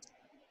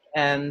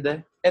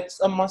 And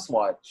it's a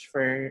must-watch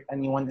for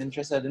anyone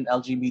interested in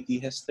LGBT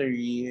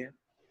history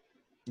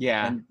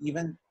Yeah, and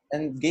even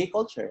and gay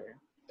culture.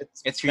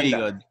 it's really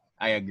ganda. good.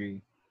 I agree.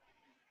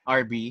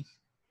 RB.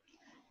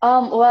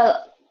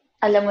 Well,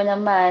 alam mo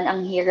naman,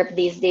 ang hirap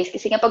these days.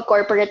 Kasi nga pag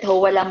corporate ho,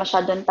 wala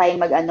masyadong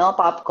time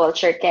pop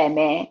culture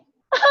keme.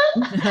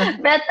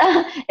 But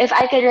if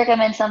I could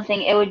recommend something,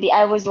 it would be,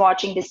 I was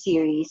watching the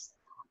series.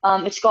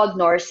 It's called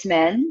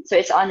Norsemen. So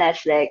it's on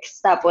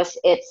Netflix. Tapos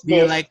it's Do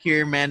you this. like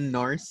your men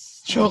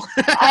Norse? Joke.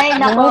 Ay,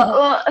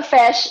 nako,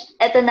 fresh.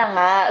 Ito na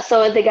nga.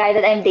 So the guy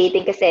that I'm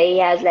dating kasi, he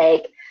has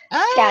like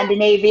Ah!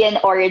 Scandinavian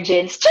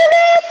origins.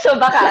 Chalet! So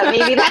baka,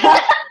 maybe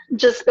that,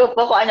 just ko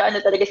po kung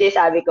ano-ano talaga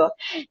sinasabi ko.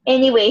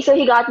 Anyway, so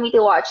he got me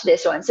to watch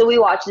this one. So we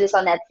watched this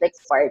on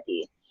Netflix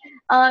party.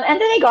 And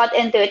then I got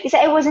into it kasi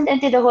I wasn't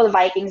into the whole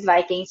Vikings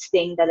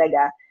thing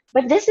talaga.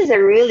 But this is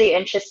a really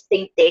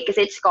interesting take because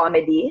it's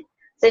comedy.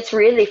 So it's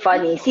really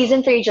funny.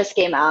 Season 3 just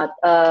came out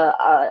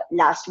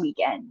last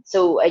weekend.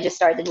 So I just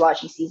started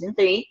watching season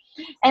 3.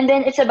 And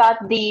then it's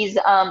about these,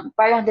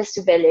 parang this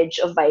village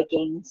of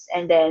Vikings.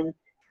 And then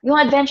yung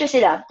adventure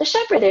sila. So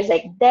syempre, there's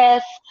like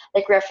death,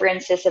 like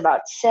references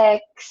about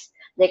sex,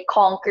 like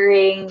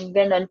conquering,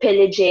 ganon,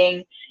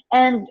 pillaging.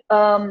 And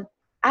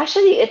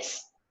actually,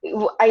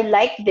 I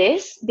like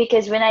this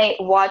because when I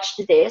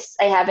watched this,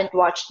 I haven't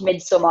watched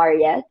Midsommar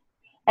yet.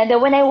 And then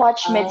when I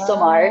watched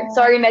Midsommar,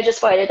 sorry, medyo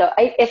spoil ito.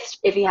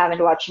 If you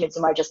haven't watched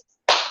Midsommar, just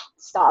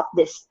stop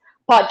this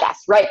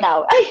podcast right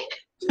now. Ay,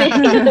 may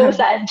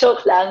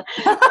joke lang.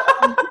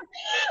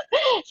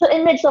 So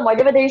in Midsommar,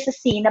 di ba there's a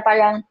scene na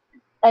parang,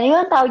 ano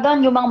yung tawag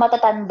doon, yung mga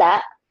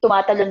matatanda,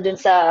 tumatalon dun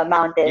sa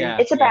mountain. Yeah,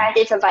 It's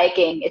apparently, it's a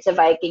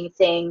Viking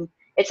thing.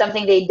 It's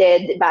something they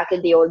did back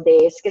in the old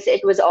days because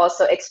it was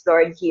also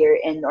explored here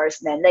in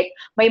Norsemen. Like,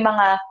 may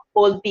mga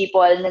old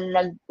people na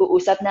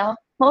nag-uusap na,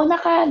 mauna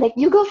ka, like,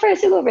 you go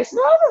first. No,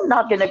 I'm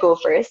not gonna go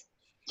first.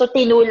 So,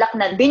 tinulak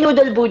na,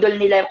 binudol-budol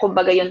nila,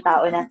 kumbaga yung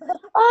tao na,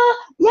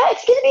 yeah,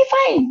 it's gonna be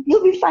fine.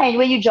 You'll be fine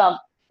when you jump.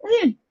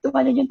 Ayun,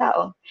 tumalon yung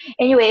tao.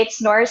 Anyway,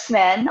 it's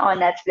Norsemen on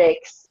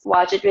Netflix.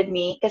 Watch it with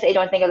me because I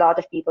don't think a lot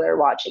of people are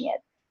watching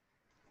it.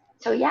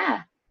 So,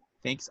 yeah.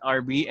 Thanks,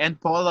 RB. And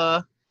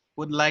Paula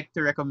would like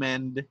to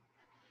recommend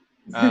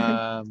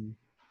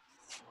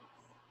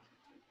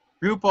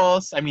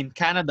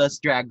Canada's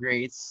Drag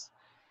Race,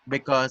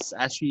 because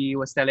as she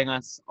was telling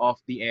us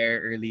off the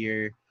air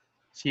earlier,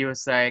 she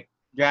was like,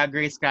 Drag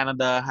Race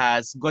Canada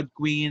has good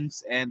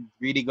queens and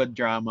really good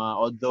drama,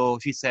 although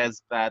she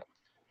says that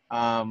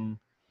the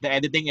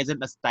editing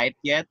isn't as tight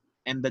yet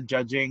and the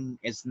judging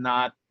is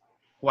not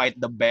quite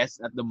the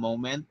best at the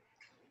moment.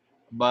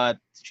 But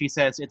she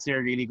says it's a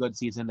really good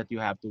season that you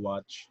have to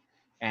watch.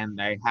 And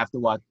I have to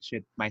watch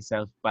it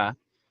myself pa.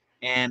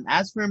 And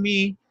as for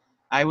me,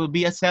 I will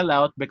be a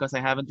sellout because I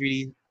haven't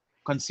really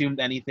consumed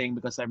anything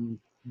because I'm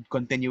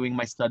continuing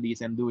my studies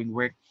and doing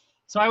work.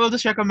 So I will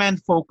just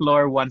recommend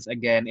Folklore once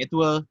again. It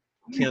will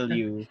kill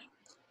you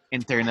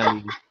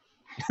internally.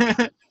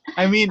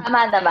 I mean,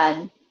 Tama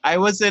naman. I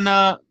was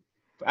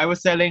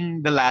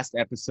telling the last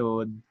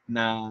episode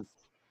na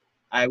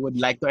I would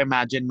like to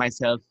imagine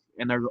myself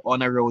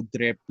on a road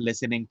trip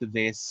listening to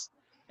this.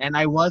 And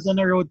I was on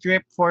a road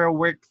trip for a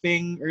work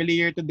thing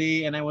earlier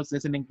today and I was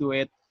listening to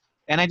it.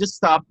 And I just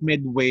stopped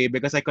midway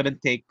because I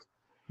couldn't take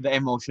the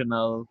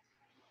emotional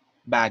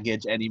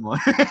baggage anymore.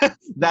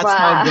 That's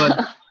how good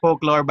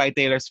Folklore by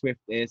Taylor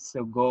Swift is.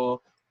 So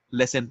go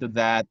listen to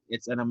that.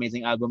 It's an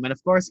amazing album. And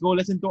of course, go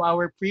listen to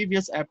our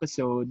previous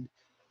episode,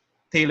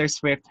 Taylor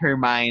Swift, Her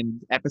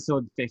Mind,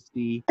 episode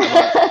 50,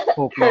 about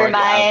Folklore. Her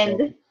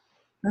Mind.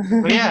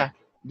 So yeah,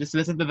 just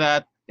listen to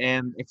that.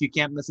 And if you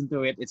can't listen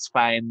to it, it's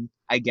fine.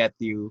 I get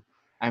you.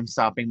 I'm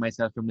stopping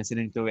myself from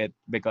listening to it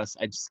because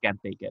I just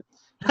can't take it.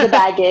 The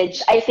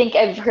baggage. I think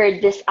I've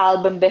heard this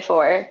album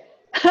before.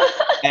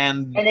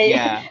 And And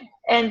yeah,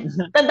 and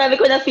ang dami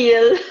ko na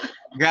feel.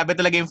 grabe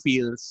talaga yung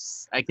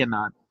feels. I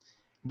cannot.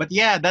 But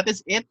yeah, that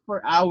is it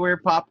for our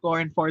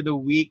popcorn for the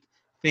week.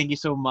 Thank you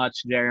so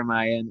much,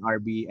 Jeremiah and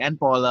RB and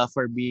Paula,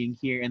 for being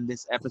here in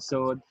this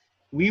episode.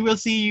 We will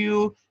see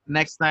you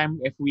next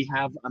time if we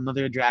have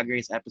another Drag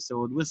Race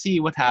episode. We'll see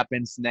what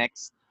happens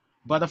next.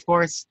 But of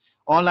course,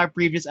 all our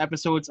previous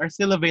episodes are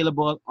still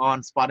available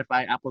on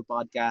Spotify, Apple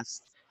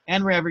Podcasts,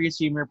 and wherever you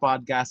stream your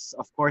podcasts.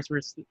 Of course,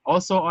 we're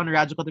also on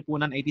Radyo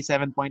Katipunan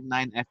 87.9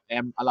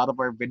 FM. A lot of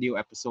our video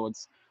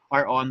episodes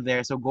are on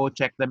there, so go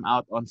check them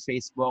out on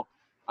Facebook.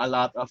 A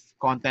lot of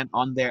content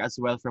on there as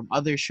well from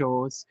other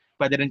shows.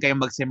 Pwede rin kayong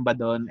magsimba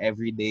doon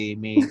every day.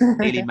 May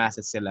daily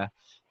masses sila.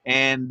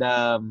 And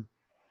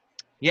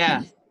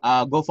yeah,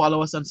 go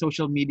follow us on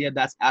social media.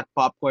 That's at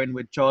Popcorn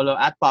with Cholo,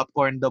 at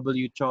Popcorn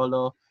W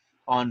Cholo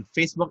on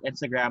Facebook,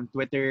 Instagram,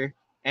 Twitter,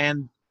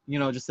 and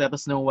just let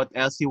us know what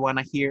else you want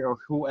to hear or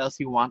who else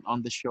you want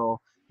on the show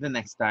the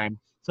next time.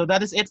 So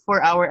that is it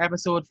for our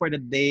episode for the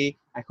day.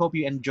 I hope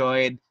you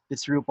enjoyed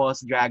this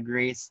RuPaul's Drag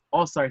Race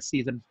All-Star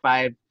Season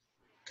 5.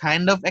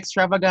 Kind of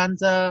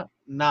extravaganza,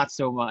 not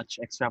so much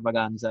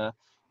extravaganza.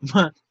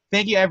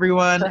 Thank you,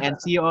 everyone, and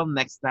see you all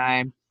next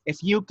time.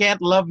 If you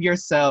can't love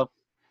yourself,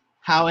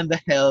 how in the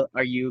hell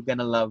are you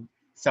gonna love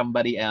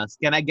somebody else?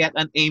 Can I get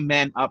an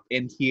amen up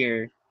in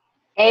here?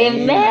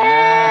 Amen.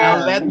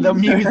 Now let the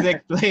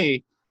music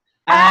play.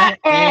 I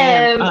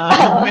am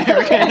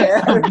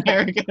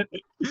American.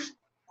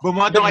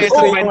 Bumoto kayo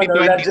sa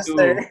 2022.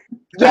 Register.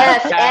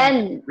 Yes, Hashtag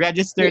and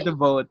register to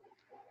vote.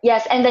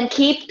 yes, and then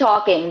keep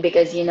talking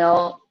because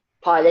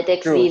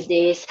politics True. these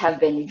days have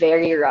been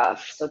very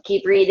rough. So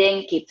keep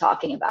reading, keep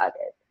talking about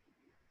it.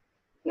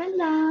 Yun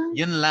lang.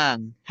 Yun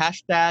lang.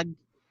 Hashtag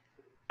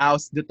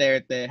Oust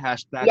Duterte.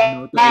 Hashtag Yes.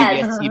 no to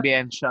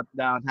ABS-CBN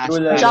shutdown.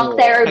 Hashtag Junk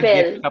terror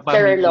bill, Hagip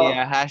terror law.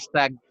 Kapamilya.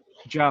 Hashtag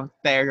junk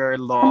terror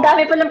Ang law.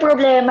 dami pa ng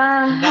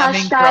problema. Ang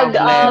daming Hashtag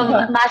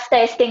problema. mass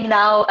testing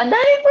now. Ang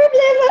daming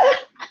problema.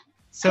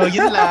 So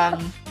yun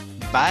lang.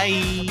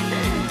 Bye!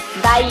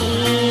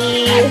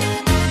 Bye!